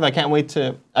birthday, Kev. I can't wait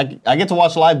to. I get to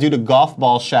watch live due to golf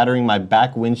ball shattering my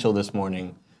back windshield this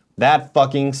morning. That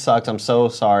fucking sucks. I'm so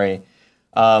sorry.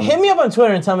 Hit me up on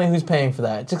Twitter and tell me who's paying for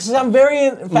that. Just because I'm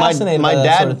very fascinated by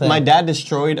that sort of thing. My dad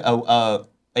destroyed a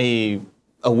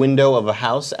window of a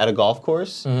house at a golf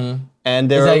course, and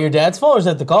there. Is that your dad's fault or is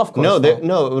that the golf course?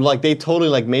 No, like they totally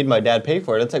like made my dad pay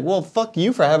for it. It's like, well, fuck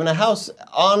you for having a house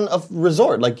on a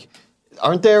resort. Like,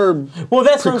 aren't there? Well,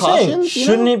 that's what I'm saying. precautions, you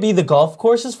know? Shouldn't it be the golf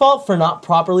course's fault for not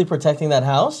properly protecting that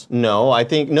house? No, I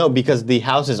think no, because the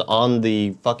house is on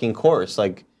the fucking course.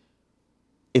 Like,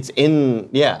 it's in.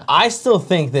 Yeah. I still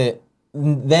think that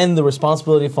then the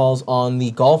responsibility falls on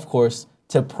the golf course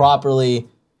to properly,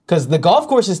 because the golf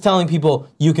course is telling people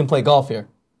you can play golf here,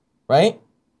 right?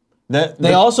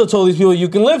 They also told these people you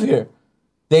can live here.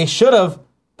 They should have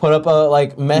put up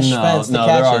a mesh fence to catch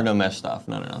there it. are no mesh stuff.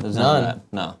 No. There's none of that.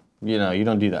 No. You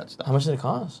don't do that stuff. How much did it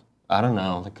cost? I don't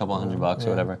know, like a couple $100 or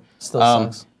whatever. Still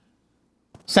sucks.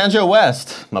 Sancho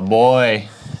West, my boy.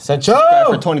 Sancho!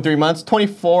 For 23 months,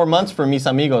 24 months for Mis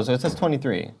Amigos. So it says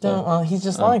 23. So. He's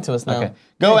just lying to us now. Okay.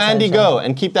 Go, Thanks, Andy, Sancho. go.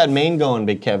 And keep that main going,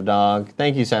 Big Kev dog.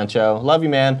 Thank you, Sancho. Love you,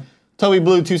 man. Toby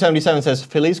Blue 277 says,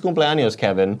 Feliz cumpleaños,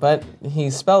 Kevin. But he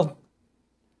spelled...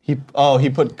 He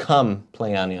put cum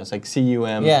pleaños, like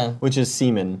C-U-M, Yeah. which is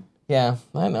semen. Yeah,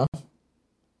 I know.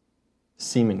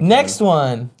 Semen. Next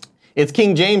one. It's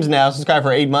King James now, subscribed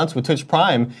for 8 months with Twitch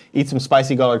Prime. Eating some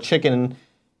spicy garlic chicken.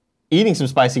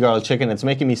 It's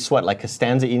making me sweat like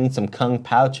Costanza eating some Kung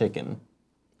Pao chicken.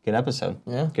 Good episode.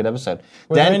 Yeah. Good episode.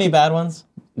 Were there any bad ones?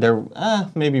 There,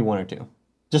 maybe one or two.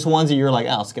 Just ones that you're like,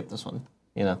 I'll skip this one.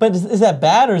 You know. But is that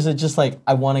bad or is it just like,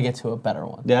 I want to get to a better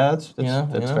one? Yeah, that's know?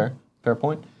 fair. Fair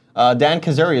point. Dan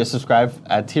Kazuria subscribed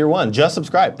at tier 1. Just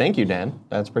subscribed. Thank you, Dan.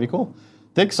 That's pretty cool.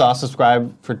 Thick Sauce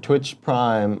subscribed for Twitch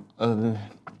Prime.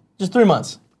 Just 3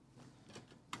 months.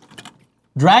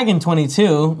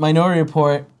 Dragon22, Minority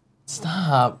Report.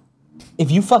 Stop. If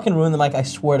you fucking ruin the mic, I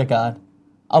swear to God,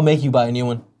 I'll make you buy a new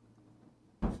one.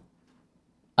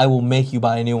 I will make you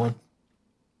buy a new one.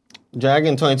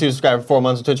 Dragon22 subscribed for 4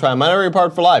 months to Twitch Prime. Minority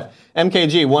Report for life.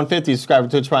 MKG 150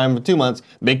 subscribed to Twitch Prime for 2 months.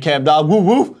 Big Cab Dog, woo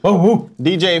woo. Oh, woo.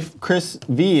 DJ Chris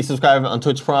V subscribed on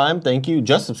Twitch Prime. Thank you.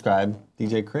 Just subscribed.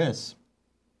 DJ Chris.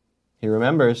 He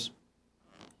remembers.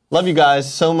 Love you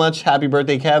guys so much. Happy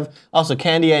birthday, Kev. Also,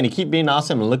 Candy Andy, keep being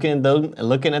awesome and looking at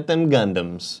them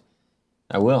Gundams.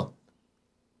 I will.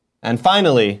 And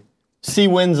finally, C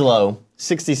Winslow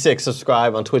 66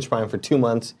 subscribe on Twitch Prime for 2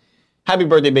 months. Happy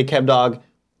birthday, Big Kev Dog.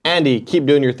 Andy, keep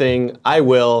doing your thing. I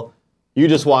will. You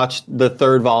just watched the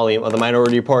 3rd volume of the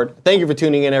Minority Report. Thank you for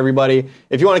tuning in, everybody.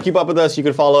 If you want to keep up with us, you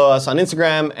can follow us on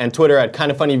Instagram and Twitter at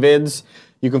KindaFunnyVids.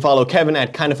 You can follow Kevin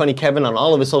at KindaFunnyKevin on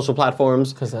all of his social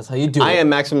platforms. Because that's how you do it. I am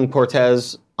Maximum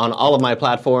Cortez on all of my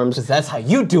platforms. Because that's how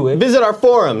you do it. Visit our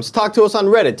forums. Talk to us on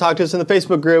Reddit. Talk to us in the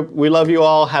Facebook group. We love you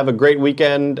all. Have a great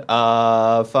weekend. Keep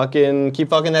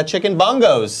fucking that chicken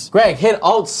bongos. Greg, hit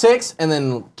Alt-6 and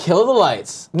then kill the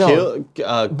lights. No,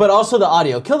 but also the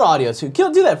audio. Kill the audio too.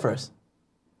 Do that first.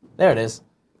 There it is.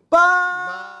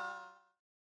 Bye.